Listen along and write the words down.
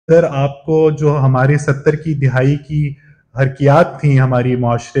अंदर आपको जो हमारी 70 की दिहाई की हरकियात थी हमारी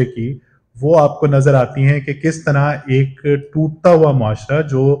माशरे की, वो आपको नजर आती हैं कि किस तरह एक टूटता हुआ माशरा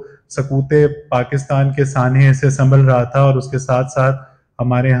जो सकूते पाकिस्तान के सानहे से संभल रहा था, और उसके साथ साथ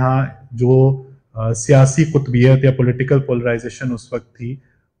हमारे यहाँ जो सियासी कुतबियत या पॉलिटिकल पोलराइजेशन उस वक्त थी,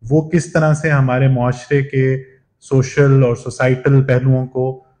 वो किस तरह से हमारे माशरे के सोशल और सोसाइटल पहलुओं को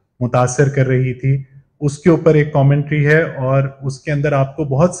मुतासर कर रही थी, उसके ऊपर एक कमेंट्री है। और उसके अंदर आपको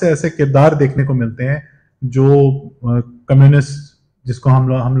बहुत से ऐसे किरदार देखने को मिलते हैं जो कम्युनिस्ट, जिसको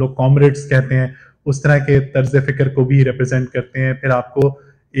हम लोग कॉमरेड्स कहते हैं, उस तरह के तर्ज फिक्र को भी रिप्रेजेंट करते हैं। फिर आपको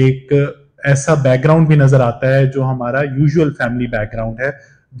एक ऐसा बैकग्राउंड भी नजर आता है जो हमारा यूजुअल फैमिली बैकग्राउंड है,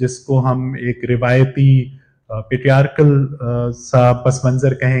 जिसको हम एक रिवायती पेट्रियार्कल सा पस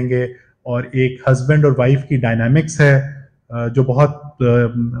मंजर कहेंगे, और एक हस्बैंड और वाइफ की डायनामिक्स है जो बहुत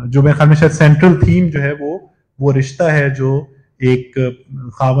जो मेरे ख्याल में शायद सेंट्रल थीम जो है वो रिश्ता है जो एक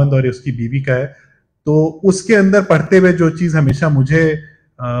खावंद और उसकी बीवी का है। तो उसके अंदर पढ़ते हुए जो चीज हमेशा मुझे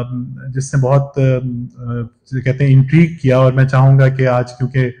जिससे बहुत कहते हैं इंट्रीग किया, और मैं चाहूंगा कि आज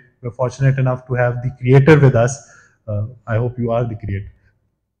क्योंकि we're fortunate enough to have the creator with us, I hope you are the creator.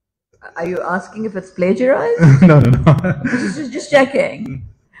 Are you asking if it's plagiarized? No. just checking.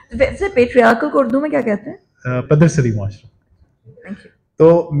 वैसे patriarchal को उर्दू में क्या कहते हैं? पदरसरी मुआशरा। Thank you.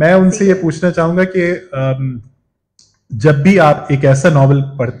 तो मैं उनसे ये पूछना चाहूंगा कि जब भी आप एक ऐसा नॉवल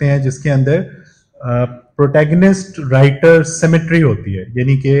पढ़ते हैं जिसके अंदर प्रोटैगनिस्ट राइटर सिमेट्री होती है,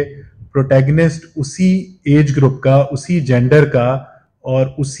 यानी कि प्रोटैगनिस्ट उसी एज ग्रुप का, उसी जेंडर का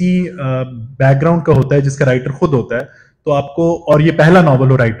और उसी बैकग्राउंड का होता है जिसका राइटर खुद होता है, तो आपको, और ये पहला नॉवल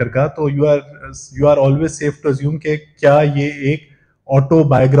हो राइटर का, तो you are always safe to assume कि क्या ये एक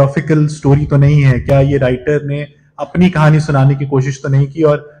ऑटोबायोग्राफिकल स्टोरी तो नहीं है, क्या ये राइटर ने अपनी कहानी सुनाने की कोशिश तो नहीं की।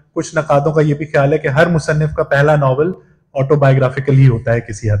 और कुछ नकादों का ये भी ख्याल है कि हर मुसन्निफ का पहला नॉवल ऑटोबायोग्राफिकल ही होता है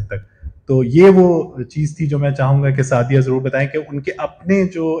किसी हद तक। तो ये वो चीज थी जो मैं चाहूंगा कि सादिया जरूर बताएं कि उनके अपने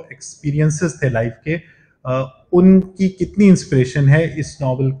जो एक्सपीरियंसेस थे लाइफ के, उनकी कितनी इंस्पिरेशन है इस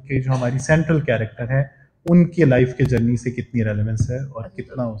नॉवल के जो हमारी सेंट्रल कैरेक्टर है, उनके लाइफ के जर्नी से कितनी रेलेवेंस है और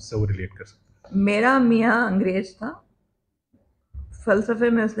कितना उससे वो रिलेट कर सकते हैं। मेरा मियाँ अंग्रेज था, फलसफे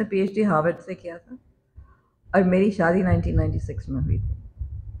में उसने पीएचडी हार्वर्ड से किया था, और मेरी शादी 1996 में हुई थी।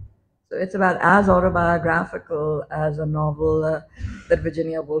 So it's about as autobiographical as a novel that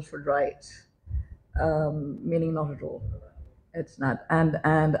Virginia Woolf would write, meaning not at all. It's not,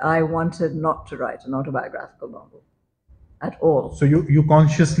 and I wanted not to write an autobiographical novel at all. So you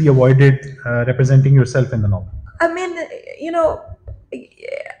consciously avoided representing yourself in the novel. I mean, you know,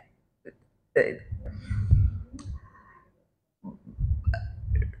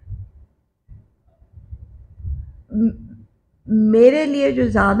 मेरे लिए जो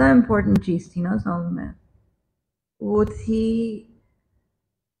ज़्यादा important चीज़ थी ना song में, वो थी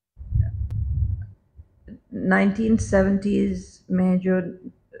 1970s में जो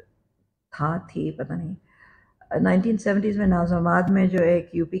थी पता नहीं, 1970s में नाज़ाबाद में जो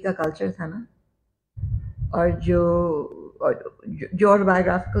एक यूपी का कल्चर था ना, और जो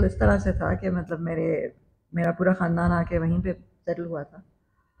ऑटोबायोग्राफिकल इस तरह से था कि मतलब मेरा पूरा ख़ानदान आके वहीं पे सेटल हुआ था,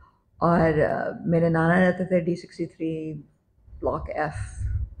 और मेरे नाना रहते थे D63 Block F.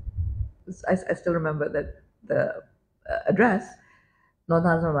 I still remember the address, North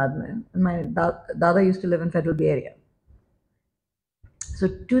Azamabad mein. And my dada used to live in Federal Bay Area. So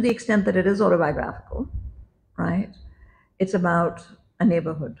to the extent that it is autobiographical, right, it's about a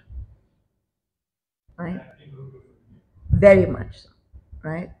neighborhood, right? Very much so,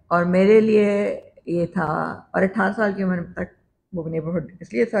 right? और मेरे लिए ये था, और 18 साल की उम्र तक वो neighborhood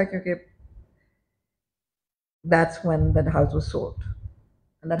इसलिए था क्योंकि that's when that house was sold,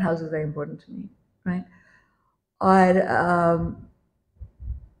 and that house is very important to me, right? और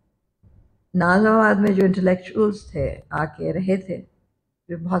नाज़ाबाद में जो इंटेलेक्चुअल्स थे आके रहे थे,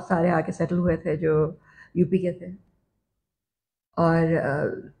 जो बहुत सारे आके सेटल हुए थे जो यूपी के थे, और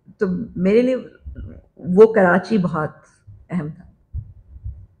तो मेरे लिए वो कराची बहुत अहम था,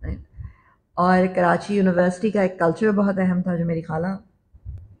 राइट? और कराची यूनिवर्सिटी का एक कल्चर बहुत अहम था जो मेरी खाला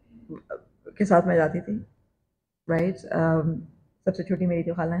के साथ मैं जाती थी, राइट? सबसे छोटी मेरी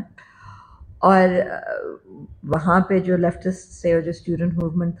जो खाला है, और वहाँ पे जो लेफ्टिस्ट से और जो स्टूडेंट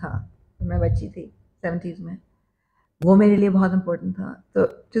मूवमेंट था, मैं बच्ची थी 70s में, वो मेरे लिए बहुत इम्पोर्टेंट था। तो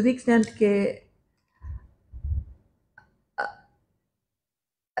टू द एक्सटेंट के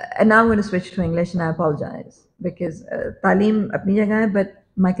and now I'm going to switch to English and I apologize because तालीम अपनी जगह है, but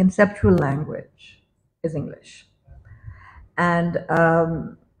my conceptual language is English, and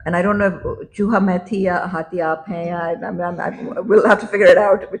I don't know if चूहा मैं थी या हाथी आप हैं, या I will have to figure it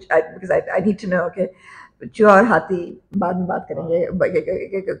out, because I need to know, okay? चूहा और हाथी बाद में बात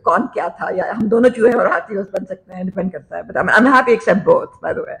करेंगे कौन क्या था, या हम दोनों चूहे और हाथी बन सकते हैं, डिपेंड करता है. But I'm happy accept both,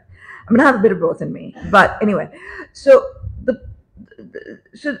 by the way. I'm gonna have a bit of both in me. But anyway, so the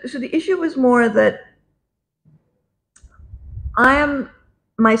so the issue was more that I am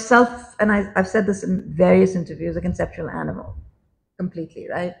myself, and I've said this in various interviews, a conceptual animal, completely,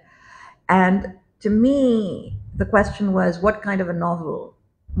 right? And to me, the question was, what kind of a novel?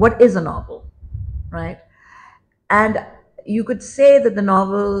 What is a novel, right? And you could say that the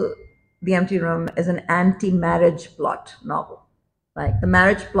novel, The Empty Room, is an anti-marriage plot novel. Like the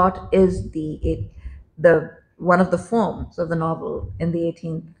marriage plot is the one of the forms of the novel in the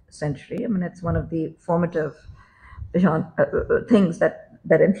 18th century. I mean, it's one of the formative things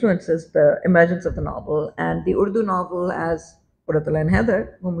that influences the emergence of the novel. And the Urdu novel, as Uratullah and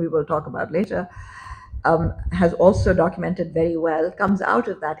Heather, whom we will talk about later, has also documented very well, comes out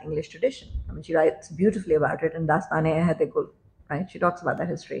of that English tradition. I mean, she writes beautifully about it in Dastane-e Gul, right? She talks about that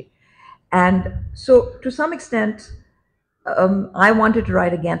history. And so, to some extent, I wanted to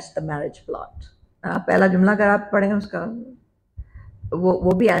write against the marriage plot. पहला जुमला अगर आप पढ़ें उसका,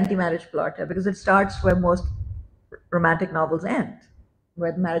 वो भी anti-marriage plot है, because it starts where most romantic novels end,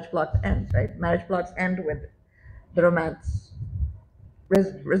 where the marriage plot ends, right? Marriage plots end with the romance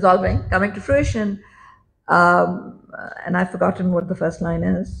resolving, coming to fruition. And I've forgotten what the first line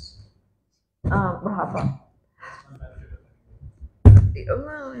is. Well,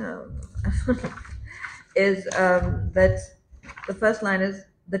 yeah. Is that the first line is,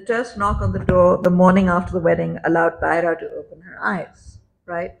 the terse knock on the door the morning after the wedding allowed Taira to open her eyes,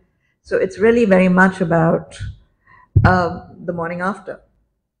 right? So it's really very much about the morning after,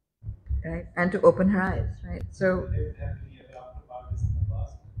 right? And to open her eyes, right? So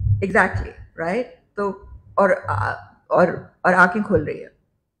exactly, right? So or aanखें खुल रही है,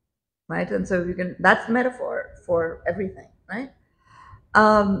 right? And so you can, that's metaphor for everything, right?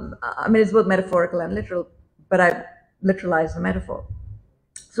 I mean, it's both metaphorical and literal, but I literalized the metaphor.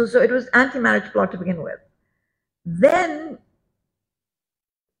 So it was anti-marriage plot to begin with. Then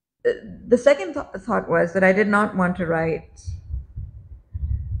the second thought was that I did not want to write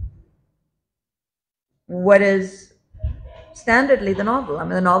what is standardly the novel. I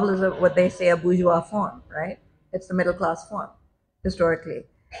mean, the novel is what they say a bourgeois form, right? It's the middle class form, historically.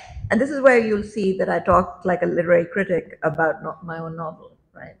 And this is where you'll see that I talk like a literary critic about my own novel,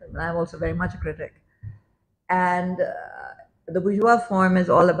 right? I mean, I'm also very much a critic. And the bourgeois form is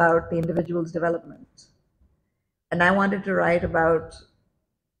all about the individual's development. And I wanted to write about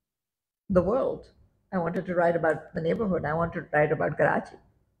the world. I wanted to write about the neighborhood. I wanted to write about Karachi,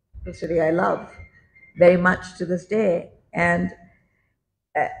 the city I love very much to this day. And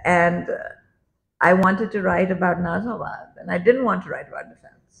I wanted to write about Nazabad, and I didn't want to write about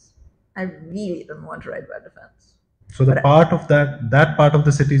defense. I really didn't want to write about defense. So the part of that part of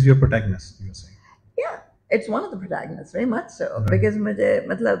the city is your protagonist, you're saying? Yeah, it's one of the protagonists, very much so. Right. Because मैं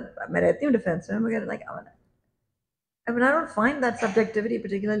रहती हूँ defense में, मगर like I mean, I don't find that subjectivity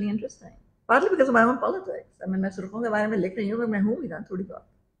particularly interesting. Partly because of my own politics. I mean, मैं सुर्खों के बारे में लिख रही हूँ, मैं हूँ भी ना थोड़ी बहुत,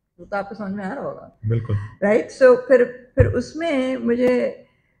 तो आपको समझ में आ रहा होगा. बिल्कुल. Right? So फिर उसमें मुझे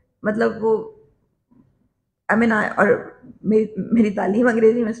मतलब वो, I mean, और मेरी तालीम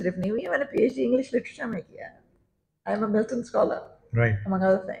अंग्रेजी में सिर्फ नहीं हुई है, मैंने PhD English literature में किया है. I'm a Milton scholar, right? Among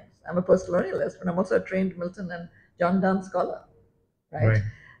other things, I'm a post-colonialist, but I'm also a trained Milton and John Donne scholar, right?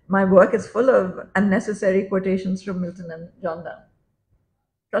 My work is full of unnecessary quotations from Milton and John Donne.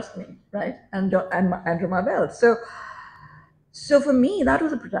 Trust me, right? And Andrew Marvell. So for me, that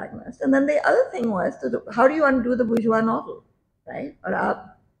was a protagonist. And then the other thing was, how do you undo the bourgeois novel, right? Or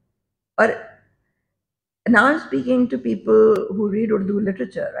now I'm speaking to people who read Urdu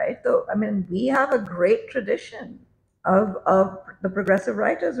literature, right? So, I mean, we have a great tradition of the progressive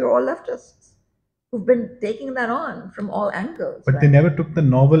writers who are all leftists, who've been taking that on from all angles. But right? They never took the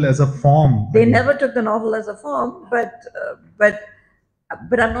novel as a form. They never took the novel as a form, but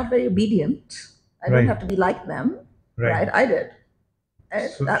I'm not very obedient. I don't have to be like them, right? I did.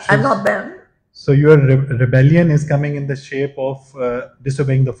 I'm not them. So your rebellion is coming in the shape of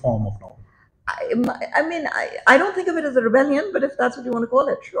disobeying the form of novel. I mean, I don't think of it as a rebellion, but if that's what you want to call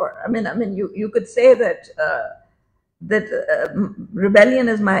it, sure. I mean, you could say that rebellion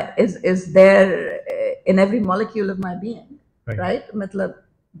is there in every molecule of my being, right?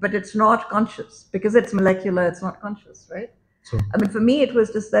 But it's not conscious because it's molecular. It's not conscious, right? So, I mean, for me, it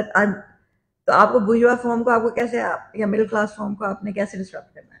was just that तो आपको bourgeois form को आपको कैसे या middle class form को आपने कैसे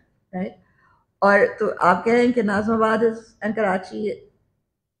disrupt करना है, right? और तो आप कह रहे हैं कि Nazimabad and Karachi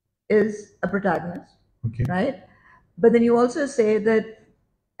is a protagonist, okay, right? But then you also say that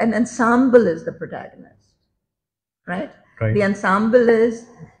an ensemble is the protagonist, right? Right. The ensemble is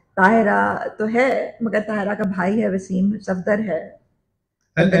Tahira तो है, मगर ताहिरा का भाई है वसीम, सफदर है,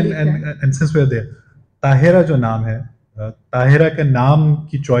 and since we're there, Tahira जो नाम है, ताहिरा के नाम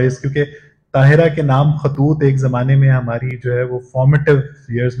की चॉइस, क्योंकि ताहिरा के नाम खतूत एक ज़माने में हमारी जो है वो फॉर्मेटिव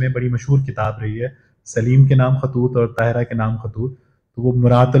ईयर्स में बड़ी मशहूर किताब रही है। सलीम के नाम खतूत और ताहिरा के नाम खतूत, तो वो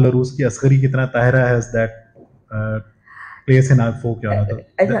मुरात अल अरूस की असगरी की तरह Tahira has that place in our फोक।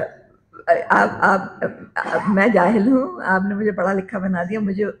 आप मैं जाहिल हूँ, आपने मुझे पढ़ा लिखा बना दिया,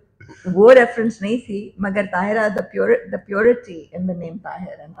 मुझे वो रेफरेंस नहीं थी, मगर Tahira, the purity in the name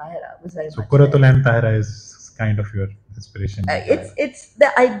Tahir and Tahira was very much Qurratul Ain Tahira is kind of your inspiration. It's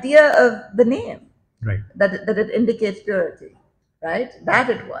the idea of the name, right? That it indicates purity, right? That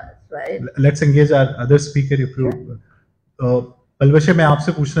it was, right? Let's engage our other speaker. If you पलवशे, मैं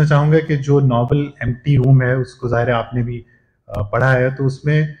आपसे पूछना चाहूंगा कि जो novel empty room है उसको ज़ाहिर है आपने भी पढ़ा है, तो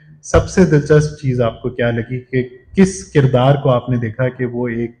उसमें सबसे दिलचस्प चीज़ आपको क्या लगी कि किस किरदार को आपने देखा कि वो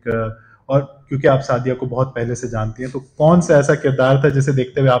एक, और क्योंकि आप सादिया को बहुत पहले से जानती हैं, तो कौन सा ऐसा किरदार था जिसे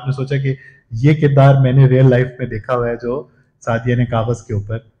देखते हुए आपने सोचा कि ये किरदार मैंने रियल लाइफ में देखा हुआ है जो सादिया ने कागज के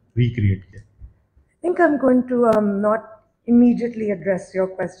ऊपर रिक्रिएट किया? I think I'm going to not immediately address your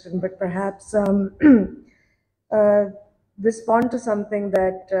question, but perhaps respond to something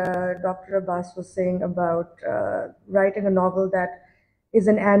that Dr. Abbas was saying about writing a novel that is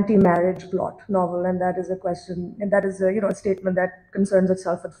an anti-marriage plot novel, and that is a question, and that is a statement that concerns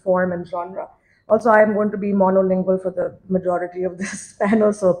itself with form and genre. Also, I am going to be monolingual for the majority of this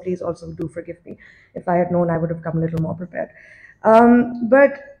panel, so please also do forgive me. If I had known, I would have come a little more prepared.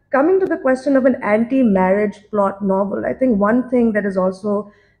 But coming to the question of an anti-marriage plot novel, I think one thing that is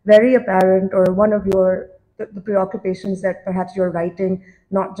also very apparent, or one of the preoccupations that perhaps you're writing,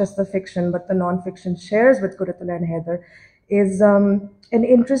 not just the fiction but the non-fiction, shares with Qurratul Ain Haider, is an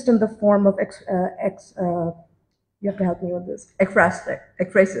interest in the form of you have to help me with this. Ekphrasis.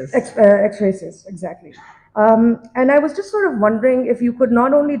 Ekphrasis, exactly. And I was just sort of wondering if you could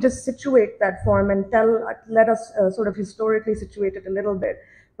not only just situate that form and let us sort of historically situate it a little bit,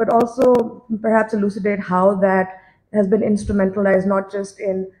 but also perhaps elucidate how that has been instrumentalized not just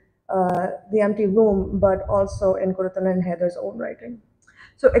in The Empty Room, but also in Qurratul Ain Haider's own writing.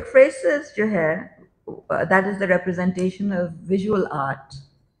 So ekphrasis jo hai, that is the representation of visual art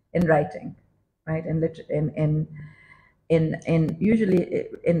in writing, right? In usually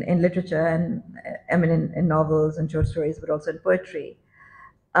in literature, and I mean in novels and short stories, but also in poetry.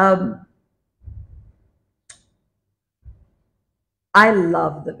 I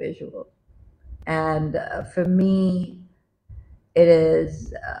love the visual, and for me, it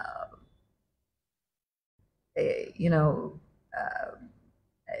is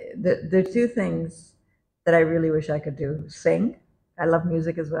there are two things that I really wish I could do. Sing. I love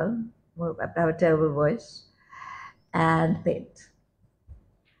music as well. I have a terrible voice. And paint.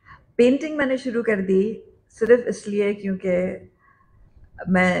 Painting मैंने शुरू कर दी सिर्फ इसलिए क्योंकि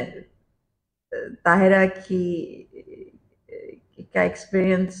मैं ताहिरा का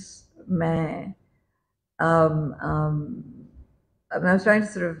experience मैं I was trying to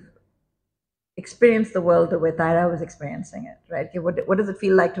sort of experience the world the way Tahira was experiencing it, right? Okay, what does it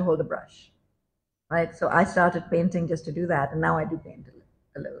feel like to hold a brush, right? So I started painting just to do that, and now I do paint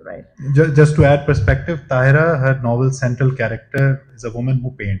a little, right? Just to add perspective, Tahira, her novel's central character is a woman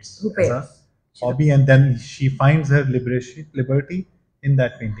who paints. Who paints. As a hobby, and then she finds her liberty in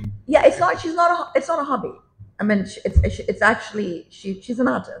that painting. Yeah, it's not a hobby. I mean, it's actually she's an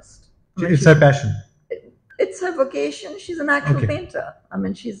artist. I mean, it's her passion. It's her vocation. She's an actual painter. I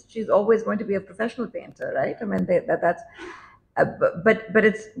mean, she's always going to be a professional painter, right? I mean, that's but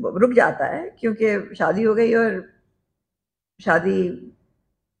it's रुक जाता है क्योंकि शादी हो गई और शादी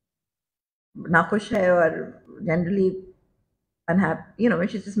नाखुश है और generally unhappy, when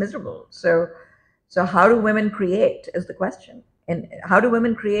she's just miserable. So how do women create is the question, and how do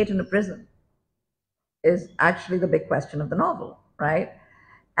women create in a prison is actually the big question of the novel, right?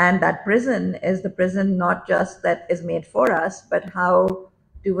 And that prison is the prison not just that is made for us, but how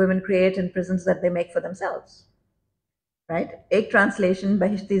do women create in prisons that they make for themselves, right? Ek translation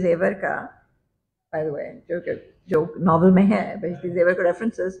Bahishti Zevar ka, by the way, jo novel mein hai, Bahishti Zevar ka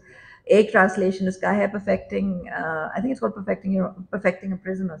references, ek translation iska hai perfecting, I think it's called perfecting a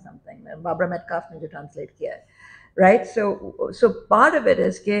prison or something. Barbara Metcalf ne jo translate kiya hai, right? So part of it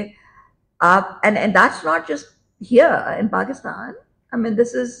is ke, and that's not just here in Pakistan. I mean,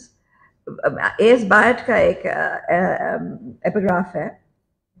 this is A.S. Byatt का एक epigraph है,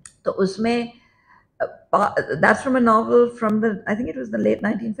 तो उसमें that's from a novel from I think it was the late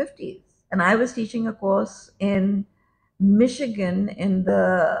 1950s, and I was teaching a course in Michigan in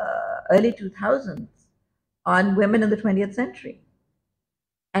the early 2000s, on women in the 20th century.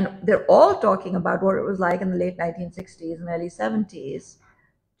 And they're all talking about what it was like in the late 1960s and early 70s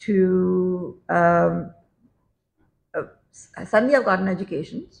to suddenly have gotten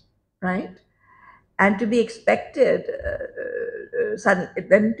educations, right? And to be expected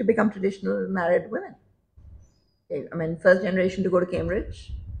then to become traditional married women. I mean, first generation to go to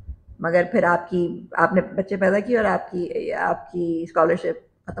Cambridge, मगर फिर आपने बच्चे पैदा किए और आपकी scholarship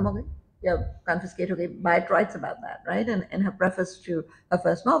खत्म हो गई या confiscate हो गई. Byatt writes about that, right? And in her preface to her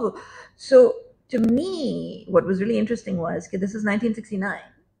first novel. So to me, what was really interesting was कि this is 1969.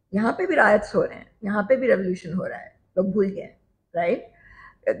 यहाँ पे भी riots हो रहे हैं, यहाँ पे भी revolution हो रहा है, लोग भूल गए, right?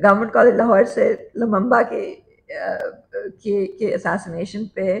 गवर्नमेंट कॉलेज लाहौर से लमम्बा के assassination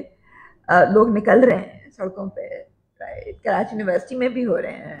पे लोग निकल रहे हैं सड़कों पे, राइट? कराची यूनिवर्सिटी में भी हो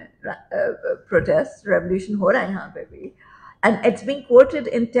रहे हैं प्रोटेस्ट, रेवोल्यूशन हो रहा है यहाँ पे भी, and it's being quoted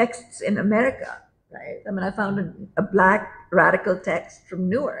in texts in America, right? I mean, I found a black radical text from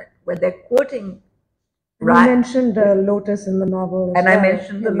Newark where they're quoting. You mentioned Lotus in the novel. And I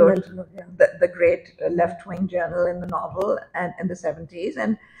mentioned the Lotus, the great left-wing journal in the novel and in the 70s.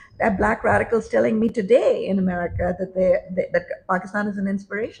 And that black radicals telling me today in America that that Pakistan is an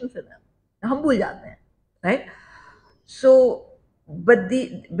inspiration for them. Hum bhul jate hain, right? So, but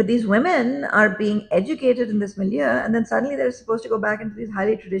these women are being educated in this milieu, and then suddenly they're supposed to go back into these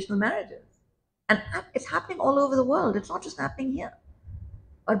highly traditional marriages. And it's happening all over the world. It's not just happening here.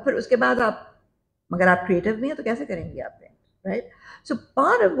 और फिर उसके बाद मगर आप creative नहीं है तो कैसे करेंगे आप paint, right? So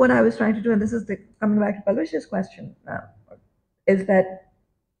part of what I was trying to do, and this is coming back to Palvish's question, is that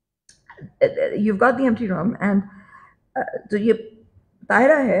you've got the empty room, and so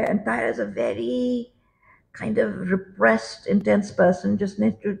Taira hai, and Taira is a very kind of repressed, intense person. Just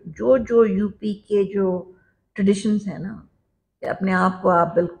जो UP के जो traditions है ना, अपने आप को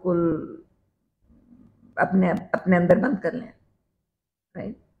आप बिल्कुल अपने अंदर बंद कर लें,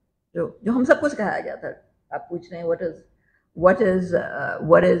 right? जो हम सबको सिखाया गया था. आप पूछ रहे हैं what is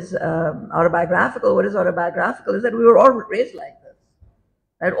autobiographical? What is autobiographical is that we were all raised like this,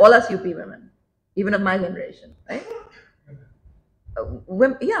 right? All us UP women, even of my generation, right?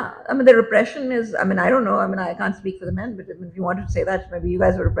 Yeah, I mean, the repression is, I mean, I don't know, I mean, I can't speak for the men, but if you wanted to say that, maybe you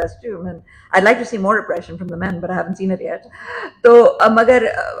guys were repressed too. I mean, I'd like to see more repression from the men, but I haven't seen it yet. So, magar,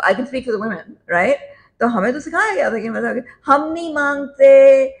 I can speak for the women, right? तो हमें तो सिखाया गया था कि मतलब हम नहीं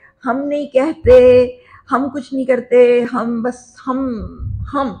मांगते, हम नहीं कहते, हम कुछ नहीं करते, हम बस हम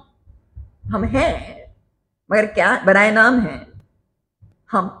हैं, मगर क्या बनाए नाम हैं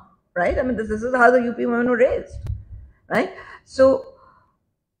हम, right? I mean, this is how the UP women were raised, right? So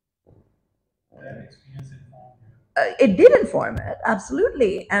it did inform it,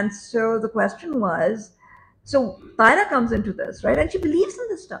 absolutely. And so the question was, so Taira comes into this, right? And she believes in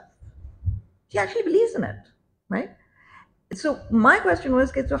this stuff. She actually believes in it, right? So my question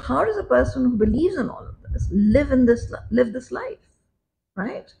was, so how does a person who believes in all of this live this life,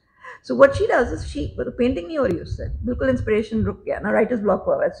 right? So what she does is the painting नहीं हो रही उससे, बिल्कुल inspiration रुक गया ना, writer's block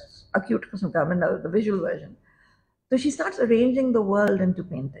हुआ, it's acute किस्म का, I mean the visual version. So she starts arranging the world into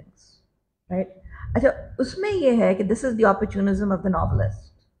paintings, right? अच्छा उसमें ये है कि this is the opportunism of the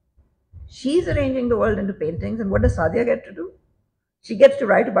novelist. She's arranging the world into paintings, and what does Sadia get to do? She gets to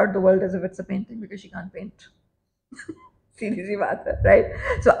write about the world as if it's a painting because she can't paint. Seriously, right?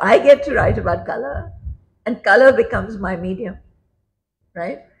 So I get to write about color, and color becomes my medium,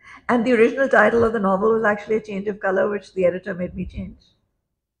 right? And the original title of the novel was actually A Change of Color, which the editor made me change,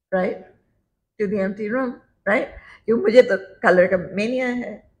 right? To The Empty Room, right? क्योंकि मुझे तो color का mania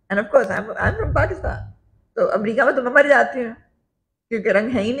है, and of course I'm from Pakistan. तो America में तो मैं मर जाती हूँ क्योंकि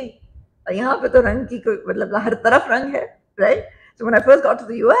रंग है ही नहीं, और यहाँ पे तो रंग की कोई मतलब हर तरफ रंग है, right? So when I first got to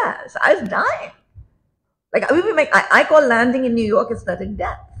the US, I was dying. Like I call landing in New York aesthetic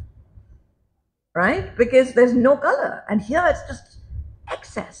death, right? Because there's no color, and here it's just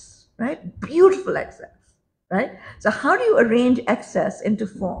excess, right? Beautiful excess, right? So how do you arrange excess into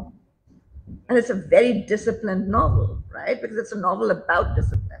form? And it's a very disciplined novel, right? Because it's a novel about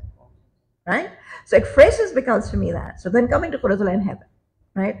discipline, right? So Ekphrasis becomes for me that. So then coming to Qurratullah and Heather,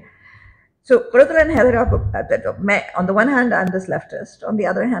 right? So Qurratullah and Heather, on the one hand, I'm this leftist. On the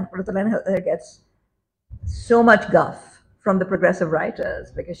other hand, Qurratullah and Heather gets so much guff from the progressive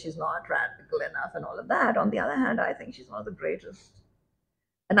writers because she's not radical enough and all of that. On the other hand, I think she's one of the greatest.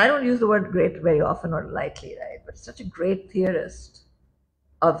 And I don't use the word great very often or lightly, right? But such a great theorist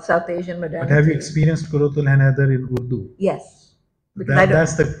of South Asian modernity. But have you experienced Qurratullah and Heather in Urdu? Yes.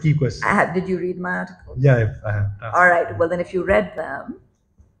 That's the key question. Did you read my articles? Yeah, I have. All right. Well, then if you read them,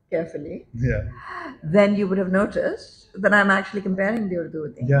 carefully, Yeah. then you would have noticed that I'm actually comparing the Urdu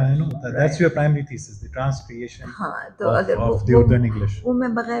with the English. Yeah, I know. That's your primary thesis, the transcreation हाँ, तो अगर of the Urdu and English. वो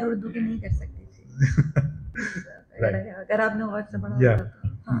मैं बगैर उर्दू के नहीं कर सकती थी. अगर आपने और से पढ़ा Yeah. होगा तो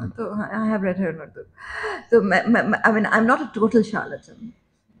हाँ, तो I have read her in Urdu. So I mean, I'm not a total charlatan.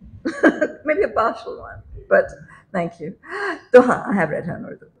 Maybe a partial one, but thank you. So I have read her in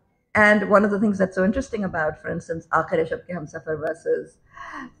Urdu. And one of the things that's so interesting about, for instance, Aakhir Shab Ke Humsafar versus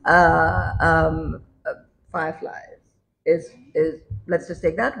Fireflies is let's just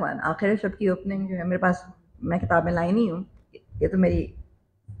take that one. Aakhir Shab की opening जो है मेरे पास मैं किताबें लाई नहीं हूँ, ये तो मेरी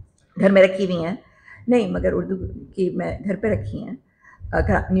घर में रखी हुई हैं, नहीं मगर उर्दू की मैं घर पे रखी हैं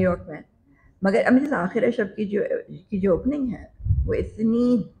न्यूयॉर्क में, मगर अब मेरे आखिर शब की जो ओपनिंग है वो इतनी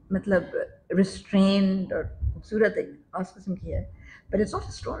मतलब रिस्ट्रेन्ड और खूबसूरत एक खास किस्म की है, but it's not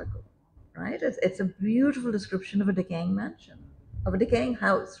historical, right? It's a beautiful description of a decaying mansion, of a decaying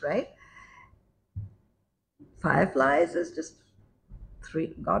house, right? Fireflies is just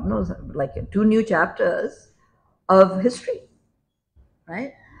three, God knows, like 2 new chapters of history,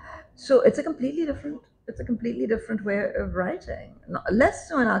 right? So it's a completely different way of writing. Less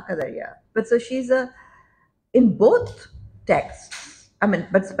so in Al-Qadariya, but so she's in both texts. I mean,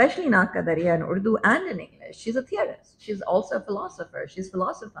 but especially in Al-Qadariya in Urdu and in English, she's a theorist. She's also a philosopher. She's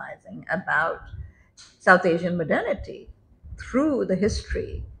philosophizing about South Asian modernity through the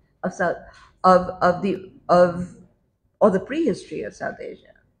history of the prehistory of South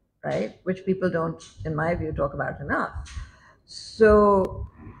Asia, right? Which people don't, in my view, talk about enough. So,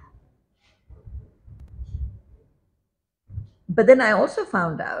 but then I also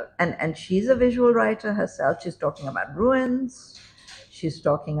found out, and she's a visual writer herself. She's talking about ruins. She's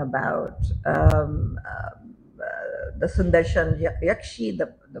talking about the Sundarshan Yakshi.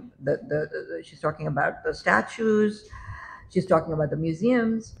 She's talking about the statues. She's talking about the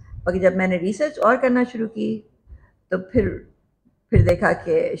museums. But जब मैंने research और करना शुरू की, तो फिर देखा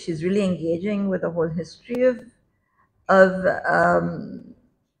कि she's really engaging with the whole history of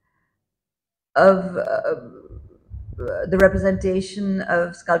the representation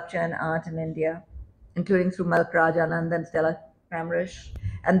of sculpture and art in India, including through Malk Rajanand and Stella Kramrisch.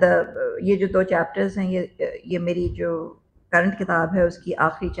 And ये जो 2 chapters हैं, ये मेरी जो current किताब है उसकी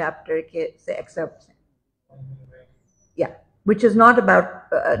आखिरी chapter के से excerpts हैं. Yeah, which is not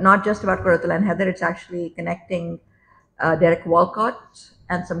just about Quratul and Heather. It's actually connecting Derek Walcott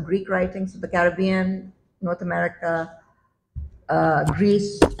and some Greek writings of the Caribbean, North America,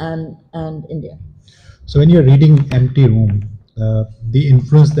 Greece, and India. So when you're reading Empty Room, the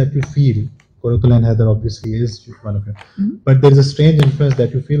influence that you feel, Quratul and Heather obviously is one of them, but there is a strange influence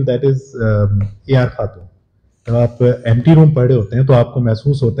that you feel that is A.R. Khatun. जब आप empty room पढ़े होते हैं तो आपको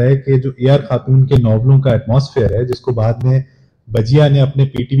महसूस होता है कि जो A.R. खातून के नॉवलों का एटमॉस्फेयर है, जिसको बाद में बजिया ने अपने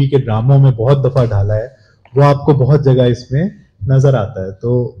पीटीवी के ड्रामों में बहुत दफा ढाला है, वो आपको बहुत जगह इसमें नजर आता है.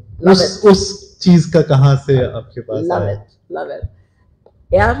 तो उस चीज का कहाँ से आपके पास आया? Love it.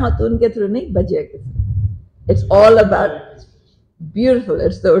 A.R. खातून के थ्रू नहीं, बजिया के through. It's all about beautiful.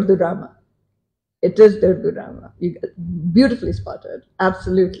 It's the Urdu drama. It is the Urdu drama. Beautifully spotted.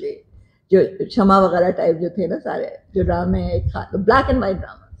 Absolutely. जो क्षमा वगैरह टाइप जो थे ना सारे जो ड्रामे black and white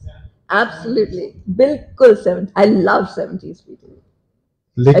drama, absolutely बिल्कुल 70. I love 70s people.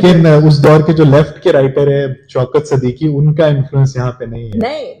 लेकिन उस दौर के जो लेफ्ट के राइटर है शौकत सदीकी, उनका इन्फ्लुएंस यहाँ पे नहीं है.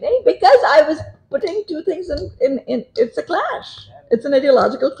 नहीं, because I was putting 2 things in it's a clash. It's an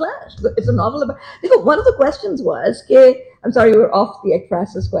ideological clash. It's a novel about. One of the questions was, I'm sorry, we're off the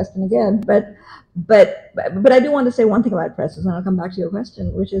Presses question again, but I do want to say one thing about Presses, and I'll come back to your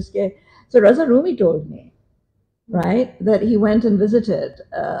question, which is, so Raza Rumi told me, right, that he went and visited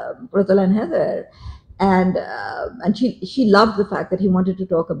Quratul and Heather, and she loved the fact that he wanted to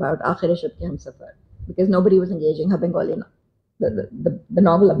talk about Aakhir Shab Ke Humsafar because nobody was engaging her Bengali, the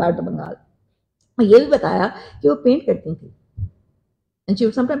novel about the Bengal. और ये भी बताया कि वो paint करती थी, and she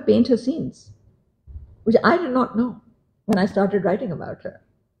would sometimes paint her scenes, which I did not know when I started writing about her.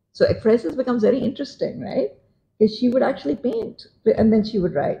 So Ekphrasis becomes very interesting, right? Because she would actually paint, and then she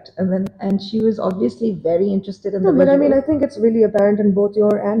would write, and she was obviously very interested in the but visual. I mean, I think it's really apparent in both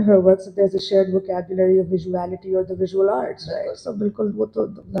your and her works that there's a shared vocabulary of visuality or the visual arts, right? So बिल्कुल वो तो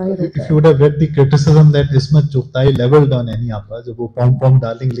जाहिर होता है. If you would have read the criticism that Ismat Chughtai leveled on Annie Appa, जब वो pom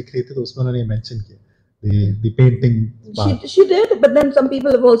darling लिख रही थी तो उसमें उन्होंने mention किया the painting part. She did, but then some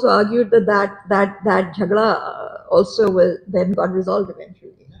people have also argued that jhagda also then got resolved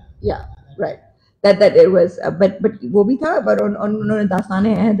eventually. Yeah, right. that it was but वो भी था, पर उन्होंने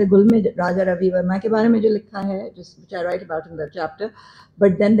दास्ताने अहद गुल में राजा रवि वर्मा के बारे में जो लिखा है, just which I write about in the chapter.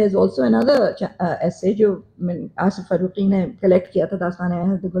 But then there's also another essay जो आसिफ फारूकी ने कलेक्ट किया था दास्ताने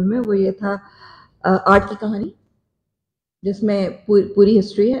अहद गुल में, वो ये था आर्ट की कहानी, जिसमें पूरी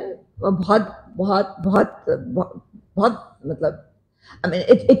हिस्ट्री है और बहुत बहुत बहुत बहुत मतलब I mean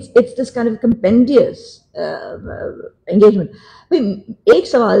it's this kind of compendious engagement. एक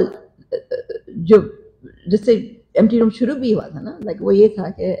सवाल जो जिससे एम्प्टी रूम शुरू भी हुआ था ना, लाइक वो ये था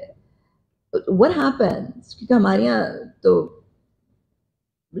कि व्हाट हैपेंस, क्योंकि हमारे यहाँ तो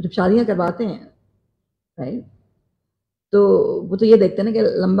जब शादियाँ करवाते हैं, राइट, तो वो तो ये देखते हैं ना कि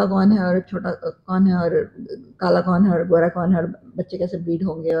लंबा कौन है और छोटा कौन है और काला कौन है और गोरा कौन है और बच्चे कैसे ब्रीड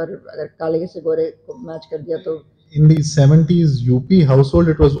होंगे, और अगर काले से गोरे को मैच कर दिया तो in the 70s UP household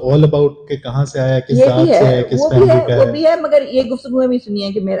it was all about कि कहाँ से आया, किस जात से है, किस फैमिली का है। वो भी है, मगर ये गुफ्तगू भी सुनी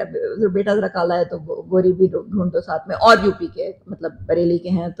है कि मेरा बेटा जरा काला है तो गोरी भी ढूंढ दो साथ में, और यूपी के मतलब बरेली के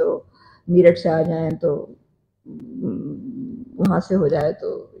हैं तो मीरठ से आ जाएं तो वहाँ से हो जाए, तो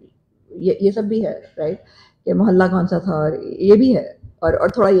ये सब भी है, राइट, कि मोहल्ला कौन सा था, और ये भी है,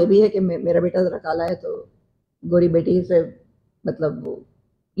 और थोड़ा ये भी है कि मेरा बेटा जरा काला है तो गोरी बेटी से मतलब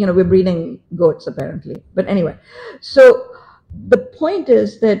you know, we're breeding goats apparently. But anyway, so the point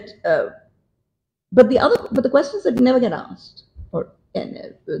is that, but the questions that never get asked, or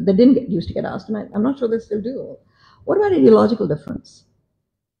they didn't used to get asked, and I'm not sure they still do. What about ideological difference,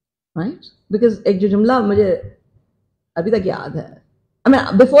 right? Because एक जो जुमला मुझे अभी तक याद है, I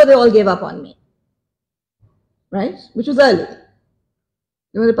mean, before they all gave up on me, right? Which was early.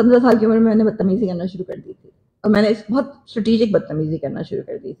 मेरे 15 साल की उम्र में मैंने बदतमीजी करना शुरू कर दी थी, और मैंने बहुत स्ट्रेटेजिक बदतमीजी करना शुरू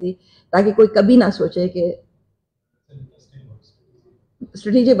कर दी थी ताकि कोई कभी ना सोचे कि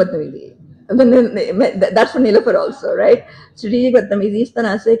स्ट्रेटेजिक बदतमीजी, that's for Nilofar also, right, strategic बदतमीजी इस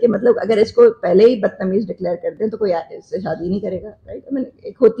तरह से कि मतलब अगर इसको पहले ही बदतमीज डिक्लेयर कर दें तो कोई इससे शादी नहीं करेगा, राइट। I mean,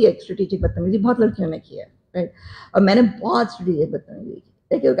 एक होती है स्ट्रेटेजिक बदतमीजी, बहुत लड़कियों ने की है, राइट, और मैंने बहुत स्ट्रेटेजिक बदतमीजी की,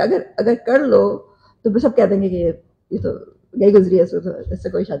 लेकिन अगर कर लो तो सब कह देंगे कि ये तो गई गुजरी है, तो इससे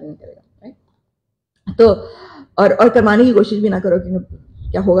कोई शादी नहीं करेगा, राइट। तो और करवाने की कोशिश भी ना करो,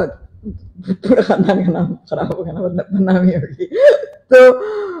 क्योंकि क्या होगा, पूरा खानदान का नाम खराब होगा ना, बदनामी होगी। तो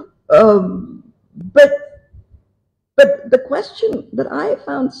but the question that I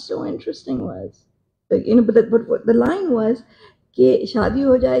found so interesting was, you know, but the line was कि शादी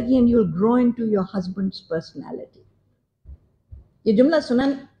हो जाएगी and you'll grow into your husband's personality. ये जुमला सुना,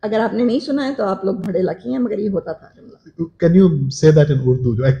 अगर आपने नहीं सुना है तो आप लोग बड़े लकी हैं, मगर ये होता था जुमला। Can you say that in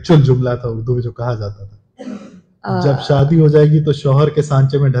Urdu, जो एक्चुअल जुमला था उर्दू में जो कहा जाता था, जब शादी हो जाएगी तो शौहर के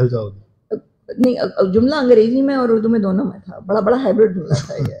सांचे में ढल जाओगी? नहीं, जुमला अंग्रेजी में और उर्दू में दोनों में था, बड़ा हाइब्रिड जुमला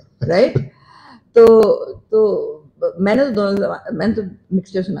था ये, राइट। तो मैंने तो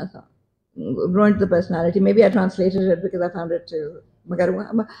मिक्सचर सुना था, grow into the personality, maybe I translated it because I found it too, मगर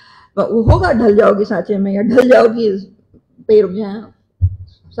वो होगा ढल जाओगी सांचे में, या ढल जाओगी पे रुक जाए,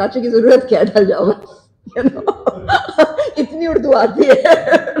 सांचे की जरूरत क्या है, ढल जाओ बस, you know? इतनी उर्दू आती है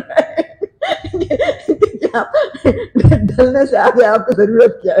ढलने से आगे आपको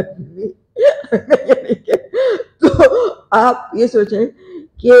जरूरत क्या है। तो आप ये सोचें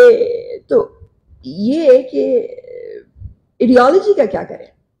कि तो ये कि ideology का क्या करें।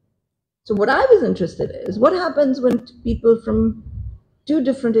 So what I was interested in is what happens when people from two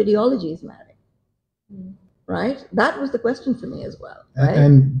different ideologies marry, right? That was the question for me as well, right?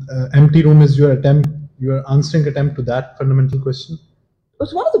 And empty room is your answering attempt to that fundamental question? It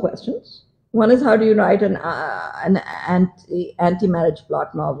was one of the questions. One is, how do you write an anti-marriage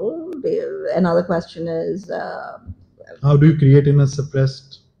plot novel? Another question is, how do you create in a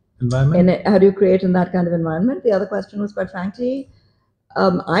suppressed environment? How do you create in that kind of environment? The other question was, quite frankly,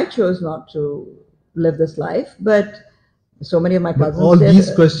 I chose not to live this life, but so many of my cousins all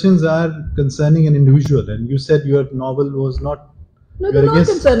these questions are concerning an individual, and you said your novel was not. No, they're not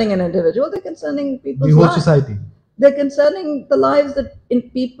concerning an individual. They're concerning people's the whole lives. Society. They're concerning the lives that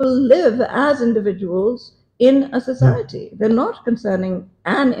people live as individuals in a society. Yeah. They're not concerning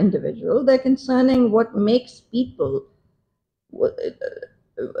an individual. They're concerning what makes people.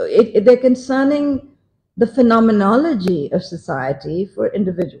 They're concerning the phenomenology of society for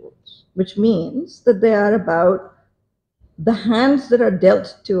individuals, which means that they are about the hands that are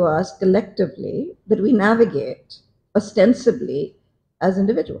dealt to us collectively that we navigate ostensibly as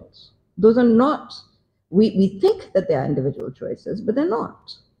individuals. Those are not, we think that they are individual choices, but they're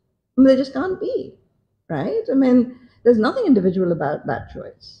not. I mean, they just can't be, right? I mean, there's nothing individual about that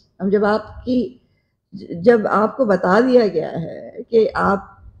choice. जब आपको बता दिया गया है कि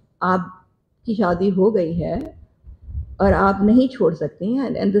आपकी शादी हो गई है और आप नहीं छोड़ सकती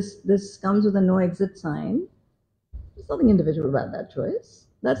हैं, and this comes with a no exit sign. There's nothing individual about that choice.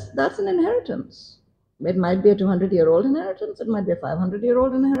 That's an inheritance. It might be a 200-year-old inheritance, it might be a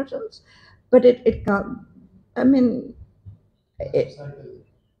 500-year-old inheritance, but it can't, I mean,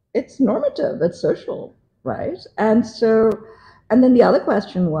 it's normative, it's social, right? And so, and then the other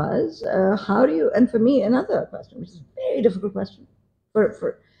question was, how do you, and for me, another question, which is a very difficult question,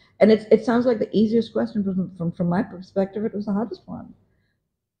 and it sounds like the easiest question, from my perspective, it was the hardest one.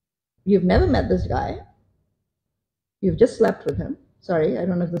 You've never met this guy, you've just slept with him. Sorry, I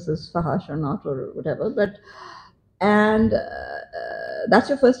don't know if this is fahash or not or whatever, but, and that's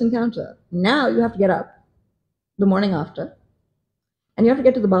your first encounter. Now you have to get up the morning after, and you have to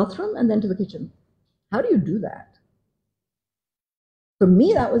get to the bathroom and then to the kitchen. How do you do that? For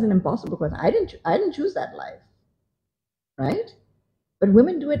me, that was an impossible question. I didn't choose that life, right? But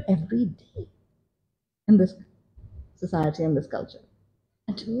women do it every day in this society and this culture.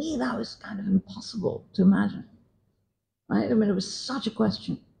 And to me, that was kind of impossible to imagine. Right? I mean, it was such a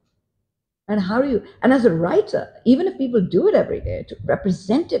question. And how do you, and as a writer, even if people do it every day, to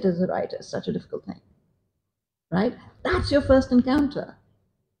represent it as a writer is such a difficult thing. Right? That's your first encounter.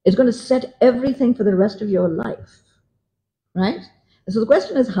 It's going to set everything for the rest of your life. Right? And so the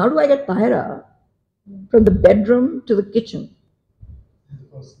question is, how do I get Tahira from the bedroom to the kitchen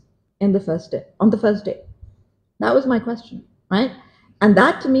on the first day? That was my question. Right? And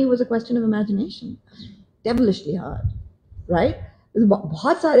that to me was a question of imagination. Devilishly hard. Right?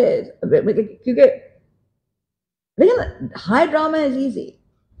 बहुत सारे, क्योंकि लेकिन high drama is easy,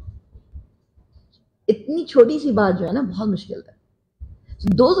 इतनी छोटी सी बात जो है ना बहुत मुश्किल है. So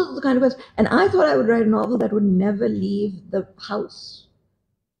those are the kind of questions. And I thought I would write a novel that would never leave the house.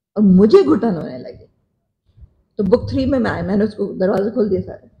 और मुझे घुटन होने लगी. तो book 3 में मैंने उसको दरवाजे खोल दिए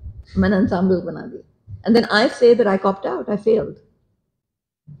सारे, मैंने ensemble बना दिए. And then I say that I copped out, I failed.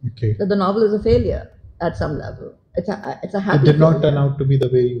 Okay. That the novel is a failure at some level. It's a happy. It did not failure. turn out to be the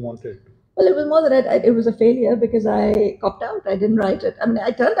way you wanted. Well, it was more that it was a failure because I copped out. I didn't write it. I mean,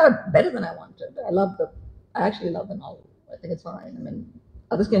 I turned out better than I wanted. I actually love the novel. I think it's fine. I mean,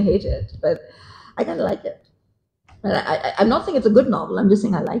 others can hate it, but I kind of like it. I'm not saying it's a good novel. I'm just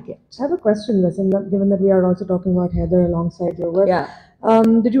saying I like it. I have a question, listen, given that we are also talking about Heather alongside your work. Yeah.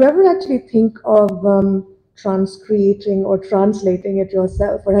 Did you ever actually think of transcreating or translating it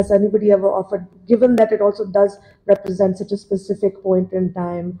yourself, or has anybody ever offered, given that it also does represent such a specific point in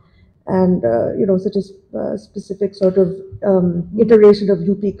time and such a specific sort of iteration of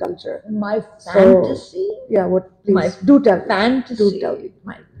UP culture? My fantasy, do tell me.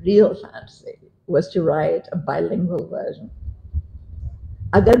 My real fantasy was to write a bilingual version.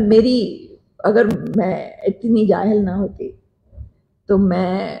 अगर मैं इतनी जाहिल ना होती तो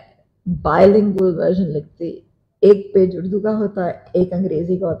मैं bilingual version लिखती. एक पेज उर्दू का होता है, एक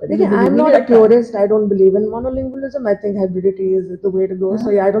अंग्रेजी का होता है. I'm not a purist. I don't believe in monolingualism. I think hybridity is the way to go. So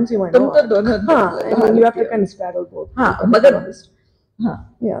yeah, I don't see why not. तुम तो दोनों. I mean, you have to kind of straddle both. हाँ,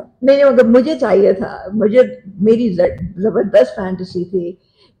 नहीं, मगर मुझे चाहिए था, मेरी जबरदस्त फैंटेसी थी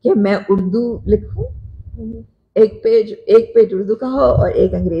कि मैं उर्दू लिखूं, एक पेज उर्दू का हो और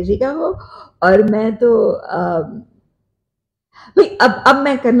एक अंग्रेजी का हो, और मैं तो भाई अब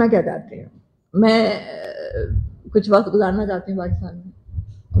मैं करना क्या चाहती हूँ, मैं कुछ वक्त गुजारना चाहती हूँ पाकिस्तान में,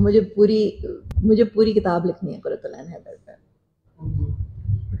 और मुझे पूरी किताब लिखनी है कुरतुल हैदर पे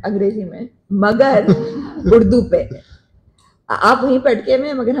अंग्रेजी में, मगर उर्दू पे. आप वहीं पढ़के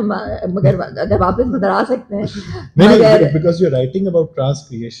में मगर अगर वापस बदला सकते हैं. नहीं, because you're writing about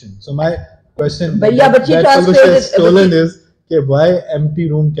transcreation. So my question but she translated stolen is why empty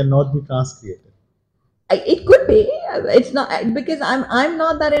room cannot be transcreated? It could be. It's not, because I'm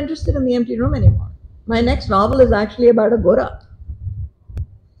not that interested in the empty room anymore. My next novel is actually about a Gora,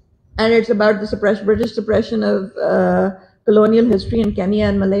 and it's about the British suppression of colonial history in Kenya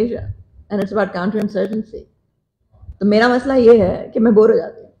and Malaysia, and it's about counterinsurgency. तो मेरा मसला ये है कि मैं bore हो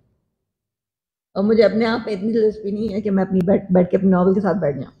जाती हूँ और मुझे अपने आप में इतनी दिलचस्पी नहीं है कि मैं अपनी बैठ के अपनी नॉवल के साथ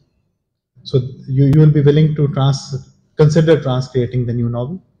बैठ जाऊँ. So you will be willing to consider transcreating the new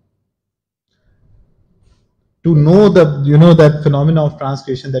novel? To know that phenomena of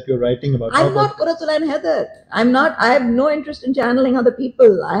transcreation that you're writing about. I'm not Quratulain Heather. I have no interest in channeling other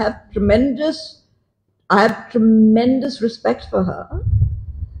people. I have tremendous respect for her,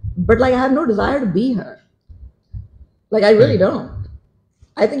 but I have no desire to be her. I really don't.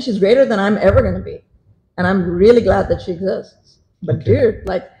 I think she's greater than I'm ever going to be, and I'm really glad that she exists. But dude,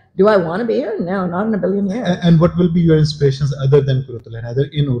 do I want to be her? No, not in a billion years. And what will be your inspirations other than Quratulain Heather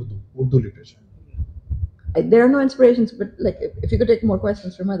in Urdu literature? There are no inspirations, but if you could take more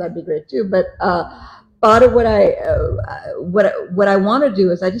questions from her, that'd be great too. But part of what I want to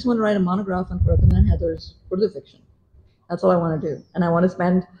do is I just want to write a monograph on Ferdinand Heather's Urdu fiction. That's all I want to do, and I want to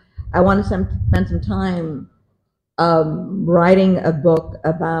spend some time writing a book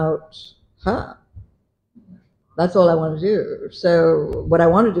about her. That's all I want to do. So what I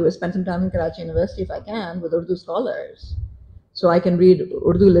want to do is spend some time in Karachi University, if I can, with Urdu scholars, so I can read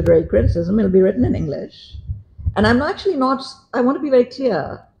Urdu literary criticism. It'll be written in English, and I'm actually not. I want to be very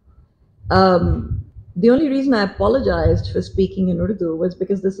clear. The only reason I apologized for speaking in Urdu was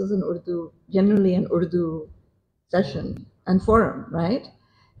because this is generally an Urdu session and forum, right?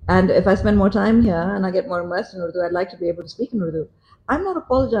 And if I spend more time here and I get more immersed in Urdu, I'd like to be able to speak in Urdu. I'm not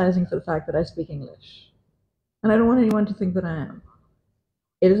apologizing for the fact that I speak English. And I don't want anyone to think that I am.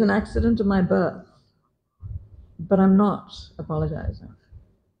 It is an accident of my birth. But I'm not apologizing.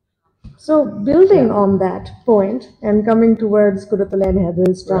 So building on that point and coming towards Kurutulain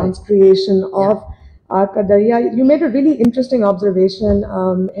Heather's transcreation of Qadariya, you made a really interesting observation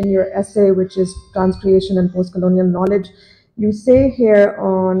in your essay, which is Transcreation and Post-Colonial Knowledge. You say here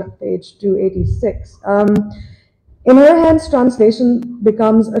on page 286, in her hands, translation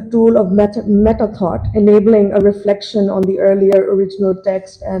becomes a tool of meta-thought, enabling a reflection on the earlier original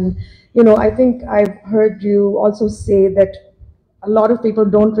text. And, you know, I think I've heard you also say that a lot of people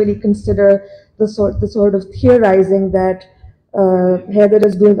don't really consider the sort of theorizing that Heather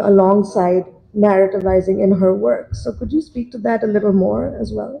is doing alongside narrativizing in her work. So could you speak to that a little more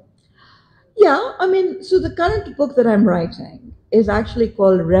as well? Yeah, I mean, so the current book that I'm writing is actually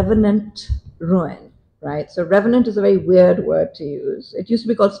called Revenant Ruin, right? So revenant is a very weird word to use. It used to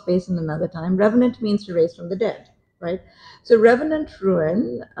be called space in another time. Revenant means to raise from the dead, right? So Revenant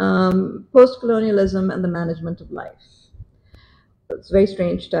Ruin, post-colonialism and the management of life. It's a very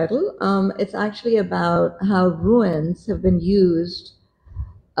strange title. It's actually about how ruins have been used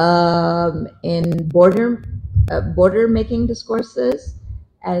in border making discourses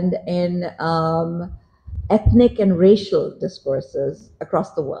and in ethnic and racial discourses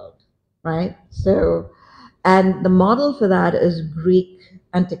across the world, right? So, and the model for that is Greek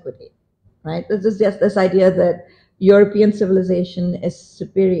antiquity, right? This is just this idea that European civilization is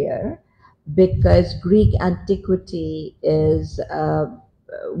superior because Greek antiquity is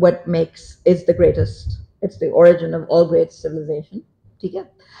is the greatest. It's the origin of all great civilization. Okay?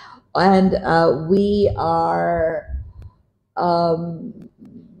 And we are,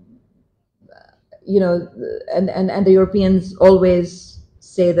 you know, and the Europeans always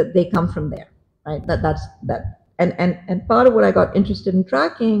say that they come from there, right? That's that. And part of what I got interested in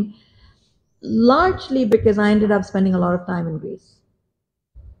tracking, largely because I ended up spending a lot of time in Greece.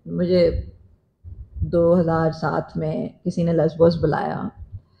 मुझे 2007 में किसी ने Lesbos बुलाया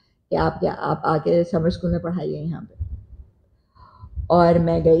कि आप आके summer school में पढ़ाइए यहाँ पे, और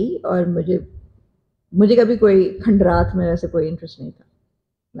मैं गई और मुझे कभी कोई खंडरात में वैसे कोई इंटरेस्ट नहीं था.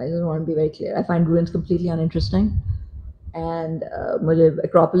 I just want to be very clear. I find ruins completely uninteresting. And मुझे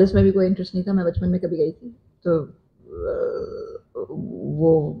एक्रोपोलिस में भी कोई इंटरेस्ट नहीं था. मैं बचपन में कभी गई थी तो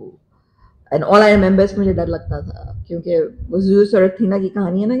वो and all I remember is मुझे डर लगता था क्योंकि वो ज़ूस और अथीना की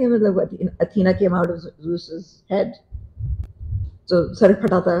कहानी है ना कि मतलब Athena came out of Zeus's head. तो सर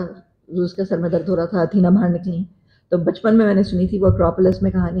फटा था, ज़ूस का सर में दर्द हो रहा था, अथीना बाहर निकली. तो बचपन में मैंने सुनी थी वो एक्रोपोलिस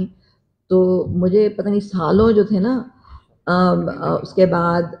में कहानी. तो मुझे पता नहीं सालों जो थे ना, उसके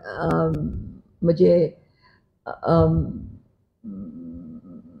बाद मुझे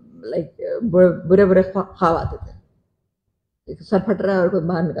लाइक बुरे बुरे ख्वाब आते थे, सर फट रहा है और कोई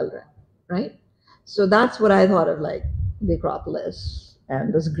बाहर निकल रहा है, right? So that's what I thought of, like the Acropolis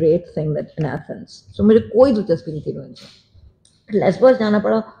and this great thing that in Athens. So मुझे कोई दिलचस्पी नहीं थी रुइन से. लेस्बोस जाना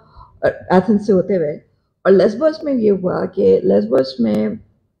पड़ा एथेंस से होते हुए, और लेस्बोस में ये हुआ कि लेस्बोस में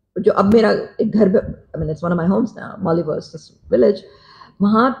जो अब मेरा एक घर, I mean it's one of my homes now, Mollyverse, this village,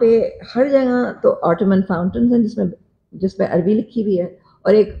 वहाँ पे हर जगह तो ऑटोमन फाउंटेन्स हैं जिसमें अरबी लिखी हुई है,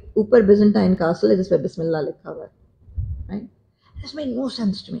 और एक ऊपर बिजेंटाइन कासल है जिसमें बिस्मिल्लाह लिखा हुआ है, right? This made no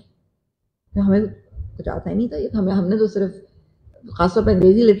sense to me. हमें कुछ आता ही नहीं था. ये हमने तो सिर्फ खासतौर पर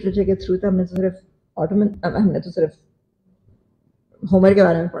अंग्रेजी लिटरेचर के थ्रू था, हमने तो सिर्फ होमर के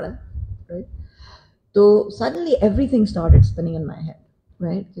बारे में पढ़ा, right? तो suddenly everything started spinning in my head,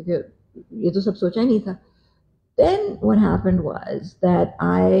 right? क्योंकि ये तो सब सोचा ही नहीं था. Then what happened was that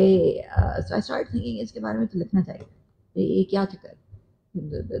so I started thinking इसके बारे में तो लिखना चाहिए, ये क्या चक्कर,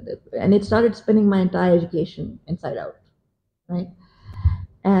 and it started spinning my entire education inside out, right?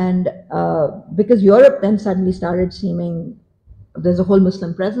 And because Europe then suddenly started seeming, there's a whole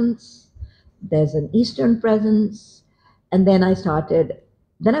Muslim presence, there's an Eastern presence, and then I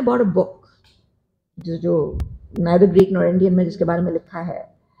bought a book जो neither Greek nor Indian में जिसके बारे में लिखा है.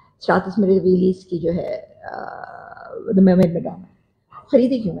 स्ट्राटस mirabilis की जो है द मरमेड मैडम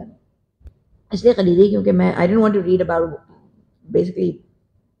खरीदी क्यों मैंने, इसलिए खरीदी क्योंकि मैं I didn't want to read about basically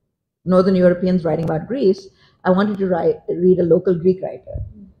northern Europeans writing about Greece, I wanted to read a local Greek writer.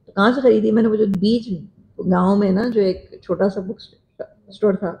 तो कहाँ से खरीदी मैंने, वो जो बीच गांव में ना जो एक छोटा सा बुक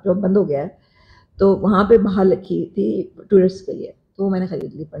स्टोर था जो बंद हो गया है, तो वहाँ पे बाहर रखी थी टूरिस्ट के लिए, तो वो मैंने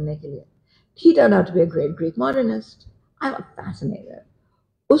खरीद ली पढ़ने के लिए। He turned out to be a great Greek modernist. I got fascinated.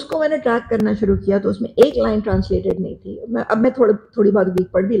 उसको मैंने ट्रैक करना शुरू किया तो उसमें एक लाइन ट्रांसलेटेड नहीं थी। अब मैं थोड़ी बहुत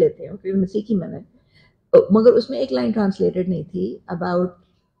ग्रीक पढ़ भी लेती हूँ क्योंकि मैं सीखी मैंने, मगर उसमें एक लाइन ट्रांसलेटेड नहीं थी about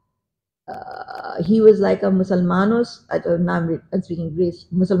he was like a Musulmanos, now I'm speaking Greece,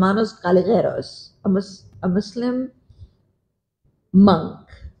 Musulmanos Kaligeros, a Muslim monk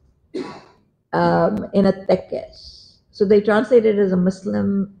in a tekes. So they translated it as a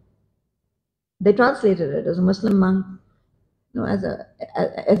Muslim. They translated it as a Muslim monk, no, as a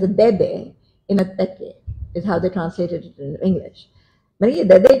dede in a teke is how they translated it in English. मैंने ये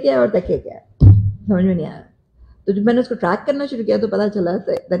dede क्या और teke क्या समझ में नहीं आया। तो जब मैंने उसको ट्रैक करना शुरू किया तो पता चला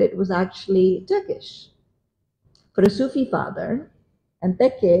that it was actually Turkish for a Sufi father, and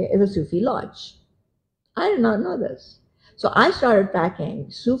teke is a Sufi lodge. I did not know this. So I started tracking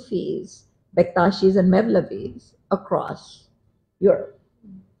Sufis, Bektashis, and Mevlevis across Europe,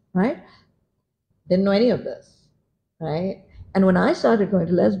 right? Didn't know any of this, right? And when I started going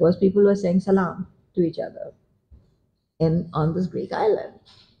to Lesbos, people were saying salam to each other on this Greek island,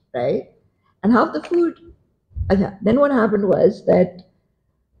 right? And half the food. Okay. Then what happened was that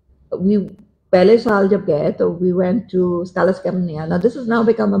we pehle saal jab gaye, so we went to Skalas Kamnia. Now this has now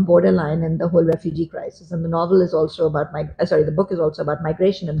become a borderline in the whole refugee crisis, and the novel is also about the book is also about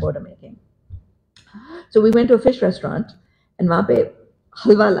migration and border making. So we went to a fish restaurant, and wahan pe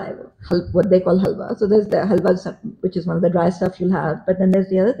halwa live, what they call halwa. So there's the halwa, which is one of the dry stuff you'll have, but then there's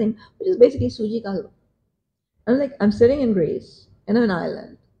the other thing, which is basically suji ka halwa. I'm like, I'm sitting in Greece, in an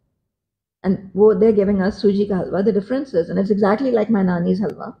island, and they're giving us suji ka halwa. The difference is, and it's exactly like my nani's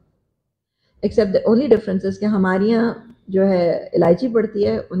halwa, except the only difference is कि हमारी यहाँ जो है इलायची पड़ती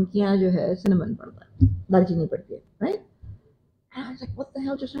है, उनकी यहाँ जो है cinnamon पड़ता है, दालचीनी पड़ती है, right? And I was like, what the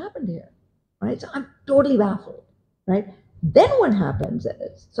hell just happened here, right? So I'm totally baffled, right? Then what happens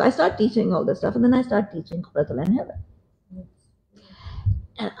is, so I start teaching all this stuff, and then I start teaching Qurratul and Heaven.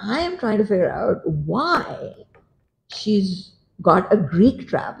 And I am trying to figure out why she's got a Greek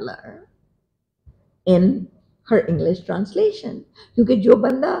traveler in her English translation. क्योंकि जो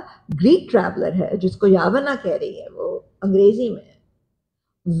बंदा Greek traveler है, जिसको यावना कह रही है वो अंग्रेजी में,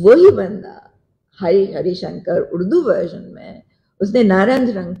 वही बंदा हरि शंकर उर्दू वर्जन में उसने नारंज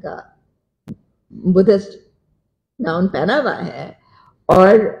रंग का बुद्धिस्ट गाउन पहना हुआ है,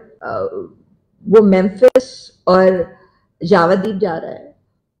 और वो मेम्फिस और जावादीप जा रहा है,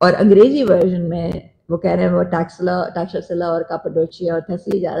 और अंग्रेजी वर्जन में वो कह रहे हैं वो टैक्सला और कापाडोचिया और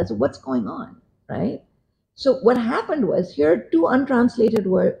थेस्ली जा रहा है. So what's going on, right? So what happened was, here are two untranslated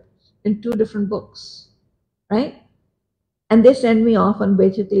words in two different books, right? And they send me off on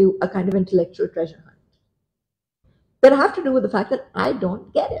basically a kind of intellectual treasure hunt that have to do with the fact that I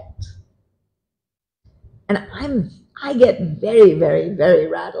don't get it. And I get very, very, very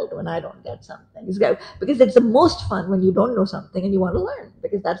rattled when I don't get something. Because it's the most fun when you don't know something and you want to learn,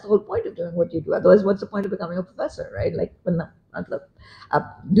 because that's the whole point of doing what you do. Otherwise, what's the point of becoming a professor, right? Like,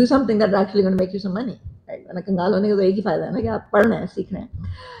 do something that's actually going to make you some money, right?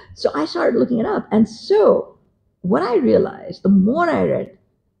 So I started looking it up. And so what I realized, the more I read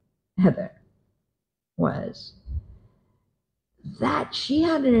Heather, was that she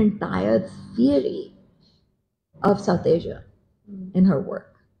had an entire theory of South Asia in her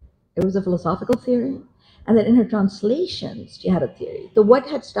work. It was a philosophical theory, and then in her translations, she had a theory. So what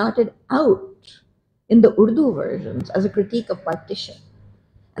had started out in the Urdu versions as a critique of partition,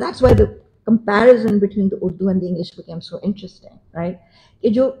 and that's why the comparison between the Urdu and the English became so interesting, right?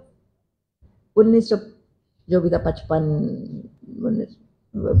 कि जो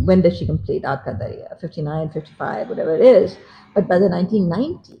 1955, when did she complete Aadka Darya? 59, 55, whatever it is. But by the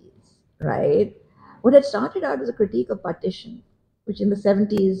 1990s, right, what had started out as a critique of partition, which in the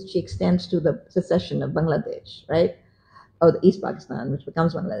 70s she extends to the secession of Bangladesh, right, or the East Pakistan, which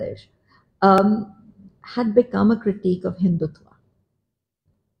becomes Bangladesh, had become a critique of Hindutva,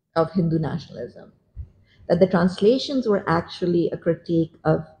 of Hindu nationalism. That the translations were actually a critique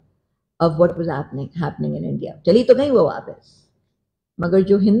of what was happening in India. चली तो गई वो वापस, मगर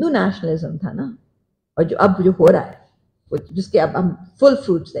जो Hindu nationalism था ना, और जो अब जो हो रहा है, जिसके अब हम full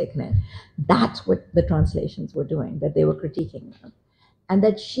fruits देख रहे हैं, that's what the translations were doing, that they were critiquing them. and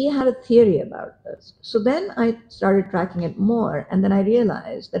that she had a theory about this. So then I started tracking it more, and then I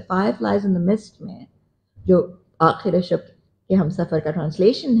realized that Fireflies in the Mist में जो आखिर शब के हम सफ़र का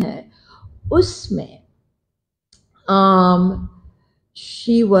translation है, उसमें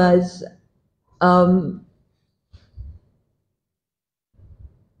she was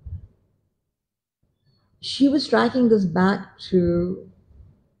tracking this back to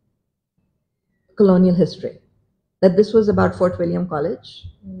colonial history, that this was about Fort William College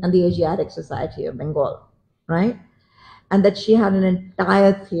and the Asiatic Society of Bengal, right? And that she had an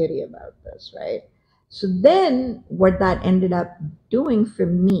entire theory about this, right? So then what that ended up doing for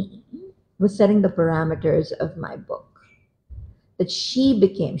me was setting the parameters of my book. That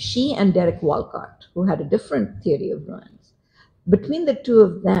she and Derek Walcott, who had a different theory of ruins, between the two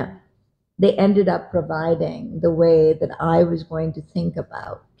of them, they ended up providing the way that I was going to think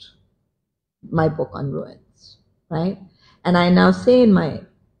about my book on ruins, right? And I now say in my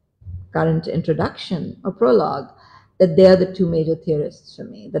current introduction or prologue that they're the two major theorists for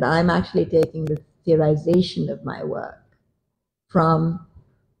me, that I'm actually taking the theorization of my work from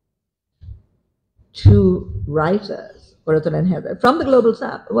two writers, Gorotal and Heather, from the global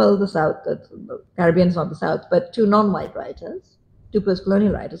south, well, the south, the Caribbean is not the south, but two non-white writers, two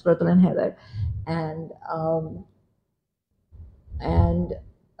post-colonial writers, Gorotal and Heather, and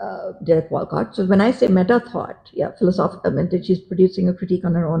Derek Walcott. So when I say meta thought, yeah, philosophical, I mean, that she's producing a critique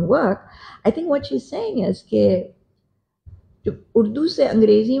on her own work, I think what she's saying is कि जो उर्दू से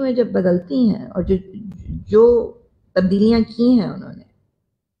अंग्रेजी में जब बदलती हैं और जो तब्दीलियां की हैं उन्होंने,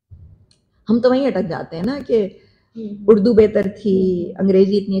 हम तो वहीं अटक जाते हैं ना कि उर्दू बेहतर थी,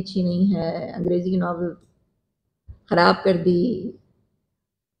 अंग्रेजी इतनी अच्छी नहीं है, अंग्रेजी की नॉवल खराब कर दी,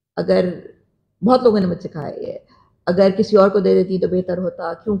 अगर बहुत लोगों ने मुझसे कहा है अगर किसी और को दे देती तो बेहतर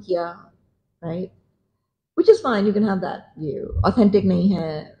होता, क्यों किया, right? Which is fine, you can have that view. Authentic नहीं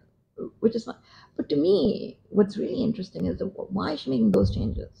है, which is fine. But to me, what's really interesting is why is she making those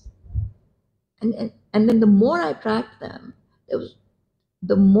changes? And then the more I tracked them,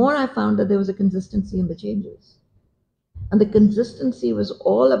 the more I found that there was a consistency in the changes. And the consistency was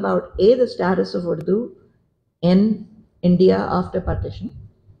all about A, the status of Urdu in India after partition,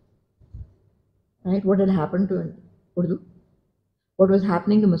 right? What had happened to Urdu? What was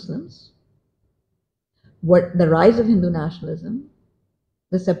happening to Muslims? What the rise of Hindu nationalism,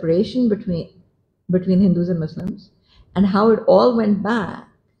 the separation between Hindus and Muslims, and how it all went back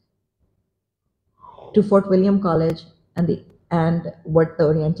to Fort William College and what the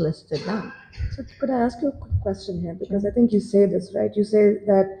Orientalists had done. So could I ask you a quick question here? Because I think you say this, right? You say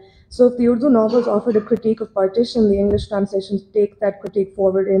that, so if the Urdu novels offered a critique of partition, the English translations take that critique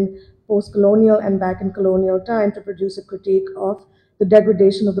forward in post-colonial and back in colonial time to produce a critique of the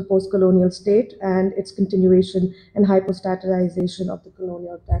degradation of the post-colonial state and its continuation and hypostatization of the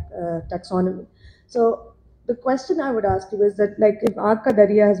colonial taxonomy. So the question I would ask you is that, like, if Aag Ka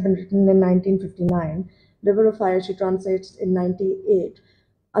Darya has been written in 1959, River of Fire she translates in 98,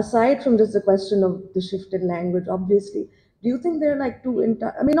 aside from just the question of the shift in language, obviously, do you think they're like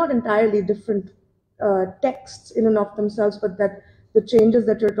not entirely different texts in and of themselves, but that the changes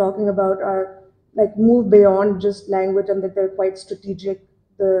that you're talking about are like move beyond just language and that they're quite strategic,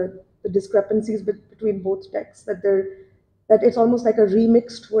 the discrepancies between both texts, that it's almost like a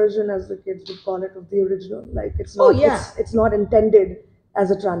remixed version, as the kids would call it, of the original. Like it's not, it's not intended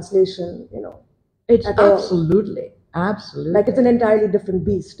as a translation, It's absolutely. Absolutely. Like it's an entirely different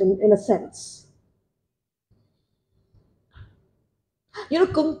beast in a sense.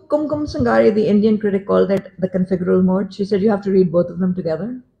 Kumkum Sangari, the Indian critic, called it the configural mode. She said you have to read both of them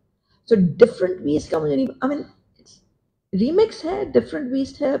together. So different beast, I mean, remix hai, different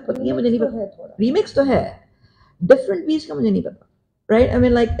beast hai, but remix to hai. Different beast ka mujhe nahi pata. Right? I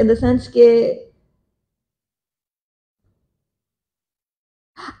mean, like in the sense ke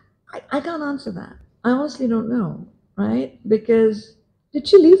I can't answer that. I honestly don't know. Right? Because did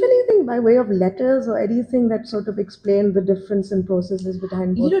she leave anything by way of letters or anything that sort of explained the difference in processes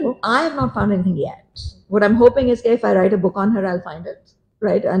behind both books? I have not found anything yet. What I'm hoping is that if I write a book on her, I'll find it,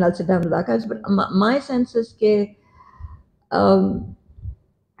 right? And I'll sit down with archives. But my sense is that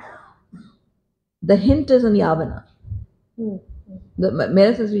the hint is in Yavana.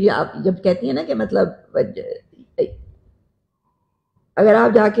 मेरा sense जब कहती है ना कि मतलब अगर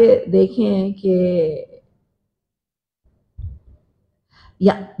आप जाके देखें कि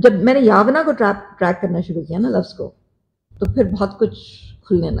जब मैंने यावना को ट्रैक करना शुरू किया ना लफ्ज को, तो फिर बहुत कुछ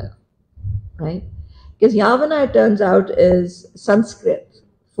खुलने लगा, right? Because Yavana, it turns out, is Sanskrit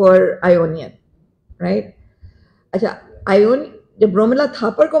for Ionian, right? अच्छा, जब रोमिला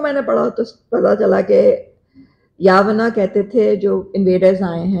थापर को मैंने पढ़ा तो पता चला कि यावना कहते थे जो इन्वेडर्स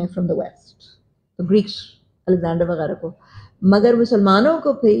आए हैं फ्रॉम द वेस्ट, तो ग्रीक्स, अलेक्जेंडर वगैरह को, मगर मुसलमानों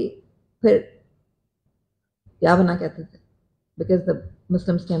को भी फिर यावना कहते थे because the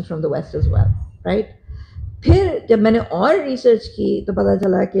Muslims came from the waste as well, right. फिर जब मैंने और रिसर्च की तो पता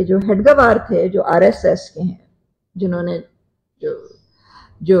चला कि जो हेडगवार थे जो आरएसएस के हैं, जिन्होंने जो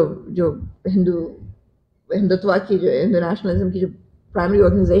जो जो हिंदुत्व की, जो हिंदू नेशनलिज्म की जो प्राइमरी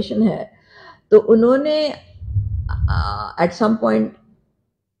ऑर्गेनाइजेशन है, तो उन्होंने एट सम पॉइंट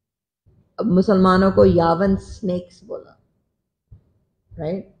मुसलमानों को यावन स्नेक्स बोला,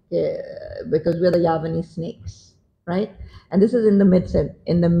 right, because we are the यावनी snacks, right, and this is in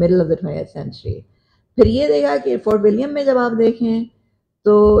the middle of the 20th century। फिर ये देखा कि फोर्ट विलियम में जब आप देखें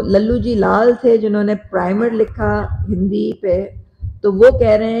तो लल्लू जी लाल थे जिन्होंने प्राइमर लिखा हिंदी पे, तो वो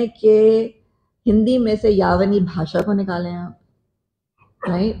कह रहे हैं कि हिंदी में से यावनी भाषा को निकालें आप,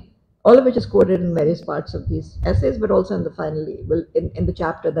 right, all of which is quoted in various parts of these essays, but also in the finally, well, in the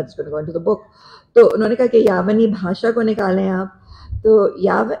chapter that's going to go into the book. तो उन्होंने कहा कि यावनी भाषा को निकालें आप, तो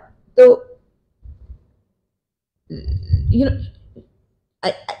तो you know,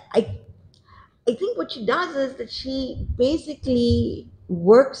 I think what she does is that she basically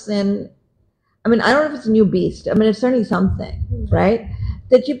works in, I mean, I don't know if it's a new beast. I mean, it's certainly something, right?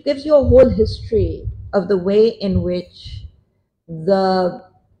 That she gives you a whole history of the way in which the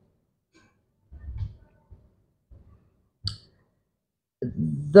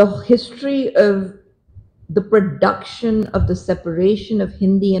history of the production of the separation of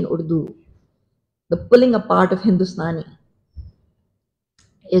Hindi and Urdu, the pulling apart of Hindustani,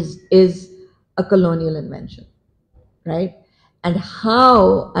 is a colonial invention, right? And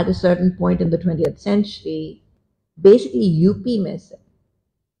how at a certain point in the 20th century, basically UP में से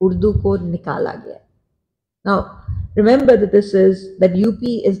Urdu को निकाला गया. Now, remember that UP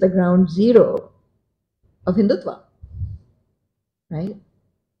is the ground zero of Hindutva, right?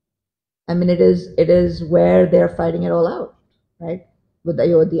 I mean, it is where they're fighting it all out, right? With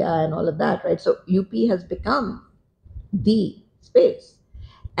Ayodhya and all of that, right? So UP has become the space.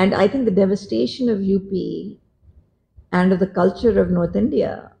 And I think the devastation of UP and of the culture of North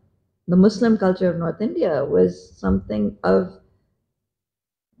India, the Muslim culture of North India, was something of,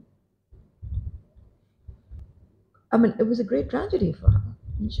 I mean, it was a great tragedy for her.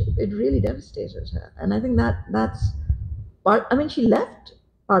 It really devastated her. And I think that's part, I mean, she left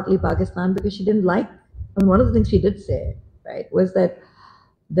partly Pakistan because she didn't like, I mean, one of the things she did say, right, was that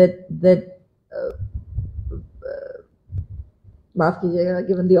माफ कीजिएगा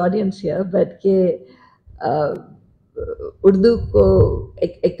given the audience here, but कि उर्दू को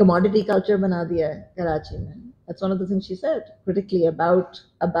एक commodity culture बना दिया है कराची में. That's one of the things she said critically about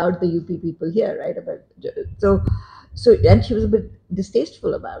the UP people here, right? So and she was a bit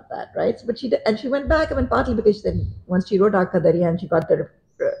distasteful about that, right? But she went back, I mean, partly because then once she wrote Akadariya and she got the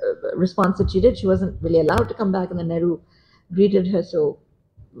response that she did, she wasn't really allowed to come back, and then Nehru greeted her so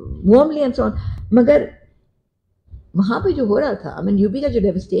warmly and so on. मगर वहाँ पे जो हो रहा था, I mean, UP का जो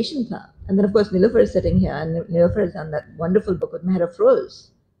devastation था, and then of course Nilofer is sitting here, and Nilofer has done that wonderful book with Meher Afroz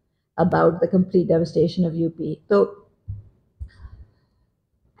about the complete devastation of UP. So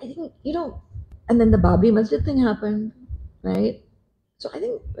I think, you know, and then the Babi Masjid thing happened, right? So I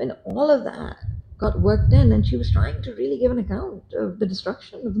think when all of that got worked in, and she was trying to really give an account of the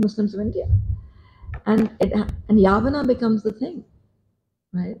destruction of the Muslims of India, and Yavana becomes the thing,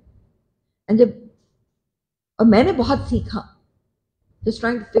 right? And जब और मैंने बहुत सीखा, just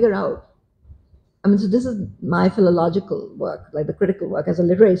trying to figure out. I mean, so this is my philological work, like the critical work as a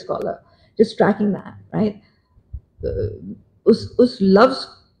literary scholar, just tracking that, right? उस लफ्ज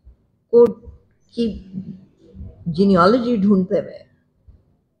को की genealogy ढूंढते हुए,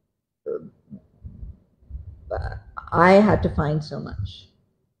 I had to find so much.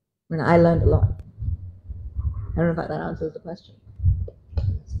 I mean, I learned a lot. I don't know if that answers the question.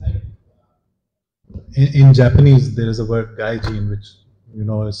 In Japanese, there is a word gaijin, which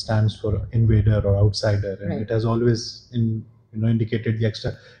stands for invader or outsider, and Right. it has always indicated the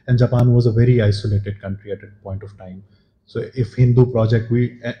extra. And Japan was a very isolated country at a point of time. So if Hindu project,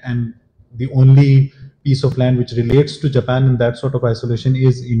 and the only piece of land which relates to Japan in that sort of isolation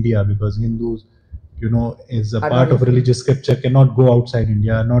is India, because Hindus, is a part of religious scripture, cannot go outside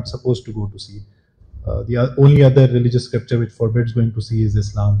India, are not supposed to go to sea. The only other religious scripture which forbids going to sea is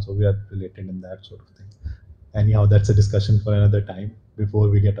Islam, so we are related in that sort of thing. Anyhow, that's a discussion for another time before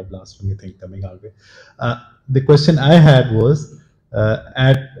we get a blasphemy thing coming our way. The question I had was,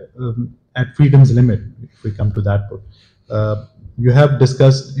 at Freedom's Limit, if we come to that book, you have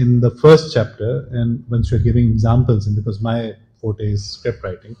discussed in the first chapter, and once you're giving examples, and because my forte is script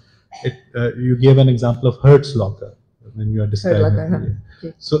writing, You gave an example of Hertz locker when you are describing it.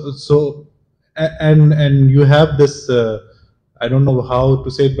 Okay. And you have this. I don't know how to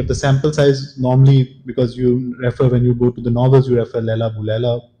say it, but the sample size normally, because you refer, when you go to the novels, you refer Leila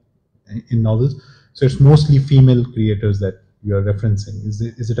Bulela in novels. So it's mostly female creators that you are referencing.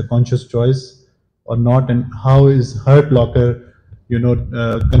 Is it a conscious choice or not? And how is Hurt Locker,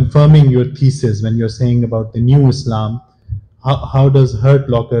 confirming your thesis when you're saying about the new Islam? How does Hurt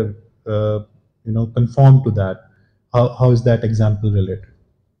Locker, conform to that? How is that example related?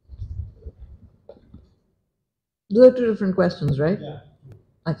 Those are two different questions, right? Yeah.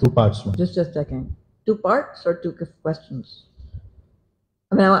 Okay. 2 parts. Just checking. 2 parts or 2 questions?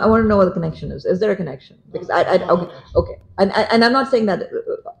 I mean, I want to know what the connection is. Is there a connection? Because okay. And I'm not saying that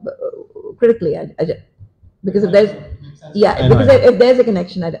critically. Because if there's if there's a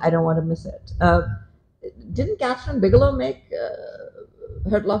connection, I don't want to miss it. Didn't Catherine Bigelow make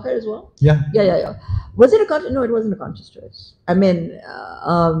Hurt Locker as well? Yeah. Was it a conscious? No, it wasn't a conscious choice. I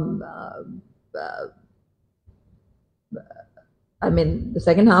mean, the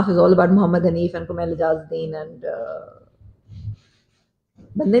second half is all about Muhammad Hanif and Kumail Ijazuddin and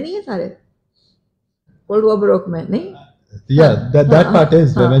बंदे नहीं है सारे Cold War Baroque में नहीं? Yeah, that part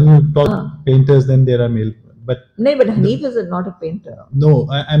is when you talk painters, then there are male. But Hanif is not a painter. No,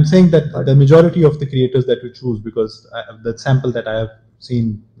 I'm saying that the majority of the creators that you choose, because the sample that I have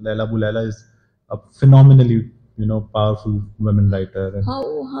seen, Leila Bulela is a phenomenally, powerful women writer.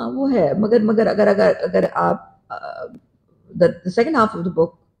 हाँ वो है मगर अगर आप the second half of the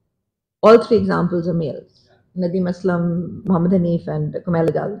book, all 3 examples are males. Nadeem Aslam, Muhammad Hanif, and Kumail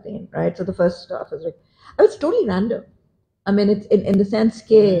Ijazuddin, right? So the first half is like, it's totally random. I mean, it's in the sense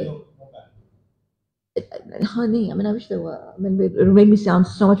that, I wish there were. It would make me sound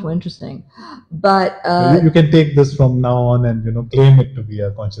so much more interesting. But you can take this from now on and claim it to be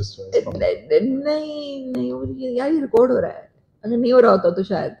a conscious choice. नहीं यार ये record हो रहा है. अगर नहीं हो रहा होता तो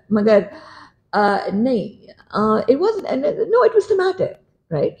शायद मगर नहीं it wasn't, and no, it was thematic,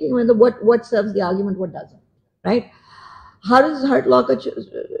 right? What serves the argument, what doesn't, right? How does Hurt Locker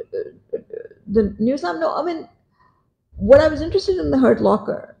the new Islam? No, I mean, what I was interested in the Hurt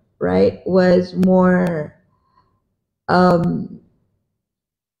Locker, right, was more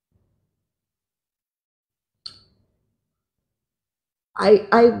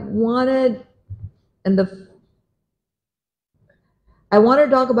I wanted I wanted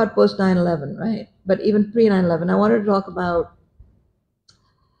to talk about post 9/11, right? But even pre 9/11, I wanted to talk about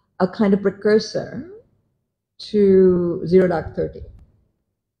a kind of precursor to Zero Dark 30,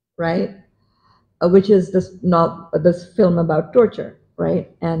 right? Which is this film about torture,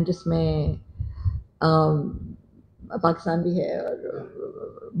 right? And जिसमें पाकिस्तान भी है और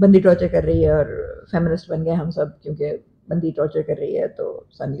बंदी torture कर रही है और feminist बन गए हम सब क्योंकि बंदी टॉर्चर कर रही है तो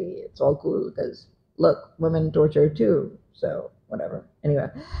suddenly it's all cool because look, women torture too, so whatever. Anyway,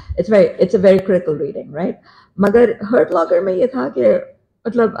 it's a very critical reading, right? मगर Hurt Locker में ये था कि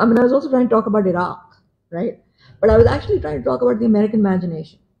मतलब I was also trying to talk about Iraq, right? But I was actually trying to talk about the American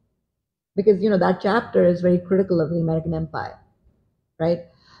imagination. Because, that chapter is very critical of the American empire, right?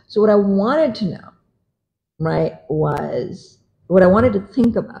 So what I wanted to know, right, was, what I wanted to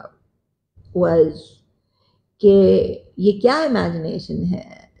think about was कि ये क्या imagination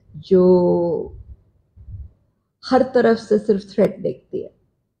है जो हर तरफ से सिर्फ threat देखती है,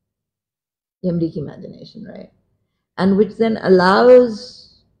 ये अमेरिकी imagination, right? And which then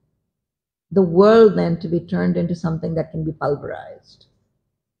allows the world then to be turned into something that can be pulverized.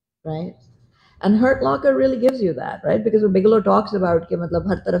 Right? And Hurt Locker really gives you that, right? Because when Bigelow talks about कि मतलब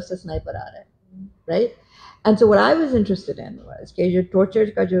हर तरफ से sniper आ रहा है, right? And so what I was interested in was कि जो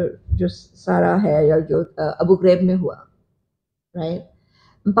torture का जो सारा है या जो Abu Ghraib में हुआ, right?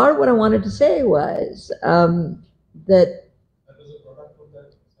 And part of what I wanted to say was that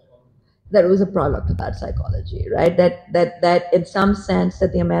it was a product of that psychology, right? That in some sense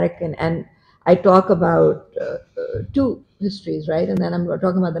that the American, and I talk about 2 histories, right? And then I'm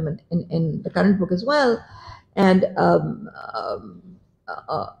talking about them in the current book as well. And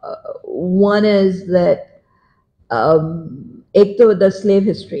one is that एक तो the slave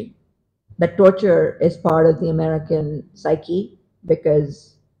history, that torture is part of the American psyche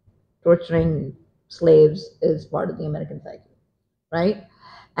because torturing slaves is part of the American psyche, right?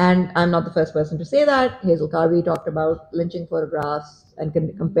 And I'm not the first person to say that. Hazel Carvey talked about lynching photographs and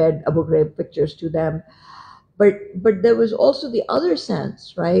compared Abu Ghraib pictures to them. But there was also the other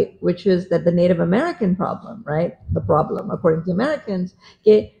sense, right, which is that the Native American problem, right, the problem according to the Americans,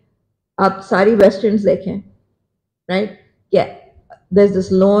 कि आप सारी westerns देखें, right, yeah, there's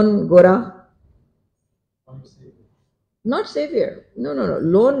this lone Gora, Not savior. No, no, no.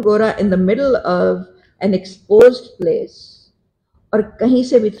 Lone Gora in the middle of an exposed place, और कहीं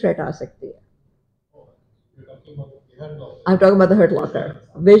से भी threat आ सकती है. I'm talking about the Hurt Locker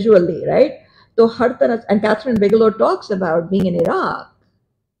visually, right? So हर तरह, and Catherine Bigelow talks about being in Iraq,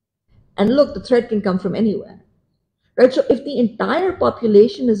 and look, the threat can come from anywhere, right? So if the entire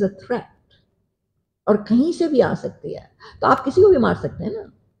population is a threat, और कहीं से भी आ सकती है, तो आप किसी को भी मार सकते हैं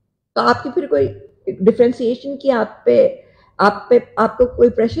ना. तो आपकी फिर कोई डिफरेंशिएशन की आप पे आपको कोई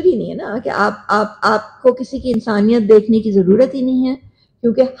प्रेशर ही नहीं है ना कि आपको किसी की इंसानियत देखने की जरूरत ही नहीं है,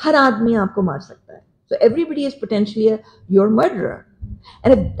 क्योंकि हर आदमी आपको मार सकता है. So everybody is potentially your murderer.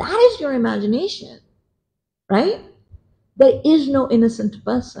 And if that is your imagination, right, there is no innocent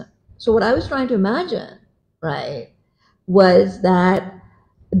person. So what I was trying to imagine, right, was that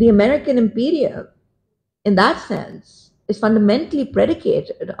the American imperium, in that sense, is fundamentally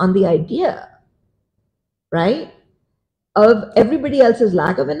predicated on the idea, right, of everybody else's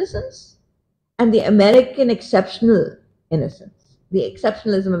lack of innocence and the American exceptional innocence, the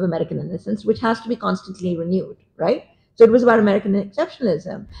exceptionalism of American innocence, which has to be constantly renewed, right? So it was about American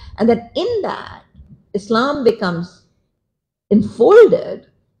exceptionalism. And then in that, Islam becomes enfolded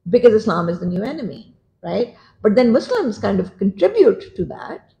because Islam is the new enemy, right? But then Muslims kind of contribute to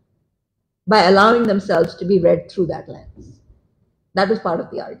that by allowing themselves to be read through that lens. That was part of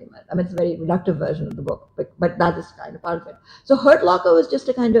the argument. I mean, it's a very reductive version of the book, but that is kind of part of it. So Hurt Locker was just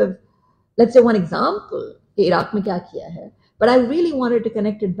a kind of, let's say, one example, Iraq mein kya kiya hai. But I really wanted to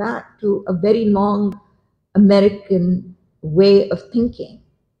connect it back to a very long American way of thinking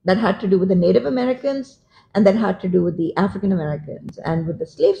that had to do with the Native Americans and that had to do with the African Americans and with the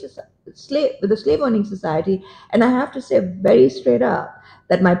slave owning society. And I have to say very straight up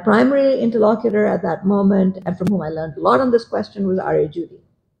that my primary interlocutor at that moment, and from whom I learned a lot on this question, was R.A. Judy,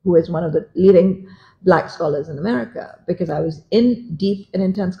 who is one of the leading Black scholars in America, because I was in deep and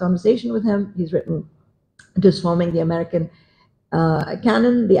intense conversation with him. He's written Transforming the American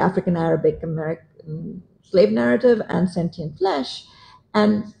Canon, the African Arabic American Slave Narrative, and Sentient Flesh.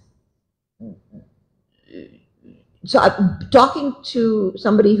 And so I'm talking to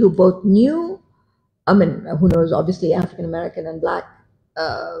somebody who both knew, I mean, who knows obviously African American and Black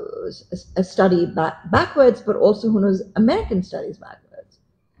study backwards, but also who knows American studies backwards,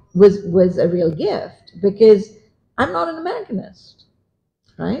 was a real gift, because I'm not an Americanist,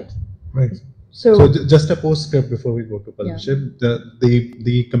 right? Right. So just a postscript before we go to publishing. Yeah.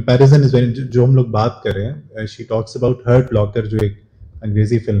 The comparison is very, जो हम लोग बात कर रहे हैं, she talks about Hurt Locker, जो एक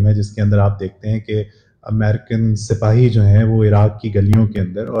अंग्रेजी फिल्म है जिसके अंदर आप देखते हैं कि अमेरिकन सिपाही जो हैं वो इराक की गलियों के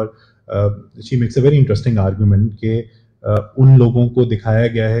अंदर, और she makes a very interesting argument कि उन लोगों को दिखाया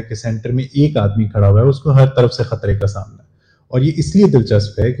गया है कि सेंटर में एक आदमी खड़ा हुआ है, उसको हर तरफ से खतरे का सामना है. और ये इसलिए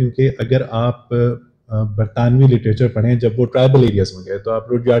दिलचस्प है क्योंकि अगर आप बरतानवी लिटरेचर पढ़ें, जब वो ट्राइबल एरियाज में गए, तो आप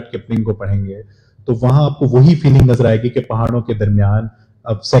रुडयार्ड किपलिंग को पढ़ेंगे तो वहां आपको वही फीलिंग नजर आएगी कि पहाड़ों के दरमियान,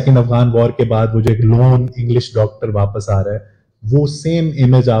 अब सेकेंड अफगान वॉर के बाद वो जो एक लोन इंग्लिश डॉक्टर वापस आ रहा है, वो सेम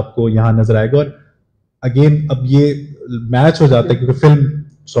इमेज आपको यहाँ नजर आएगा. और अगेन अब ये मैच हो जाता है क्योंकि फिल्म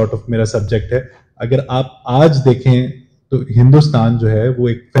सॉर्ट ऑफ मेरा सब्जेक्ट है. अगर आप आज देखें तो हिंदुस्तान जो है वो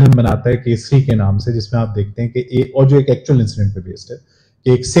एक फिल्म बनाता है केसरी के नाम से, जिसमें आप देखते हैं कि और जो एक एक्चुअल इंसिडेंट पे बेस्ड है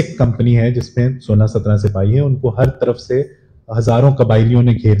कि एक सिख कंपनी है जिसमें 16-17 सिपाही हैं, उनको हर तरफ से हजारों कबायलियों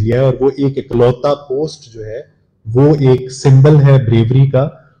ने घेर लिया है, और वो एक इकलौता पोस्ट जो है वो एक सिंबल है ब्रेवरी का,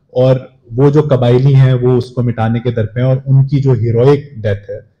 और वो जो कबायली हैं वो उसको मिटाने के दर पे हैं, और उनकी जो हीरोइक डेथ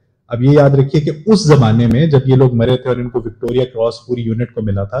है. अब ये याद रखिए कि उस जमाने में जब ये लोग मरे थे और इनको विक्टोरिया क्रॉस पूरी यूनिट को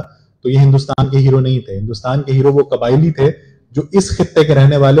मिला था, तो ये हिंदुस्तान के हीरो नहीं थे. हिंदुस्तान के हीरो वो कबायली थे जो इस खित्ते के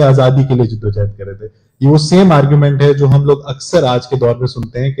रहने वाले आजादी के लिए जिद्दोजहद कर रहे थे. ये वो सेम आर्गुमेंट है जो हम लोग अक्सर आज के दौर में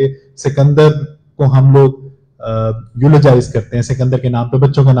सुनते हैं कि सिकंदर को हम लोग यूलोजाइज करते हैं, सिकंदर के नाम पे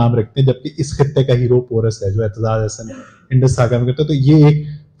बच्चों का नाम रखते हैं, जबकि इस खित्ते का हीरो पोरस है जो एतजाज हसन इंडस सागा में करते हैं. तो ये एक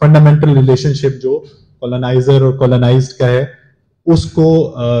फंडामेंटल रिलेशनशिप जो कॉलोनाइजर और कॉलोनाइज्ड का है, उसको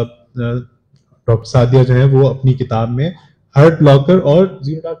डॉक्टर सादिया जो है वो अपनी किताब में हर्ट लॉकर और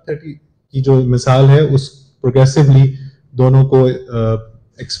 0.30 की जो मिसाल है उस प्रोग्रेसिवली दोनों को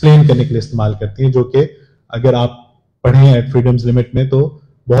एक्सप्लेन करने के लिए इस्तेमाल करती हैं, जो कि अगर आप पढ़ें एट फ्रीडम्स लिमिट में तो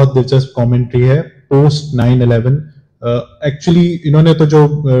बहुत दिलचस्प कमेंट्री है पोस्ट 9/11. एक्चुअली इन्होंने तो जो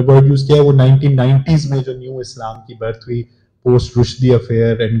वर्ड यूज किया है वो 1990s में जो न्यू इस्लाम की बर्थ हुई post Rushdie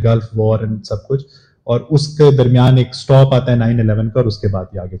affair and gulf war and सब कुछ, और उसके दरमियान एक स्टॉप आता है 9/11 का, और उसके बाद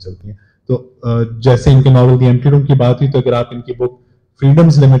ये आगे चलती हैं. तो जैसे इनके नॉवल दी एम्प्टी रूम की बात हुई, तो अगर आप इनकी बुक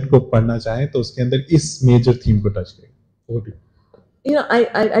फ्रीडम्स लिमिट को पढ़ना चाहें तो उसके अंदर इस मेजर थीम को टच करें. You know,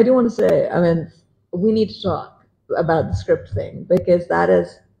 I do want to say, I mean, we need to talk about the script thing, because that is,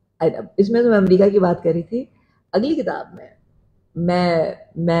 इसमें तो मैं अमेरिका की बात कर रही थी, अगली किताब में मैं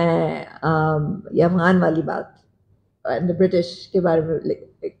ये अफगान वाली बात ब्रिटिश के बारे में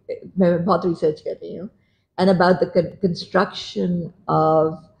मैं बहुत रिसर्च कर रही हूँ, and about the construction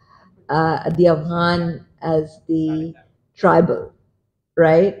of the Afghan as the tribal,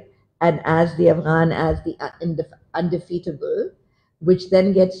 right, and as the Afghan as the undefeatable, which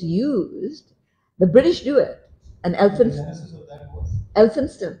then gets used. The British do it, and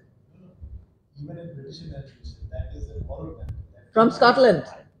Elphinstone. Even in British imagination, that is a borrowed from Scotland.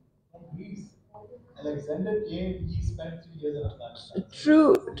 From Greece. Alexander came, he spent 3 years in Afghanistan.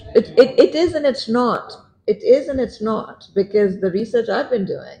 True. It is and it's not. It is and it's not, because the research I've been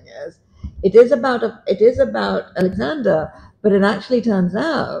doing is it is about Alexander, but it actually turns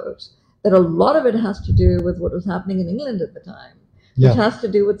out that a lot of it has to do with what was happening in England at the time, which has to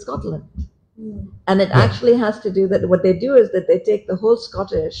do with Scotland. And it actually has to do that what they do is that they take the whole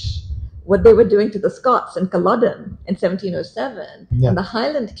Scottish, what they were doing to the Scots in Culloden in 1707 and the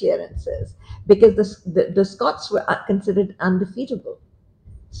Highland clearances, because the Scots were considered undefeatable.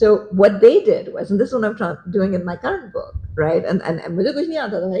 So what they did was, and this is what I'm doing in my current book, right? And मुझे कुछ नहीं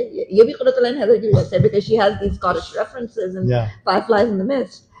आता था भाई, ये भी क़ुर्रतुल-ऐन हैदर की वजह से, because she has these Scottish references and Fireflies in the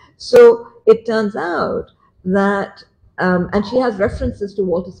Mist. So it turns out that, and she has references to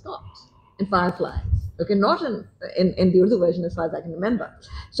Walter Scott in Fireflies. Okay, not in the Urdu version as far as I can remember.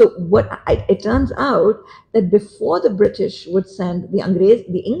 So it turns out that before the British would send, the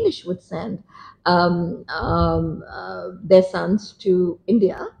English would send their sons to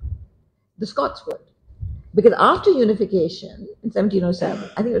India, the Scots would. Because after unification in 1707,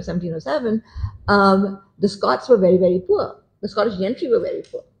 I think it was 1707, the Scots were very, very poor. The Scottish gentry were very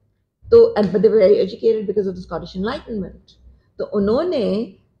poor. But they were very educated because of the Scottish Enlightenment. So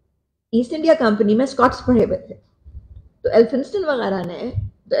उन्होंने east India company में Scots पढ़े हुए थे, तो एल्फिंस्टन वगैरह ने,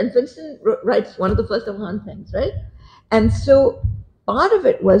 तो Elphinstone rights one of the first Afghan things, right, and so part of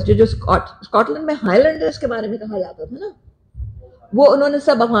it was जो स्कॉटलैंड में हाईलैंडर्स के बारे में कहा जाता था ना, वो उन्होंने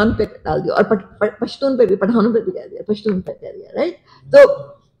सब अफगान पे डाल दिया, और पश्तून पे भी, पठानों पे भी कह दिया, पश्तून पे कह दिया, राइट. तो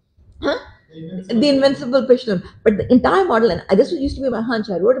the invincible Pashtun, but the entire model, and this used to be my hunch,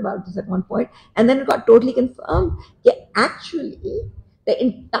 I wrote about this at one point, and then it got totally confirmed that actually the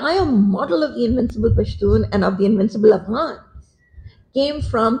entire model of the invincible Pashtun and of the invincible Afghans came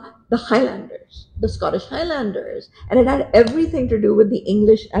from the Highlanders, the Scottish Highlanders, and it had everything to do with the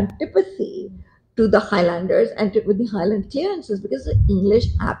English antipathy to the Highlanders and with the Highland clearances, because the English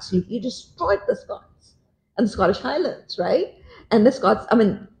absolutely destroyed the Scots and the Scottish Highlands, right? And the Scots,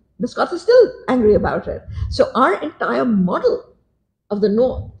 the Scots are still angry about it. So our entire model of the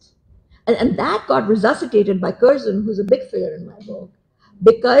North, and that got resuscitated by Curzon, who's a big figure in my book,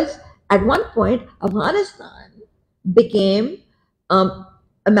 because at one point, Afghanistan became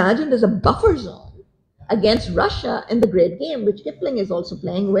imagined as a buffer zone against Russia in the Great Game, which Kipling is also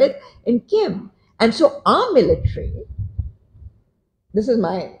playing with in Kim. And so our military, this is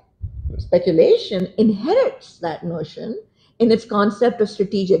my speculation, inherits that notion in its concept of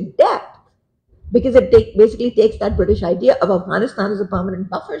strategic depth, because it basically takes that British idea of Afghanistan as a permanent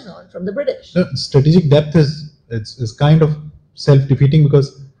buffer zone from the British. Strategic depth is kind of self-defeating,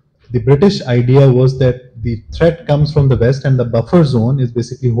 because the British idea was that the threat comes from the west and the buffer zone is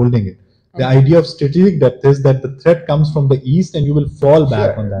basically holding it. The idea of strategic depth is that the threat comes from the east and you will fall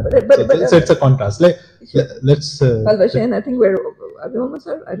back on that. So it's a contrast. Like, let's. I think we're almost.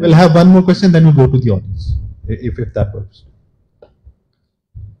 We'll have one more question, then we'll go to the audience, if that works.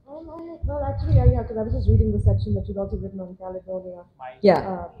 Well, actually, yeah, because I was just reading the section that you'd also written on Caledonia.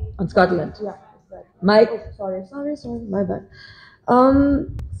 Yeah, on Scotland. Yeah, exactly. Mike. Oh, sorry, my bad.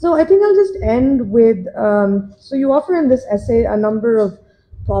 So I think I'll just end with, so you offer in this essay a number of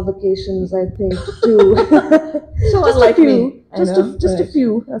provocations, I think, to so just unlike me. Just a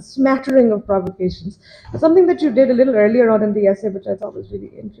few, a smattering of provocations. Something that you did a little earlier on in the essay, which I thought was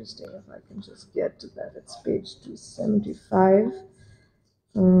really interesting, if I can just get to that. It's page 275.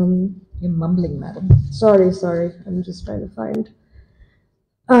 You're mumbling, madam. Sorry, I'm just trying to find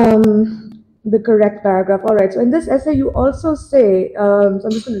the correct paragraph. All right, so in this essay you also say, so I'm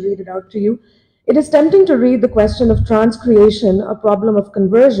just going to read it out to you. It is tempting to read the question of transcreation, a problem of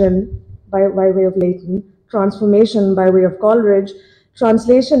conversion by way of Leighton, transformation by way of Coleridge,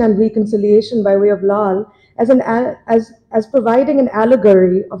 translation and reconciliation by way of Lal, as providing an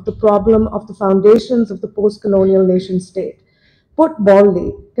allegory of the problem of the foundations of the post-colonial nation state. Put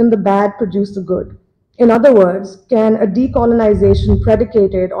baldly, can the bad produce the good? In other words, can a decolonization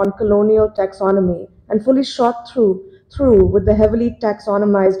predicated on colonial taxonomy and fully shot through with the heavily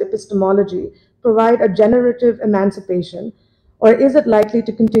taxonomized epistemology provide a generative emancipation, Or is it likely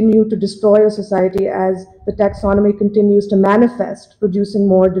to continue to destroy a society as the taxonomy continues to manifest, producing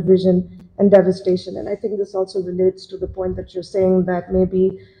more division and devastation? And I think this also relates to the point that you're saying that maybe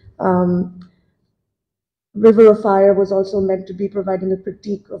River of Fire was also meant to be providing a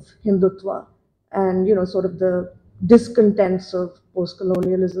critique of Hindutva and, sort of the discontents of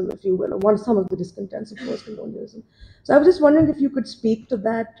post-colonialism, if you will, or some of the discontents of post-colonialism. So I was just wondering if you could speak to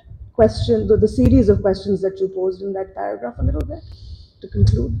that question, the series of questions that you posed in that paragraph a little bit to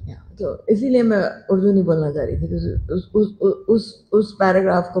conclude. Yeah, तो इसीलिए मैं उर्दू नहीं बोलना चाह रही थी क्योंकि उस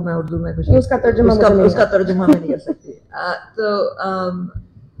पैराग्राफ को मैं उर्दू में कुछ उसका तर्जुमा मैं नहीं कर सकती.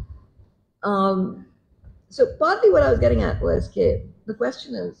 So partly what I was getting at was that the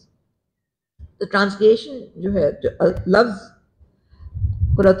question is the translation जो है जो लफ्ज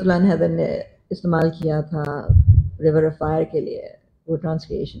कुरतुल्लाह हैदर ने इस्तेमाल किया था रिवर ऑफ फायर के लिए वो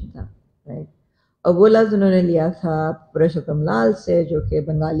ट्रांसलेशन था, राइट. और वो लफ्ज़ उन्होंने लिया था पुरुषोत्तम लाल से जो कि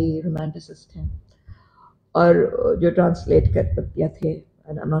बंगाली रोमांटिसिस्ट हैं और जो ट्रांसलेट कर दिया थे,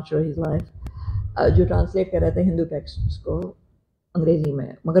 I am not sure his life, जो ट्रांसलेट कर रहे थे हिंदू टेक्स्ट्स को अंग्रेजी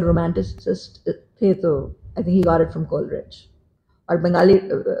में, मगर रोमांटिसिस्ट थे तो I think he got it from Coleridge. और Bengali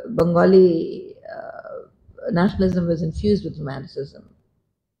nationalism was infused with romanticism,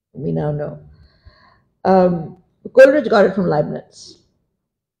 we now know. Coleridge got it from Leibniz,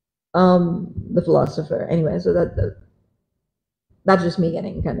 the philosopher. Anyway, so that's just me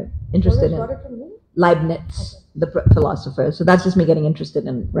getting kind of interested got it from who? Leibniz, the philosopher. So that's just me getting interested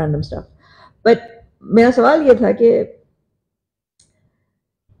in random stuff. But मेरा सवाल ये था कि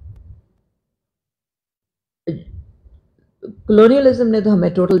colonialism ने तो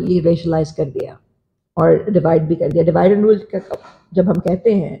हमें totally racialize कर दिया और डिवाइड भी कर दिया. डिवाइड एंड रूल जब हम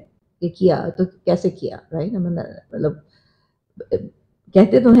कहते हैं कि किया तो कैसे किया, राइट. मतलब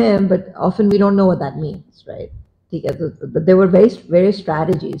कहते तो हैं but often we don't know what that means, right. ठीक है, तो there were various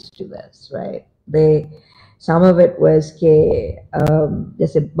strategies to this, right. They some of it was के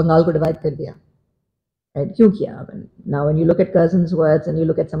जैसे बंगाल को डिवाइड कर दिया, राइट. क्यों किया? Now when you look at cousins words and you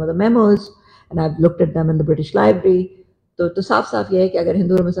look at some of the memos and I have looked at them in the British library, तो साफ साफ ये है कि अगर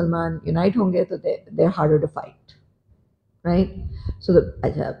हिंदू और मुसलमान यूनाइट होंगे तो they are harder to fight, right. सो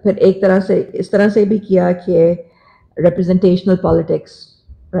अच्छा, फिर एक तरह से इस तरह से भी किया कि रिप्रेजेंटेशनल पॉलिटिक्स,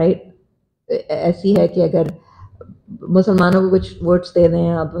 राइट, ऐसी है कि अगर मुसलमानों को कुछ वोट्स दे दें,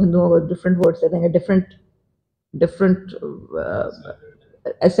 आप हिंदुओं को डिफरेंट वोट्स दे देंगे, डिफरेंट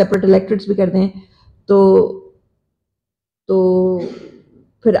सेपरेट इलेक्टोरेट्स भी कर दें, तो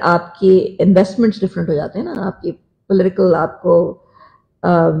फिर आपकी इन्वेस्टमेंट्स डिफरेंट हो जाते हैं ना. आपकी political आपको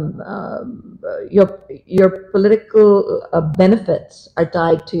your political benefits are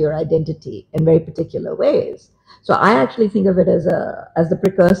tied to your identity in very particular ways. So I actually think of it as the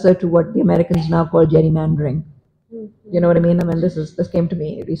precursor to what the Americans now call gerrymandering. You know what I mean? I mean, this came to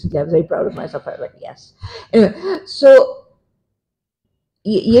me recently. I was very proud of myself. I was like, yes. Anyway, so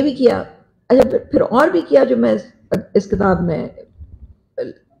ये भी किया. अच्छा, फिर और भी किया जो मैं इस किताब में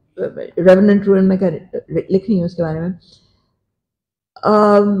रेवेनेंट रूल में लिख रही हूँ उसके बारे में.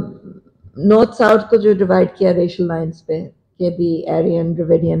 नॉर्थ साउथ को जो डिवाइड किया रेशियल लाइंस पे, के भी एरियन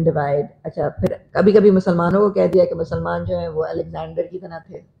ड्राविडियन डिवाइड. अच्छा, फिर कभी कभी मुसलमानों को कह दिया कि मुसलमान जो है वो अलेक्जेंडर की तरह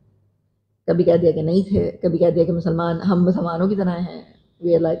थे, कभी कह दिया कि नहीं थे, कभी कह दिया कि हम मुसलमानों की तरह हैं,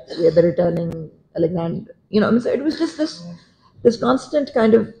 we are the returning Alexander. You know, so it was just this constant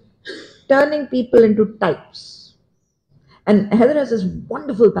kind of turning people into types. And Heather has this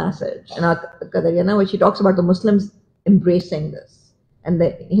wonderful passage in Qadariya where she talks about the Muslims embracing this and the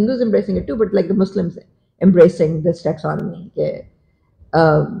Hindus embracing it too, but like the Muslims embracing this taxonomy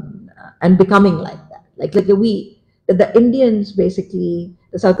and becoming like that. Like the Indians basically,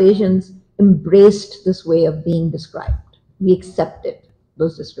 the South Asians embraced this way of being described. We accepted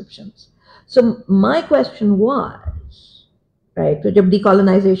those descriptions. So my question was, right, तो जब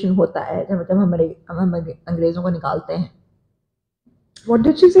decolonization होता है, जब हम अंग्रेजों को निकालते हैं, what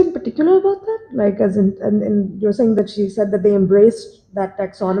did she say in particular about that? Like, as in, and you're saying that she said that they embraced that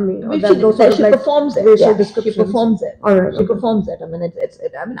taxonomy, or that those sort of like performs it. racial Yeah, descriptions. she performs it. All right, she performs it. I mean,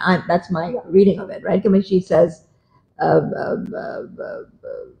 I mean, that's my reading of it, right? I mean, she says, I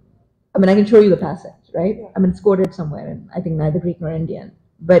mean, I can show you the passage, right? I mean, it's quoted somewhere, and I think neither Greek nor Indian,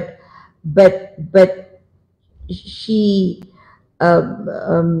 but she,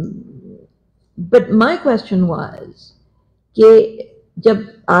 but my question was, कि जब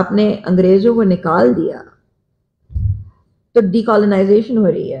आपने अंग्रेजों को निकाल दिया तो डिकॉलोनाइजेशन हो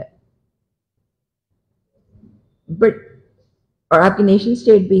रही है, बट और आपकी नेशन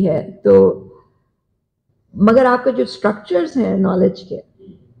स्टेट भी है, तो मगर आपका जो स्ट्रक्चर्स हैं नॉलेज के,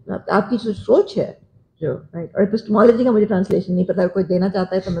 आपकी जो सोच है जो राइट। और एपिस्टेमोलॉजी का मुझे ट्रांसलेशन नहीं पता, कोई देना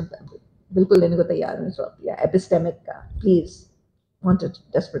चाहता है तो मैं बिल्कुल लेने को तैयार हूँ। या एपिस्टेमिक का प्लीज, वांटेड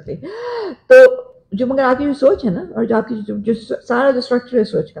डेस्परेटली। तो जो मगर आपकी जो सोच है ना, और जो आपकी जो सारा जो स्ट्रक्चर है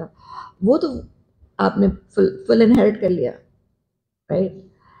सोच का, वो तो आपने फुल इनहेरिट कर लिया, राइट।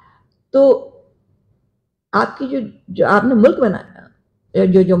 तो आपकी जो आपने मुल्क बनाया,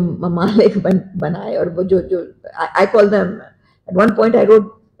 जो ममालिक बनाए, और वो जो I call them, at one point I wrote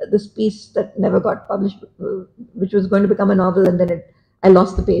this piece that never got published, which was going to become a novel, and then I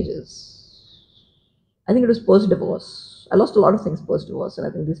lost the pages. I think it was post-divorce. I lost a lot of things post-divorce, and I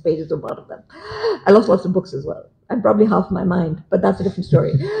think these pages were part of them. I lost lots of books as well, and probably half my mind, but that's a different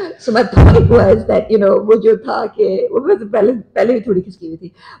story. So my point was that, वो जो था कि वो पहले भी थोड़ी खिसकी हुई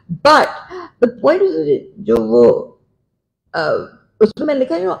थी, but the point was जो वो उसमें मैंने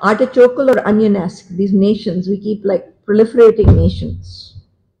लिखा, artichoke और onion-esque, these nations, we keep like proliferating nations,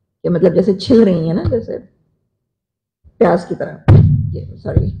 कि मतलब जैसे छिल रही है ना, जैसे प्याज की तरह।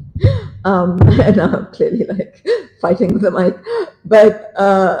 Sorry, and I'm clearly like fighting with the mic, but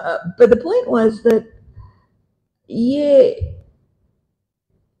the point was that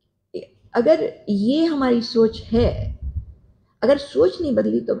अगर ये हमारी सोच है, अगर सोच नहीं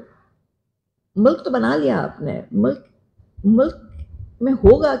बदली तो मुल्क तो बना लिया आपने, मुल्क में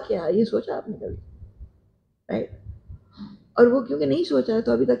होगा क्या, ये सोचा आपने कभी, राइट। और वो क्योंकि नहीं सोचा है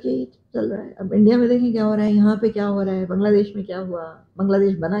तो अभी तक यही चल रहा है। अब इंडिया में देखें क्या हो रहा है, यहाँ पे क्या हो रहा है, बांग्लादेश में क्या हुआ,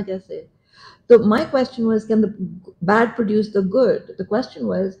 बांग्लादेश बना कैसे। तो my question was, can the bad produce the good? The question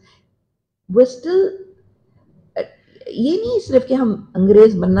was, we still, ये नहीं सिर्फ कि हम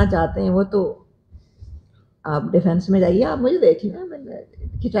अंग्रेज बनना चाहते हैं, वो तो आप डिफेंस में जाइए, आप मुझे देख लेना, मैंने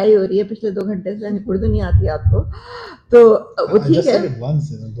खिंचाई हो रही है पिछले 2 घंटे से, उर्दू नहीं आती आपको तो वो ठीक है।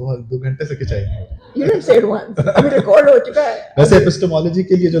 2 घंटे से खिंचाई You didn't say it once. अभी रिकॉर्ड हो चुका है। वैसे एपिस्टेमोलॉजी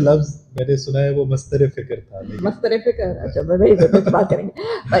के लिए जो लफ्ज मैंने सुना है वो मस्तर फिक्र था। मस्तर फिक्र, अच्छा वेरी गुड, बात करेंगे।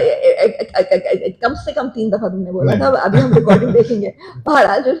 कम से कम 3 दफा तुमने बोला था, अभी हम रिकॉर्डिंग देखेंगे।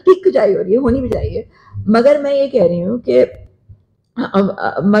 बहरहाल जो ठीक खिंचाई हो रही है, होनी भी चाहिए, मगर मैं ये कह रही हूँ कि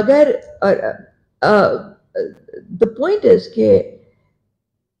मगर the point is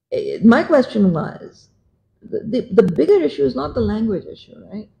my question was, the bigger issue is not the language issue,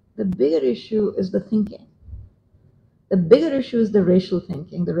 right? The bigger issue is the thinking. The bigger issue is the racial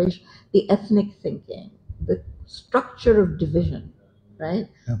thinking, the ethnic thinking, the structure of division, right?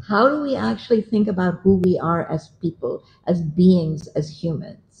 Yeah. How do we actually think about who we are as people, as beings, as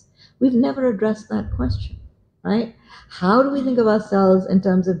humans? We've never addressed that question, right? How do we think of ourselves in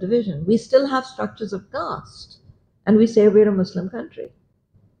terms of division? We still have structures of caste, and we say we're a Muslim country,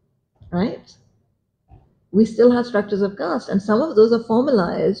 right? We still have structures of caste, and some of those are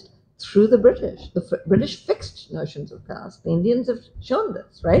formalized through the British. The British fixed notions of caste. The Indians have shown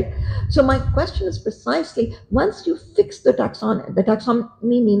this, right? So my question is precisely, once you fix the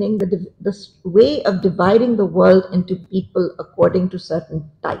taxonomy meaning the way of dividing the world into people according to certain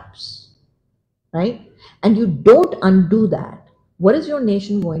types, right? And you don't undo that, what is your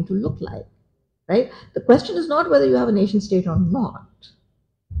nation going to look like, right? The question is not whether you have a nation state or not,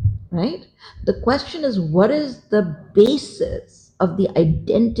 right? The question is, what is the basis of the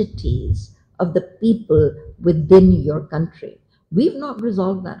identities of the people within your country? We've not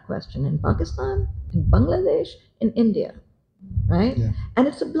resolved that question in Pakistan, in Bangladesh, in India, right? Yeah. And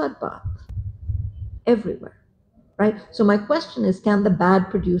it's a bloodbath everywhere, right? So my question is, can the bad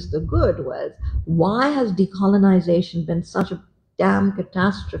produce the good? Was, why has decolonization been such a damn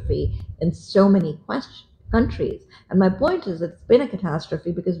catastrophe in so many countries? And my point is, it's been a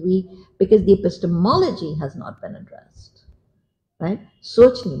catastrophe because the epistemology has not been addressed, right?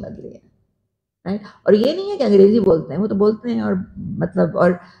 सोच नहीं बदली है, right? और ये नहीं है कि अंग्रेजी बोलते हैं, वो तो बोलते हैं, और मतलब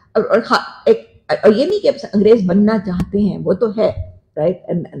और ये नहीं कि अंग्रेज बनना चाहते हैं, वो तो है, right?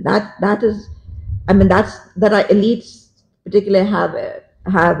 And that is, I mean, that our elites particularly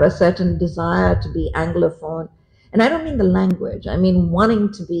have a certain desire to be Anglophone, and I don't mean the language, I mean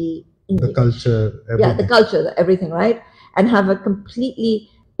wanting to be English. The culture, everything. Yeah, the culture, everything, right? And have a completely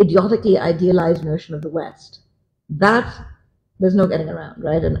idiotically idealized notion of the West. That there's no getting around,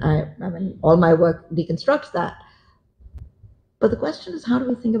 right? And I mean, all my work deconstructs that. But the question is, how do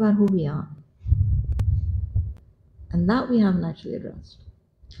we think about who we are? And that we haven't actually addressed.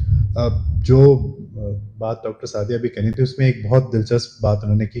 जो बात doctor Sadia भी कहनी थी, उसमें एक बहुत दिलचस्प बात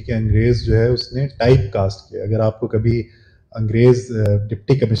उन्होंने की कि अंग्रेज जो है उसने टाइप कास्ट किया। अगर आपको कभी अंग्रेज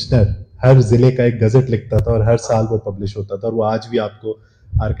डिप्टी कमिश्नर हर जिले का एक गजट लिखता था और हर साल वो पब्लिश होता था, और वो आज भी आपको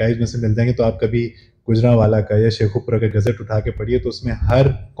आर्काइव में से मिल जाएंगे, तो आप कभी गुजरांवाला का या शेखुपुरा का गजट उठा के पढ़िए तो उसमें हर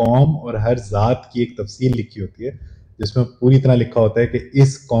कौम और हर जात की एक तफसील लिखी होती है, जिसमें पूरी तरह लिखा होता है कि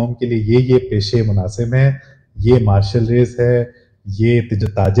इस कौम के लिए ये पेशे मुनासिब हैं, ये मार्शल रेस है, ये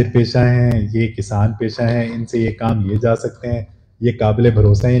ताजिर पेशा हैं, ये किसान पेशा हैं, इनसे ये काम लिए जा सकते हैं, ये काबिल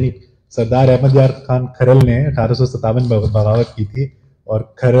भरोसा है। यानी सरदार अहमद यार खान खरल ने 1857 बगावत की थी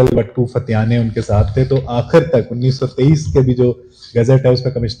और खरल बट्टू फतियाने उनके साथ थे, तो आखिर तक 1923 के भी जो गजट है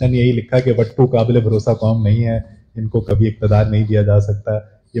उसमें कमिश्नर ने यही लिखा कि बट्टू काबिल भरोसा कौम नहीं है, इनको कभी इक़्तिदार नहीं दिया जा सकता,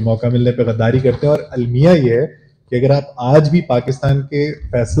 ये मौका मिलने पर गद्दारी करते हैं। और अलमिया ये है कि अगर आप आज भी पाकिस्तान के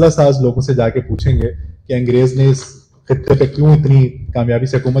फैसला साज लोगों से जाके पूछेंगे कि अंग्रेज ने इस खित्ते पे क्यों इतनी कामयाबी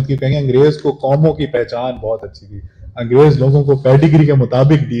से हुकूमत की, कहेंगे अंग्रेज को कौमों की पहचान बहुत अच्छी थी, अंग्रेज लोगों को पेडिग्री के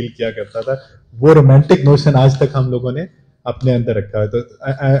मुताबिक डील किया करता था। वो रोमांटिक नोशन आज तक हम लोगों ने अपने अंदर रखा है। तो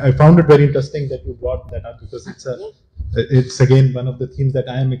I found it very interesting that you brought that up because it's again one of the themes that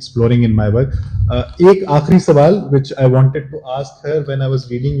I am exploring in my work. एक आखिरी सवाल which I wanted to ask her when I was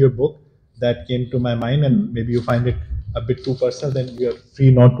reading your book that came to my mind, and maybe you find it a bit too personal, then you are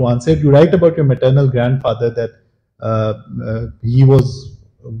free not to answer it. You write about your maternal grandfather that he was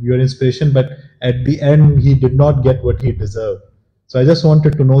your inspiration, but at the end he did not get what he deserved. So I just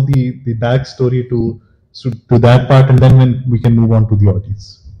wanted to know the backstory to that part, and then when we can move on to the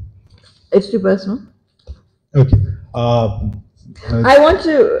audience. It's too personal. Okay. I want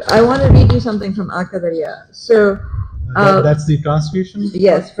to read you something from Akadariya. So that's the translation.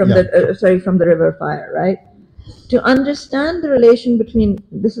 Yes, from from the River Fire, right? To understand the relation between,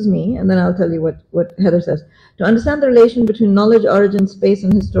 this is me, and then I'll tell you what Heather says. To understand the relation between knowledge, origin, space,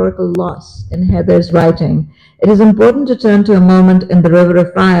 and historical loss in Heather's writing, it is important to turn to a moment in the River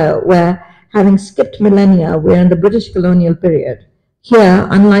of Fire where, having skipped millennia, we're in the British colonial period. Here,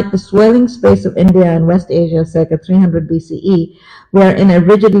 unlike the swelling space of India and West Asia circa 300 BCE, we are in a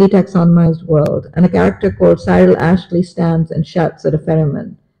rigidly taxonomized world, and a character called Cyril Ashley stands and shouts at a ferryman,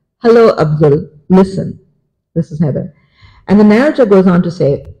 "Hello, Abdul, listen." This is Heather. And the narrator goes on to say,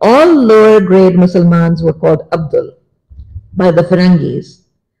 all lower grade Muslims were called Abdul by the Ferengis,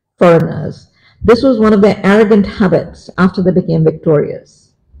 foreigners. This was one of their arrogant habits after they became victorious.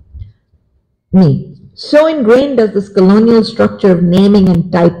 Me. So ingrained as this colonial structure of naming and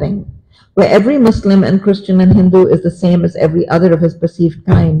typing, where every Muslim and Christian and Hindu is the same as every other of his perceived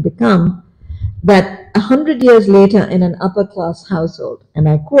kind, become that 100 years later in an upper class household, and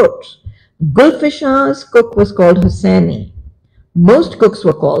I quote, Gulfishar's cook was called Hussaini. Most cooks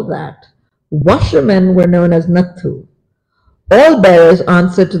were called that. Washermen were known as Nathu. All bearers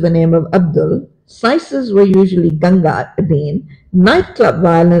answered to the name of Abdul. Slicers were usually Ganga Adin. Nightclub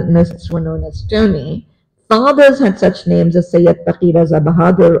violinists were known as Tony. Fathers had such names as Sayyid Taqi Raza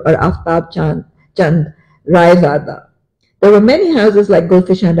Bahadur or Aftab Chand Raizada. There were many houses like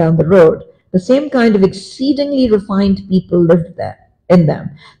Gulfishan down the road. The same kind of exceedingly refined people lived there. In them.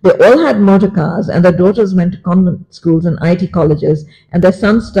 They all had motor cars, and their daughters went to convent schools and IT colleges, and their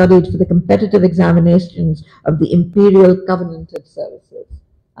sons studied for the competitive examinations of the Imperial Covenanted Services.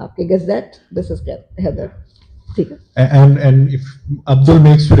 Aapke Gazette, this is Heather. And if Abdul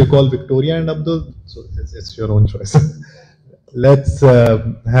makes you recall Victoria and Abdul, so it's your own choice. Let's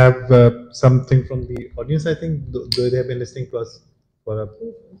have something from the audience. I think they have been listening to us for a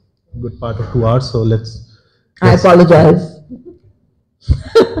good part of 2 hours, so let's I apologize.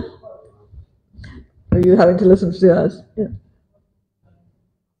 Are you having to listen to us? Yeah.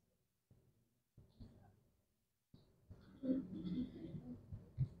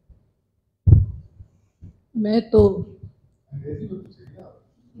 मैं तो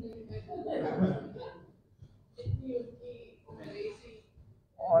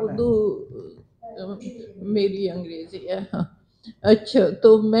उर्दू मेरी अंग्रेजी है। हाँ। अच्छा,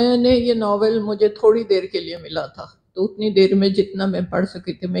 तो मैंने ये नावल मुझे थोड़ी देर के लिए मिला था, तो उतनी देर में जितना मैं पढ़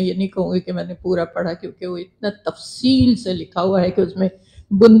सकी थी, मैं ये नहीं कहूँगी कि मैंने पूरा पढ़ा, क्योंकि वो इतना तफसील से लिखा हुआ है कि उसमें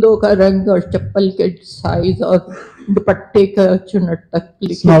बुंदों का रंग और चप्पल के साइज और दुपट्टे का चुनट तक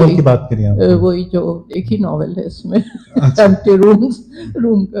लिखी नावल की बात करिए। वही जो एक ही नावल है इसमें, एम्प्टी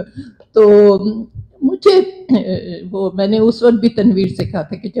रूम का। तो मुझे वो मैंने उस वक्त भी तनवीर से कहा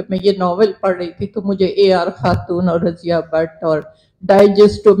था कि जब मैं ये नावल पढ़ रही थी तो मुझे AR खातून और रजिया भट्ट और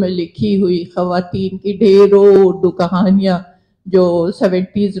डाइजेस्टो में लिखी हुई खवातीन की ढेरों उर्दू कहानियाँ जो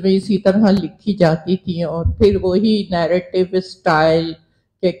 70s में इसी तरह लिखी जाती थी, और फिर वही नैरेटिव स्टाइल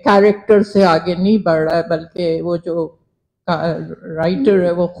के कैरेक्टर से आगे नहीं बढ़ रहा है, बल्कि वो जो राइटर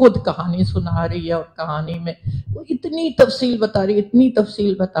है वो खुद कहानी सुना रही है, और कहानी में वो इतनी तफसील बता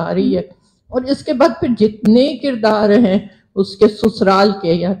रही है। और इसके बाद फिर जितने किरदार हैं उसके ससुराल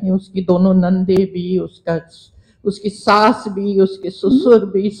के, यानी उसकी दोनों नंदे भी, उसकी सास भी, उसके ससुर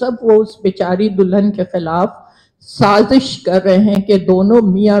भी, सब वो उस बेचारी दुल्हन के खिलाफ साजिश कर रहे हैं कि दोनों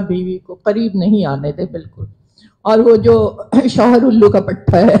मियाँ बीवी को करीब नहीं आने दे बिल्कुल। और वो जो शौहर उल्लू का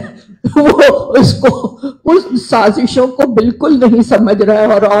पट्टा है वो उसको उस साजिशों को बिल्कुल नहीं समझ रहा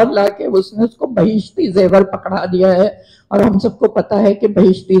है और लाके उसने उसको बहिश्ती जेवर पकड़ा दिया है। और हम सबको पता है कि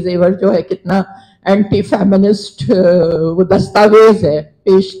बहिश्ती जेवर जो है कितना एंटी फेमिनिस्ट वो दस्तावेज है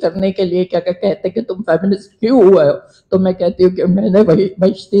पेश करने के लिए। क्या क्या कहते हैं कि तुम फेमिनिस्ट क्यों हुए हो, तो मैं कहती हूँ कि मैंने वही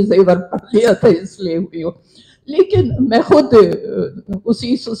बहिश्ती जेवर पढ़ लिया था इसलिए हुई हूँ। लेकिन मैं खुद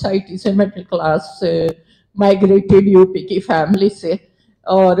उसी सोसाइटी से मिडिल क्लास से माइग्रेटेड यूपी की फैमिली से,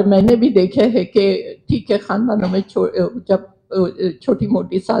 और मैंने भी देखा है कि ठीक है खानदानों में जब छोटी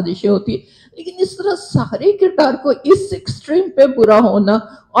मोटी साजिशें होती, लेकिन इस तरह सारे किरदार को इस एक्सट्रीम पे बुरा होना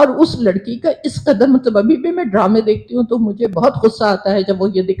और उस लड़की का इस कदर, मतलब अभी भी मैं ड्रामे देखती हूँ तो मुझे बहुत गुस्सा आता है जब वो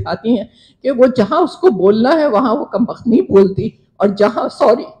ये दिखाती हैं कि वो जहां उसको बोलना है वहां वो कमबख्त नहीं बोलती, और जहां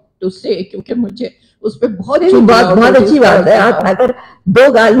सॉरी टू से, क्योंकि मुझे उस पर बहुत अच्छी बात है। आप अगर 2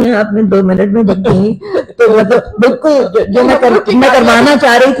 गालियां आपने 2 मिनट में दी तो मतलब बिल्कुल जो मैं करवाना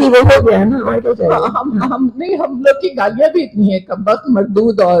चाह रही थी वो हो गया ना। हम लोग की गालियां भी इतनी है, कमबख्त,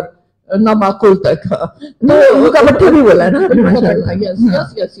 मरदूद और नामाकुल तक। उनका बट्टा भी बोला ना। यस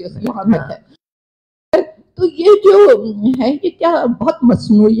वहां तक है। तो ये जो है ये क्या बहुत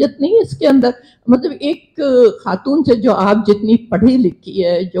मसनूइयत नहीं है इसके अंदर, मतलब एक खातून से जो आप जितनी पढ़ी लिखी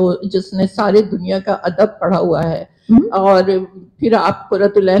है, जो जिसने सारे दुनिया का अदब पढ़ा हुआ है, और फिर आप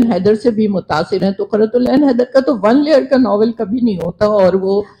कुरतुलैन हैदर से भी मुतासिर हैं, तो कुरतुलैन हैदर का तो 1 लेयर का नॉवल कभी नहीं होता, और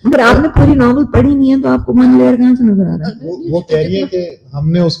वो अगर आपने पूरी नॉवल पढ़ी नहीं है तो आपको 1 लेयर कहाँ से नजर आ रहा है? वो कह रही है कि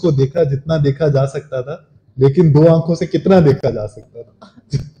हमने उसको देखा जितना देखा जा सकता था, लेकिन 2 आंखों से कितना देखा जा सकता था।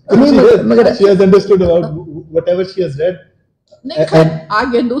 she has understood about whatever she has read.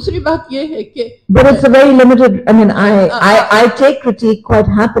 आगे दूसरी बात ये है कि but it's a very limited, I mean I take critique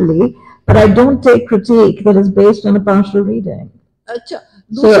quite happily, but I don't take critique that is based on a partial reading. अच्छा,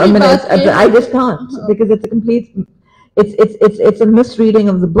 so I mean I just can't, because it's a complete it's a misreading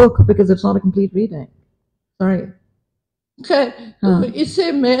of the book because it's not a complete reading. Sorry. खैर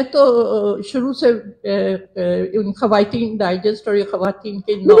इससे मैं तो शुरू से उन खवातीन digest और ये खवातीन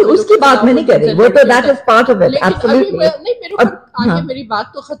के उसकी बात मैं नहीं कर रही, वो तो that is part of it absolutely नहीं। मेरे ऊपर आगे मेरी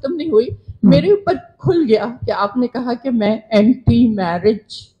बात तो खत्म नहीं हुई, मेरे ऊपर खुल गया कि आपने कहा कि मैं एंटी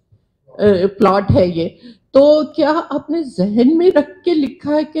मैरिज प्लॉट है ये, तो क्या आपने जहन में रख के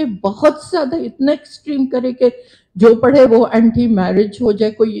लिखा है कि बहुत ज्यादा इतना एक्सट्रीम करे कि जो पढ़े वो एंटी मैरिज हो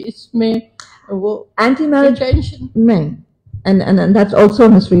जाए? कोई इसमें वो एंटी मैरिज नहीं, and that's also a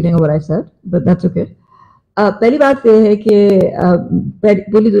misreading of what I said, but that's okay. पहली बात ये है कि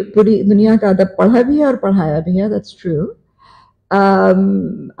पूरी दुनिया का अदब पढ़ा भी है और पढ़ाया भी है, that's true.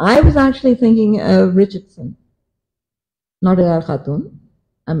 I was actually thinking of Richardson, not A.R. Khatun.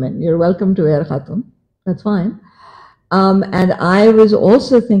 I mean, you're welcome to A.R. Khatun, that's fine. And I was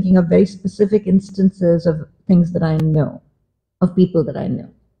also thinking of very specific instances of things that I know, of people that I know,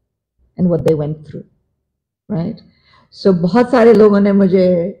 and what they went through, right? So बहुत सारे लोगों ने मुझे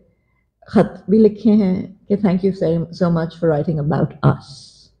खत भी लिखे हैं कि thank you so much for writing about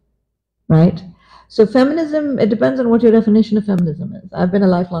us, right? So feminism, it depends on what your definition of feminism is. I've been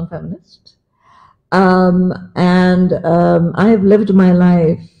a lifelong feminist, and I have lived my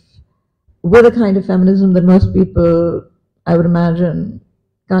life with a kind of feminism that most people, I would imagine,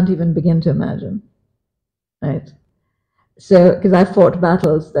 can't even begin to imagine, right? So, because I've fought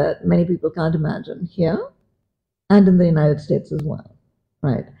battles that many people can't imagine here and in the United States as well,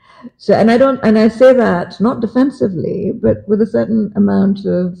 right? So, and I say that not defensively, but with a certain amount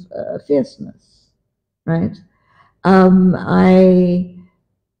of fierceness, right? I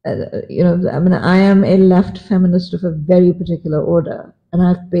am a left feminist of a very particular order, and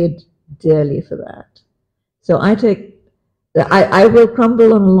I've paid dearly for that. So I will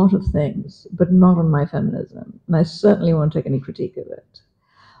crumble on a lot of things, but not on my feminism, and I certainly won't take any critique of it.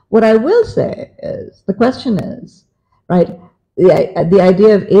 What I will say is, the question is, right, the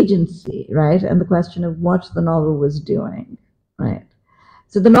idea of agency, right, and the question of what the novel was doing, right?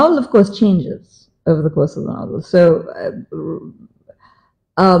 So the novel, of course, changes over the course of the novel. So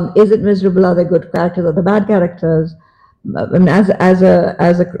is it miserable? Are there good characters? Are there bad characters? And as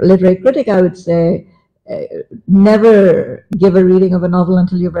a literary critic, I would say, never give a reading of a novel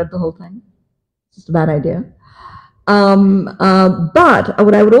until you've read the whole thing. It's just a bad idea. But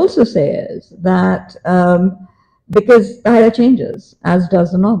what I would also say is that because the idea changes, as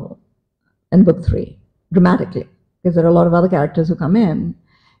does the novel in book 3, dramatically, because there are a lot of other characters who come in,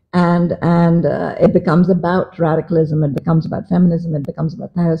 and it becomes about radicalism, it becomes about feminism, it becomes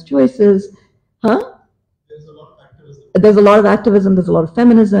about Tahir's choices. Huh? There's a lot of activism, there's a lot of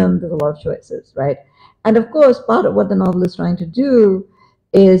feminism, there's a lot of choices, right? And of course, part of what the novel is trying to do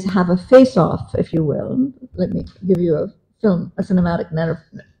is have a face-off, if you will. Let me give you a cinematic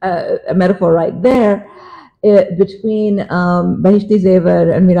metaphor right there, between Behishti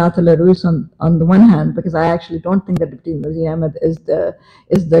Zevar and Mirat al-Arus on the one hand, because I actually don't think that Dr. Nazir Ahmed is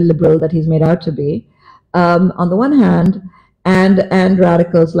the liberal that he's made out to be, on the one hand, and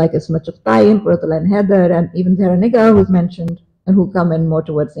radicals like Ismat Chughtai and Purtala and Heather and even Zahra Nigah, who's mentioned, and who come in more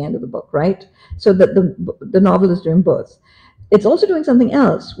towards the end of the book, right? So the novel is doing both. It's also doing something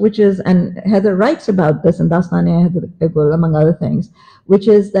else, which is, and Heather writes about this in Dastane-e-Gul, among other things, which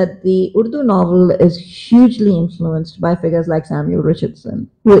is that the Urdu novel is hugely influenced by figures like Samuel Richardson,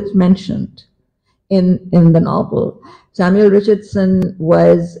 who is mentioned in the novel. Samuel Richardson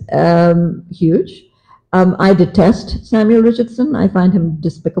was huge. I detest Samuel Richardson. I find him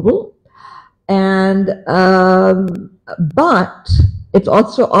despicable. And but it's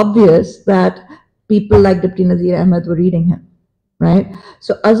also obvious that people like Dr. Nazir Ahmed were reading him, right?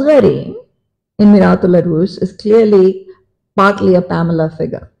 So Asghari in Mirat al-Arus is clearly partly a Pamela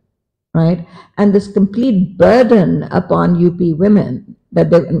figure, right? And this complete burden upon UP women that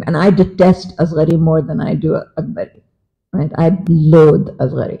they, and I detest Asghari more than I do Akbari, right? I loathe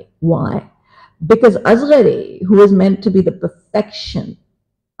Asghari. Why? Because Asghari, who is meant to be the perfection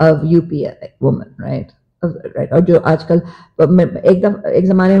of UP woman, right? Right, और जो आजकल एक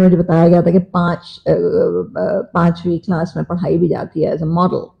ज़माने में मुझे बताया गया था कि पांचवी क्लास में पढ़ाई भी जाती है as a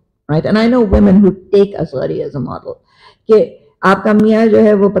model, right? And I know women who take Asghari as a model, कि आपका मियाँ जो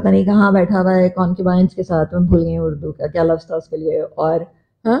है वो पता नहीं कहाँ बैठा हुआ है कॉन्क्यूबाइंस के साथ, मैं भूल गई उर्दू का क्या लफ्ज़ था उसके लिए, और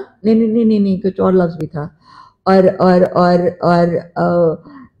हाँ नहीं कुछ और लफ्ज़ भी था, और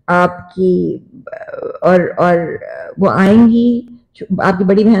आपकी और वो आएंगी, आपकी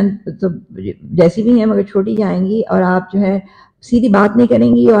बड़ी बहन तो जैसी भी है मगर छोटी जाएंगी, और आप जो है सीधी बात नहीं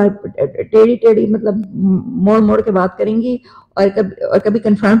करेंगी और टेढ़ी टेढ़ी मतलब मोड़ मोड़ के बात करेंगी, और कभी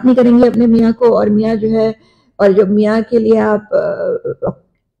कन्फ्रंट नहीं करेंगी अपने मियाँ को, और मियाँ जो है, और जो मियाँ के लिए आप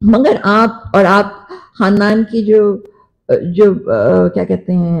मगर आप और आप खानदान की जो क्या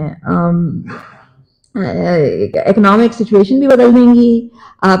कहते हैं इकोनॉमिक सिचुएशन भी बदल देंगी,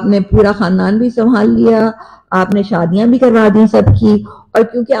 आपने पूरा खानदान भी संभाल लिया, आपने शादियां भी करवा दी सबकी, और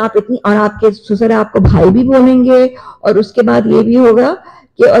क्योंकि आप इतनी, और आपके ससुर आपको भाई भी बोलेंगे, और उसके बाद ये भी होगा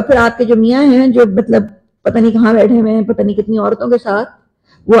कि, और फिर आपके जो मियाँ हैं जो मतलब पता नहीं कहाँ बैठे हुए हैं पता नहीं कितनी औरतों के साथ,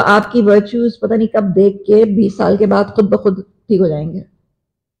 वो आपकी वर्च्यूज पता नहीं कब देख के 20 साल के बाद खुद ब खुद ठीक हो जाएंगे.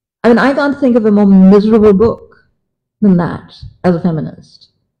 I mean, I can't think of a more miserable book than that as a feminist.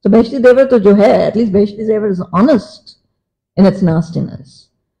 So Behishti Zevar to jo hai, at least Behishti Zevar is honest in its nastiness.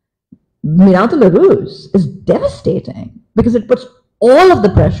 Mirat al-Arus is devastating because it puts all of the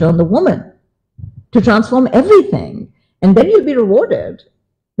pressure on the woman to transform everything, and then you'll be rewarded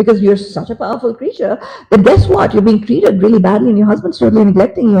because you're such a powerful creature that guess what? You're being treated really badly and your husband's totally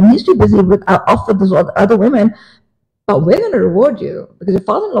neglecting you and he's too busy off with those other women. But we're going to reward you because your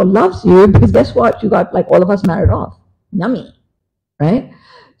father-in-law loves you, because guess what? You got like all of us married off. Yummy, right?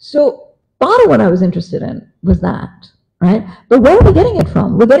 So part of what I was interested in was that, right? But where are we getting it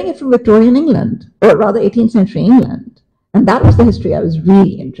from? We're getting it from Victorian England, or rather 18th century England. And that was the history I was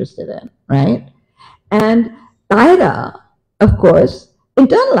really interested in, right? And Taira, of course,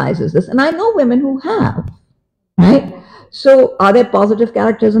 internalizes this. And I know women who have, right? So are there positive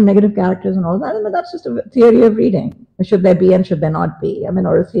characters and negative characters and all that? I mean, that's just a theory of reading. Should there be and should there not be? I mean,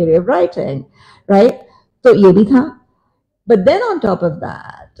 or a theory of writing, right? So ye bhi tha. But then on top of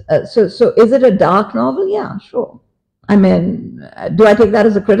that, so is it a dark novel? Yeah, sure. I mean, do I take that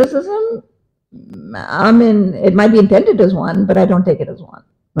as a criticism? I mean, it might be intended as one, but I don't take it as one,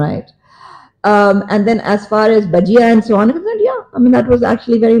 right? And then as far as Bajia and so on, yeah, I mean, that was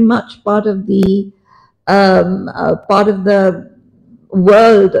actually very much part of the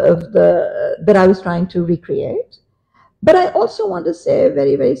world of that I was trying to recreate. But I also want to say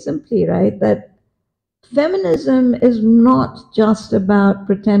very, very simply, right, that feminism is not just about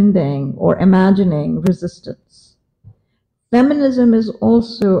pretending or imagining resistance. Feminism is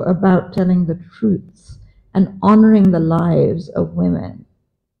also about telling the truths and honoring the lives of women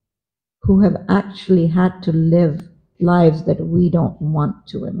who have actually had to live lives that we don't want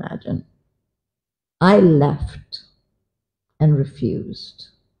to imagine. I left and refused.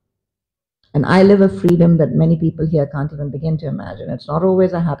 And I live a freedom that many people here can't even begin to imagine. It's not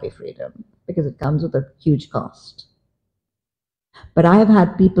always a happy freedom because it comes with a huge cost. But I have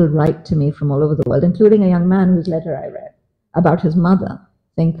had people write to me from all over the world, including a young man whose letter I read about his mother,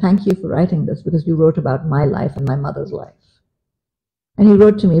 saying, thank you for writing this because you wrote about my life and my mother's life. And he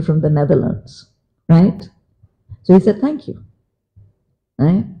wrote to me from the Netherlands, right? So he said, thank you,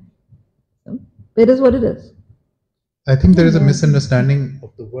 right? So it is what it is. I think there is a misunderstanding of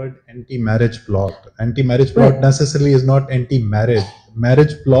the word anti-marriage plot. Anti-marriage plot necessarily is not anti-marriage.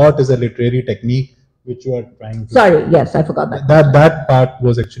 Marriage plot is a literary technique which you are trying to. Sorry, yes, I forgot that. That part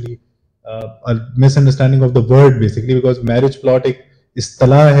was actually a misunderstanding of the word basically, because marriage plot एक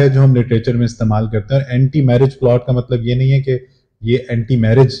इस्तेलाह है जो हम literature में इस्तेमाल करते हैं, और anti marriage plot का मतलब ये नहीं है कि ये anti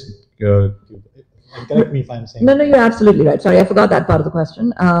marriage. Correct me if I'm saying. No, you're absolutely right. Sorry, I forgot that part of the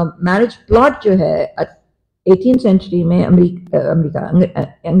question. Marriage plot जो है 18th century में अमेरिका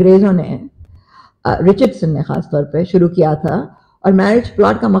अंग्रेजों ने रिचर्डसन ने खास तौर पे शुरू किया था, और मैरिज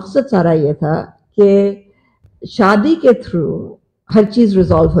प्लॉट का मकसद सारा ये था कि शादी के थ्रू हर चीज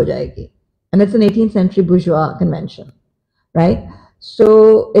रिजॉल्व हो जाएगी, and it's an 18th century bourgeois convention, right? So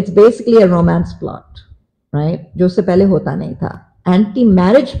it's basically a romance plot, right? जो उससे पहले होता नहीं था. एंटी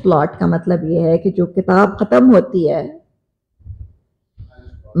मैरिज प्लॉट का मतलब ये है कि जो किताब खत्म होती है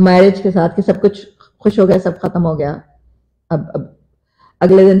मैरिज के साथ कि सब कुछ खुश हो गया, सब खत्म हो गया, अब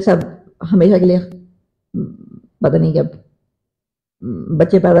अगले दिन सब हमेशा के लिए पता नहीं क्या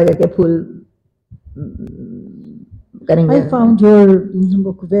बच्चे पैदा करके फूल करेंगे. I found your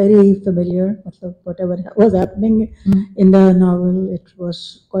book very familiar. Whatever was happening in the novel, it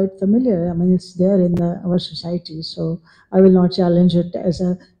was quite familiar. I mean, it's there in our society, so I will not challenge it as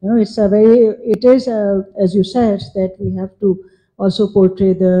a, it's a very, it is as you said, that we have to also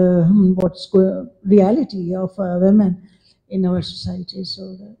portray the reality of women in our society.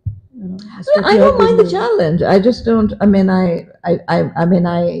 So that, I don't mind the challenge. I just don't. I mean,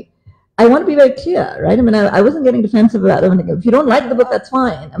 I want to be very clear, right? I mean, I wasn't getting defensive about it. If you don't like the book, that's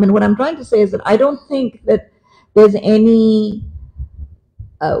fine. I mean, what I'm trying to say is that I don't think that there's any.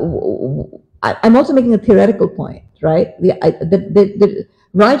 I'm also making a theoretical point, right? The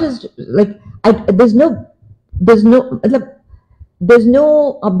writers there's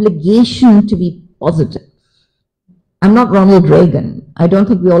no obligation to be positive. I'm not Ronald Reagan. I don't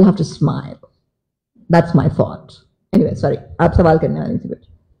think we all have to smile. That's my thought. Anyway, sorry. आप सवाल करने वाली थी कुछ.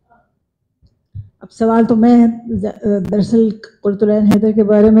 अब सवाल तो मैं दरअसल कुर्तुलैन हैदर के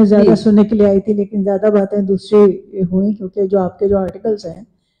बारे में ज़्यादा सुनने के लिए आई थी, लेकिन ज़्यादा बातें दूसरी हुई, क्योंकि जो आपके जो आर्टिकल्स हैं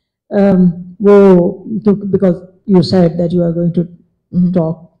वो, because you said that you are going to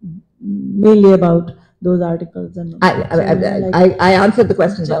talk mainly about those articles. And I answered the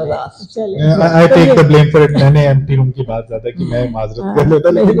questions I was asked. I take the blame for it. मैंने एम्प्टी रूम की बात ज़्यादा की, मैं माजरत कर लेता,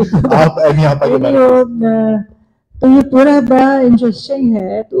 लेकिन आप यहाँ पर तो ये पूरा बड़ा इंटरेस्टिंग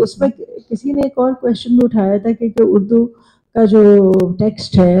है. तो उसमें किसी ने एक और क्वेश्चन भी उठाया था कि उर्दू का जो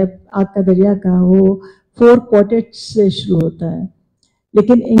टेक्स्ट है आग का दरिया का, वो 4 क्वार्टेट्स से शुरू होता है,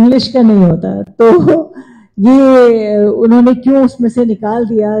 लेकिन इंग्लिश का नहीं होता. तो ये उन्होंने क्यों उसमें से निकाल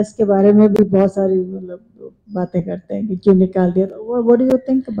दिया, इसके बारे में भी बहुत सारी बातें करते हैं कि क्यों निकाल दिया. What do you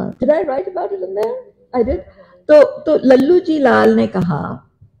think about? Did I write about it in there? I did. तो लल्लू जी लाल ने कहा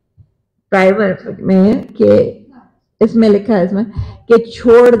प्राइमर में कि इसमें लिखा है इसमें कि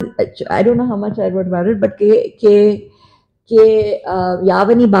छोड़, I don't know how much I wrote about it, but के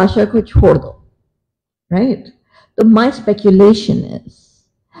यावनी भाषा को छोड़ दो, right? तो my speculation is,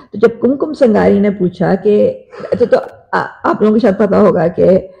 तो जब कुमकुम संगारी ने पूछा कि तो आप लोगों को शायद पता होगा कि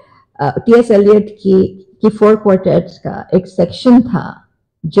टी.एस. एलियट की 4 क्वार्टेट्स का एक सेक्शन था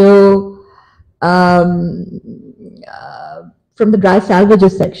जो from the dry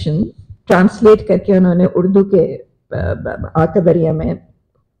सैल्वेजेस section translate करके उन्होंने उर्दू के आग का दरिया में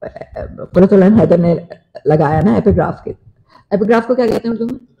कुर्तुलैन हैदर ने लगाया ना, एपिग्राफ को क्या कहते हैं उर्दू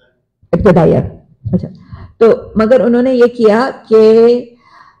में? इब्तिदाइया. अच्छा, तो मगर उन्होंने ये किया कि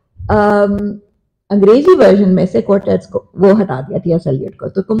अंग्रेजी वर्जन में से क्वार्टेट्स को वो हटा दिया टी.एस. एलियट को.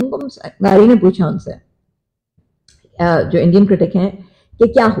 तो कुमकुम संगारी ने पूछा उनसे, जो इंडियन क्रिटिक हैं, कि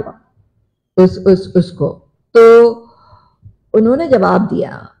क्या हुआ उसको. तो उन्होंने जवाब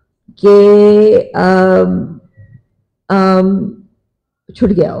दिया कि छूट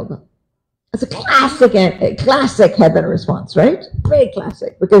गया होगा. It's a classic Heather response, right? Very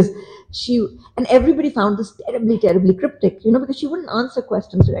classic, because and everybody found this terribly, terribly cryptic, because she wouldn't answer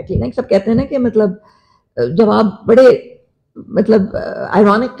questions directly. Like सब कहते हैं ना कि मतलब जवाब बड़े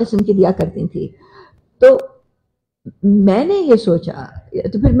ironic किस्म की दिया करती थी. तो मैंने ये सोचा,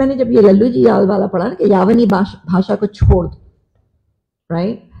 तो फिर मैंने जब ये लल्लू जी याल वाला पढ़ा ना कि यावनी भाषा को छोड़ दो,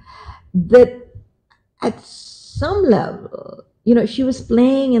 right? That at some level, she was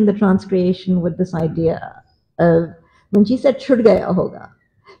playing in the transcreation with this idea of, when she said "chhud gaya hoga,"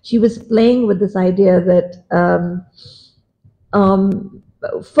 she was playing with this idea that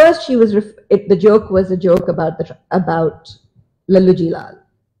first she was the joke was a joke about Lallu Ji Lal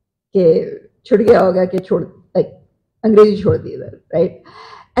ke "chhud gaya hoga" ke like अंग्रेजी छोड़ दी इधर, right?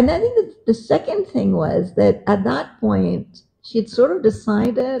 And I think that the second thing was that at that point, she had sort of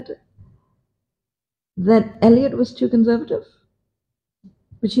decided that Eliot was too conservative,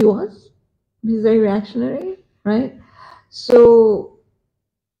 which he was. He's very reactionary, right? So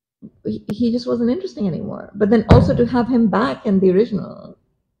he just wasn't interesting anymore. But then also to have him back in the original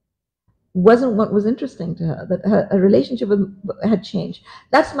wasn't what was interesting to her, that her relationship had changed.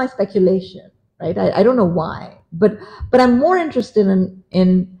 That's my speculation, right? I don't know why, but I'm more interested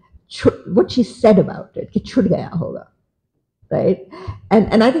in what she said about it, कि छूट गया होगा, right?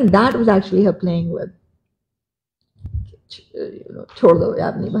 And I think that was actually her playing with, छोड़ दो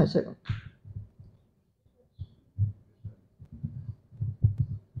यार अपनी भाषा को.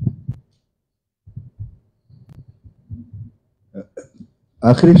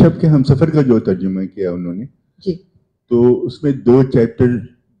 आखिरी शब के हम सफर का जो तर्जुमा किया उन्होंने जी, तो उसमें 2 चैप्टर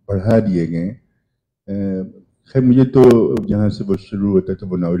बढ़ा दिए गए. खैर मुझे तो जहाँ से वो शुरू होता था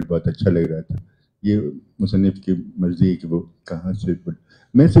वो नावल बहुत अच्छा लग रहा था. ये मुसन्निफ की मर्जी है कि वो कहाँ से.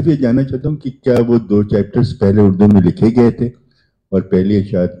 मैं सिर्फ ये जानना चाहता हूँ कि क्या वो 2 चैप्टर्स पहले उर्दू में लिखे गए थे और पहले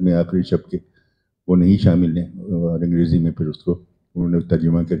इशात में आखिरी शब के वो नहीं शामिल हैं और अंग्रेजी में फिर उसको उन्होंने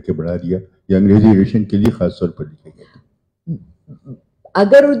तर्जुमा करके बढ़ा दिया, या अंग्रेजी एडिशन के लिए खास तौर पर लिखे गए थे?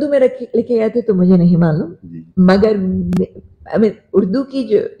 अगर उर्दू में लिखे गए थे तो मुझे नहीं मालूम, मगर उर्दू की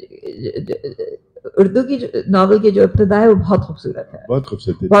जो नॉवल की जो इब्तिदा है वो बहुत खूबसूरत है,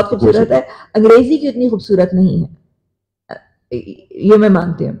 बहुत खूबसूरत है. अंग्रेजी की उतनी खूबसूरत नहीं है, ये मैं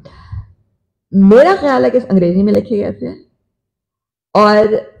मानती हूँ. मेरा ख्याल है कि अंग्रेजी में लिखे गए थे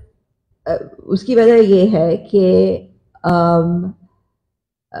और उसकी वजह ये है कि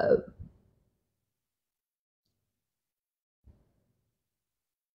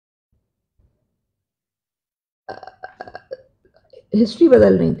हिस्ट्री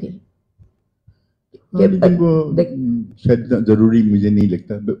बदल रही थी. लेकिन वो शायद जरूरी मुझे नहीं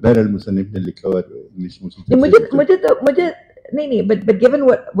लगता. बहरहाल मुसन्निफ ने लिखा और इंग्लिश मुझे नहीं, but given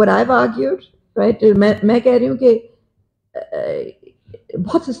what I have argued, right, मैं कह रही हूँ कि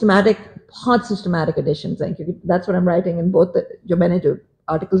बहुत सिस्टमैटिक एडिशंस हैं, क्योंकि that's what I am writing in both. जो मैंने जो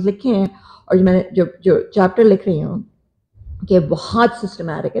आर्टिकल्स लिखे हैं और जो मैंने जो चैप्टर लिख रही हूँ कि बहुत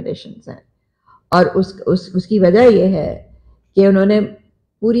सिस्टमैटिक एडिशंस हैं. और उसकी वजह ये है कि उन्होंने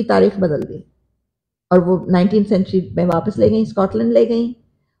पूरी तारीख बदल दी और वो 19th सेंचुरी में वापस ले गई, स्कॉटलैंड ले गई.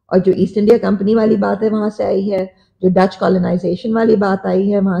 और जो ईस्ट इंडिया कंपनी वाली बात है वहाँ से आई है, जो डच कॉलोनाइजेशन वाली बात आई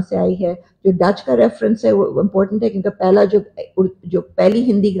है वहाँ से आई है. जो डच का रेफरेंस है वो इम्पोर्टेंट है, क्योंकि पहला जो पहली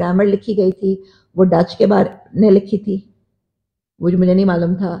हिंदी ग्रामर लिखी गई थी वो डच के बारे में लिखी थी, वो जो मुझे नहीं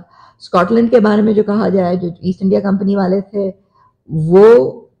मालूम था. स्कॉटलैंड के बारे में जो कहा जाए, जो ईस्ट इंडिया कंपनी वाले थे वो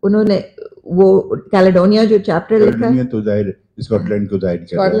उन्होंने वो कैलेडोनिया जो चैप्टर लिखा है तो जाहिर स्कॉटलैंड को जाहिर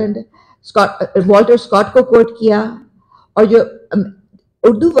किया, स्कॉटलैंड वॉल्टर स्कॉट को कोट किया. और जो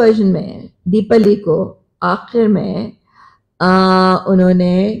उर्दू वर्जन में दीपाली को आखिर में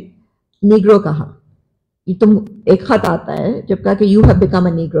उन्होंने नीग्रो कहा. ये तुम एक खत आता है जब कहा कि you have become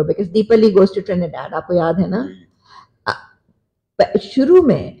a Negro because Deepali goes to Trinidad, आपको याद है ना. शुरू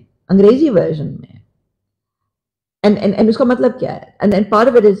में अंग्रेजी वर्जन में and उसका मतलब क्या है, and part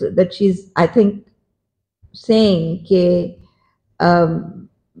of it is that she's I think saying कि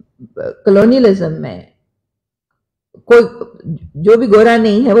colonialism में कोई जो भी गोरा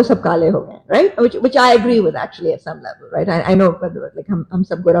नहीं है वो सब काले हो गए, right, which I agree with actually at some level, right. I know like हम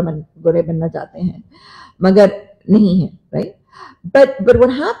सब गोरे बनना चाहते हैं मगर नहीं है, right. But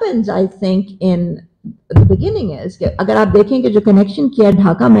what happens I think in the beginning is कि अगर आप देखें कि जो कनेक्शन किया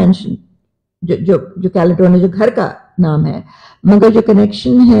ढाका मैंशन जो कैलेडोनिया जो घर का नाम है, मगर जो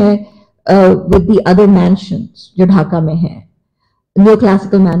कनेक्शन है with the other mansions जो ढाका में है,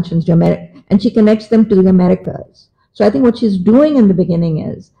 neoclassical mansions जो and she connects them to the Americas. So I think what she's doing in the beginning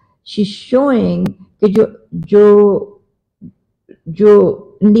is she's showing कि जो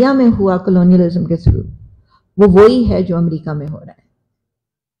इंडिया में हुआ colonialism के थ्रू वो वही है जो अमेरिका में हो रहा है.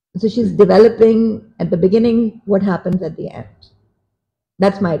 So she's developing at the beginning what happens at the end.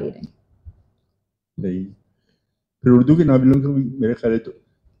 That's my reading. नहीं, फिर उर्दू के नावलों को भी मेरे ख्याल है तो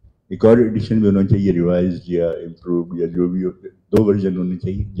एक और एडिशन भी होना चाहिए, रिवाइज या इम्प्रूव या जो भी हो. 2 वर्जन होने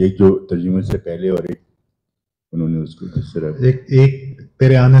चाहिए, एक जो तर्जुमे से पहले और एक उन्होंने उसको जिस तरह एक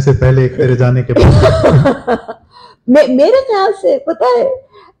तेरे आने से पहले एक तेरे जाने के बाद. मेरे ख्याल से पता है,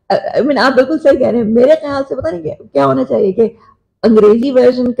 I mean, आप बिल्कुल सही कह रहे हैं. मेरे ख्याल से पता नहीं क्या होना चाहिए कि अंग्रेजी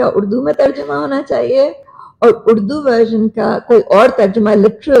वर्जन का उर्दू में तर्जुमा होना चाहिए और उर्दू वर्जन का कोई और तर्जुमा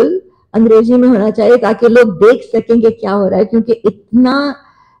लिटरल अंग्रेजी में होना चाहिए ताकि लोग देख सकें कि क्या हो रहा है. क्योंकि इतना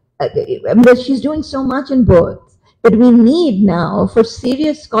she's doing so much in both that we need now for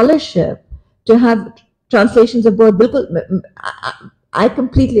serious scholarship to have translations of both. बिल्कुल I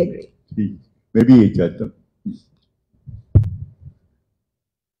completely agree. मैं भी यही चाहता हूँ.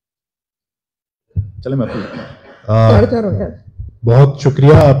 चले मैं आपको बहुत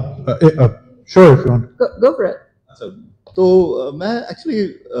शुक्रिया आप श्योर go for it. अच्छा, तो मैं एक्चुअली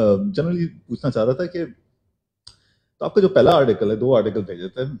जनरली पूछना चाह रहा था कि तो आपका जो पहला आर्टिकल है, 2 आर्टिकल भेजे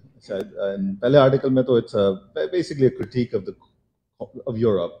थे शायद. पहले आर्टिकल में तो it's basically a critic of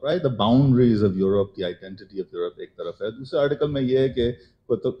Europe, right? The boundaries of Europe, the identity of Europe एक तरफ है. दूसरे आर्टिकल में ये है कि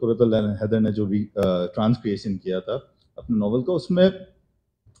कुरतुल हैदर ने जो भी ट्रांसक्रिएशन किया था अपने नॉवल का, उसमें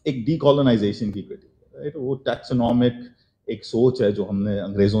एक डीकॉलोनाइजेशन की क्रिटिक है, राइट? वो टैक्सोनॉमिक एक सोच है जो हमने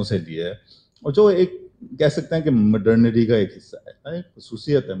अंग्रेजों से ली है और जो एक कह सकते हैं कि मॉडर्निटी का एक हिस्सा है, राइट?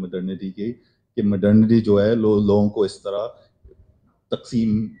 खसूसियत है मॉडर्निटी की कि मॉडर्निटी जो है लोगों को इस तरह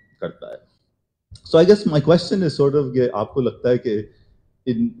तकसीम करता है. So I guess my question is sort of कि आपको लगता है कि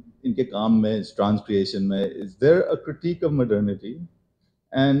इनके काम में, इस ट्रांसक्रिएशन में, is there a critique of modernity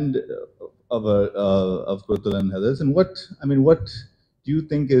and of Kurutul and Heathers, and what do you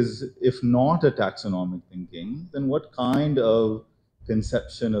think is, if not a taxonomic thinking, then what kind of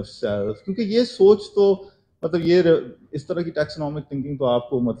conception of self? क्योंकि ये सोच तो मतलब ये इस तरह की taxonomic thinking तो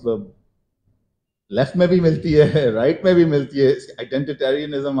आपको मतलब लेफ्ट में भी मिलती है, राइट में भी मिलती है.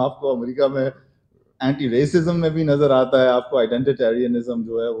 आइडेंटिटेरियनिज्म आपको अमेरिका में एंटी रेसिज्म में भी नजर आता है, आपको आइडेंटिटेरियनिज्म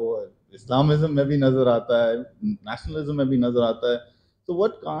जो है वो इस्लामिज्म में भी नजर आता है, नेशनलिज्म में भी नजर आता है. So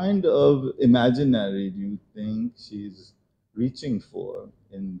what kind of imaginary do you think she's reaching for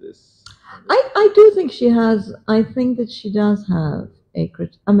in this? I do think she has. I think that she does have a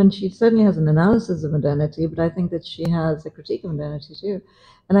critique. I mean, she certainly has an analysis of modernity, but I think that she has a critique of modernity too.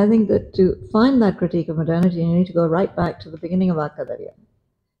 And I think that to find that critique of modernity, you need to go right back to the beginning of Akadariya,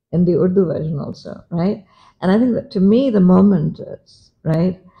 in the Urdu version also, right? And I think that to me, the moment is,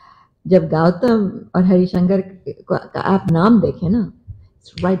 right, जब गौतम और हरिशंकर का आप नाम देखें ना,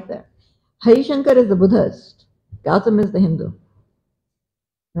 it's right there. Harishankar is the Buddhist, Gautam is the Hindu,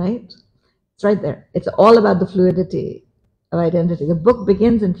 right? It's right there. It's all about the fluidity of identity. The book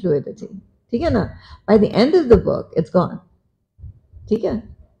begins in fluidity. ठीक है ना? By the end of the book, it's gone. ठीक है?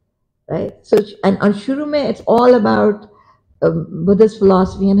 Right? So, and on शुरू में, it's all about Buddhist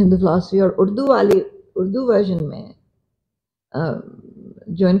philosophy and Hindu philosophy. और Urdu version में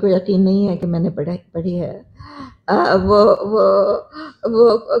जो इनको यकीन नहीं है कि मैंने पढ़ी है, वो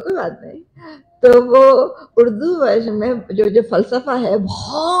कोई बात नहीं. तो वो उर्दू वर्जन में जो फलसफा है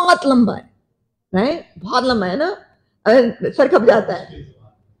बहुत लंबा है, राइट? बहुत लंबा है ना, सर खप जाता है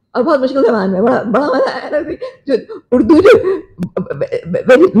और बहुत मुश्किल जबान में. बड़ा मजा आया ना जो उर्दू, जो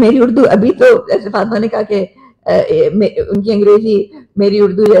मेरी उर्दू अभी तो जैसे फातिमा ने कहा कि उनकी अंग्रेजी मेरी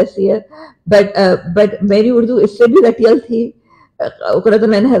उर्दू जैसी है, बट मेरी उर्दू इससे भी रटियल थी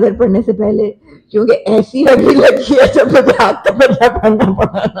कुरतुल हैदर पढ़ने से पहले, क्योंकि ऐसी हड्डी लगी है जब मुझे आपका मतलब पढ़ना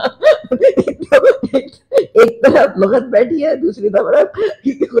पड़ा ना. एक तरफ लुगत बैठी है, दूसरी तरफ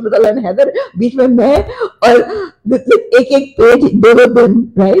कुरतुल हैदर, बीच में मैं, और एक पेज 2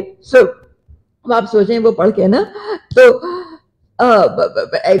 दिन, राइट? सो अब आप सोचें वो पढ़ के ना, तो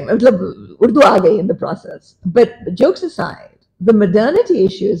मतलब उर्दू आ गई in the process. But jokes aside, the modernity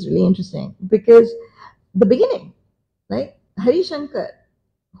issue is really interesting because the beginning, right? Hari Shankar,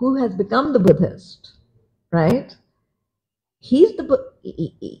 who has become the Buddhist, right? He's got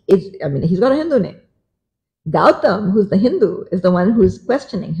a Hindu name. Gautam, who's the Hindu, is the one who's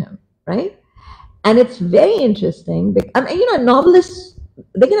questioning him, right? And it's very interesting. I mean, novelists,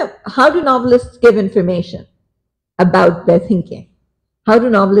 how do novelists give information about their thinking? How do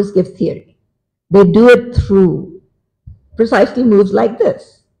novelists give theory? They do it through precisely moves like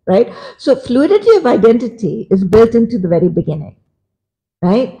this, right? So fluidity of identity is built into the very beginning,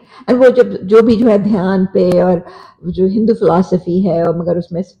 right? And वो जो भी जो है ध्यान पे और जो Hindu philosophy है, और मगर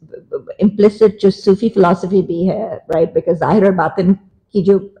उसमें implicit जो सूफी philosophy भी है, right? Because ज़ाहिर और बातिन की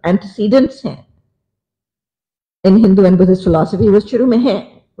जो antecedents हैं in Hindu and Buddhist philosophy वो शुरू में है,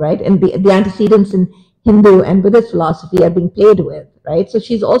 right? And the antecedents in Hindu and Buddhist philosophy are being played with, right? So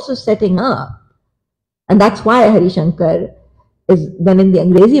she's also setting up, and that's why Hari Shankar is then in the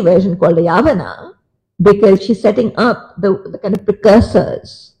Angrezi version called a Yavana, because she's setting up the kind of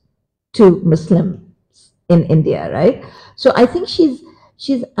precursors to Muslims in India, right? So I think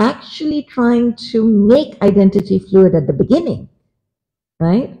she's actually trying to make identity fluid at the beginning,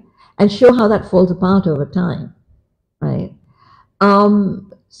 right? And show how that falls apart over time, right?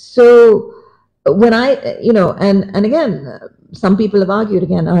 So when I, and again, some people have argued,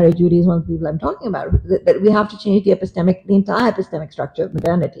 again, R.A. Judy is one of the people I'm talking about, that we have to change the entire epistemic structure of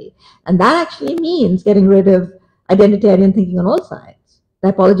modernity. And that actually means getting rid of identitarian thinking on all sides,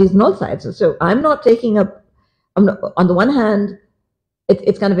 typologies on all sides. So I'm not taking up, on the one hand,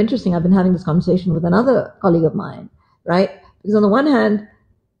 it's kind of interesting. I've been having this conversation with another colleague of mine, right? Because on the one hand,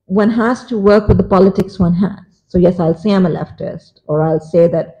 one has to work with the politics one has. So yes, I'll say I'm a leftist, or I'll say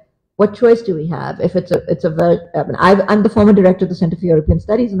that what choice do we have? If it's a very, I mean, I'm the former director of the Center for European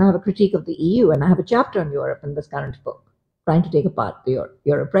Studies, and I have a critique of the EU, and I have a chapter on Europe in this current book, trying to take apart the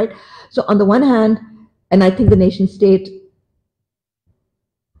Europe, right? So on the one hand, and I think the nation state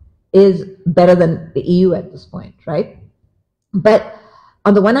is better than the EU at this point, right? But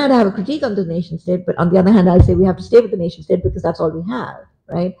on the one hand, I have a critique on the nation state, but on the other hand, I'll say we have to stay with the nation state because that's all we have,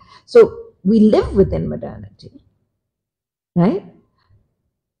 right? So we live within modernity, right?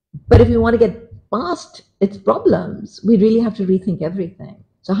 But if we want to get past its problems, we really have to rethink everything.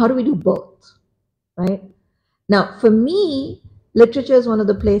 So how do we do both, right? Now, for me, literature is one of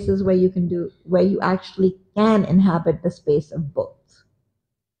the places where you actually can inhabit the space of both.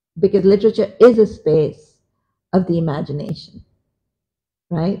 Because literature is a space of the imagination,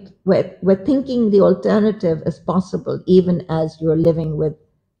 right? Where thinking the alternative is possible even as you're living with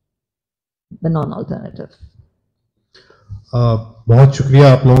the non-alternative. बहुत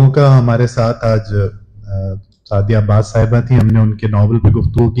शुक्रिया आप लोगों का। हमारे साथ आज सादिया अब्बास साहिबा थी। हमने उनके नॉवल पे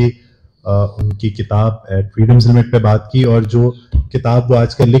गुफ्तगू की, उनकी किताब एट फ्रीडम्स लिमिट पे बात की, और जो किताब वो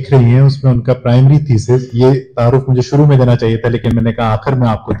आजकल लिख रही हैं उसमें उनका प्राइमरी थीसिस, ये तारुफ मुझे शुरू में देना चाहिए था लेकिन मैंने कहा आखिर में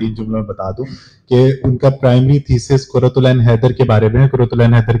आपको 3 जुमलों में बता दूं कि उनका प्राइमरी थीसिस कुर्रतुल ऐन हैदर के बारे में है। कुर्रतुल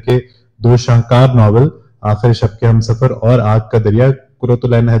ऐन हैदर के 2 शाहकार नॉवल आखिर शब के हमसफर और आग का दरिया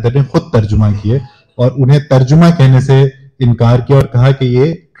कुर्रतुल ऐन हैदर ने खुद तर्जुमा किए, और उन्हें तर्जुमा कहने से इनकार किया और कहा कि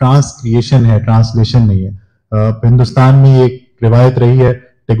ये ट्रांसक्रिएशन है, ट्रांसलेशन नहीं है। हिंदुस्तान में ये एक रिवायत रही है,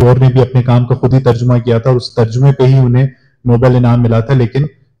 टैगोर ने भी अपने काम का खुद ही तर्जुमा किया था और उस तर्जुमे पे ही उन्हें नोबेल इनाम मिला था। लेकिन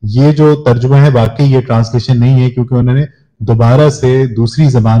ये जो तर्जुमा है वाकई ये ट्रांसलेशन नहीं है, क्योंकि उन्होंने दोबारा से दूसरी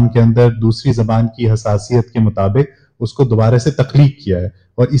जबान के अंदर दूसरी जबान की हसासियत के मुताबिक उसको दोबारा से तख्लीक किया है,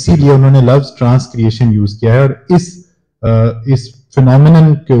 और इसीलिए उन्होंने लफ्ज ट्रांसक्रिएशन यूज किया है। और इस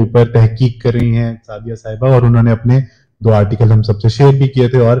फिनोमिनन के ऊपर तहकीक कर रही हैं सादिया साहिबा, और उन्होंने अपने 2 आर्टिकल हम सबसे शेयर भी किए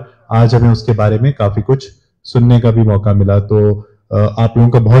थे, और आज हमें उसके बारे में काफी कुछ सुनने का भी मौका मिला। तो आप लोगों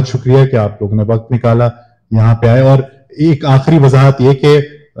का बहुत शुक्रिया कि आप लोगों ने वक्त निकाला, यहाँ पे आए। और एक आखिरी वजाहत ये कि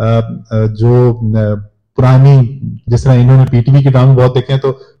जो पुरानी, जिस तरह इन्होंने पीटीवी के ड्रामे बहुत देखे हैं,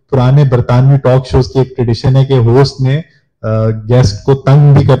 तो पुराने बरतानवी टॉक शोज की एक ट्रेडिशन है कि होस्ट ने गेस्ट को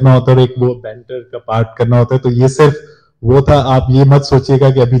तंग भी करना होता है और एक वो बैंटर का पार्ट करना होता है। तो ये सिर्फ वो था, आप ये मत सोचिएगा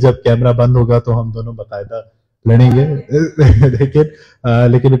कि अभी जब कैमरा बंद होगा तो हम दोनों बाकायदा लड़ेंगे।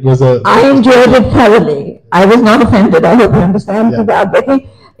 लेकिन it was I enjoyed it thoroughly. I was not offended. I hope you understand. क्योंकि आप देखें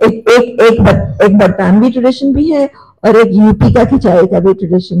एक बरतानवी ट्रेडिशन भी है और एक यूपी का खिंचाई का भी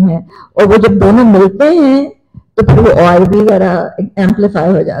ट्रेडिशन है, और वो जब दोनों मिलते हैं तो फिर वो और भी जरा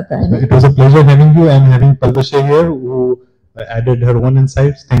एम्पलीफाई हो जाता है। It was a pleasure having you and having Palvasha here who added her own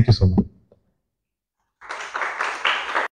insights. Thank you so much.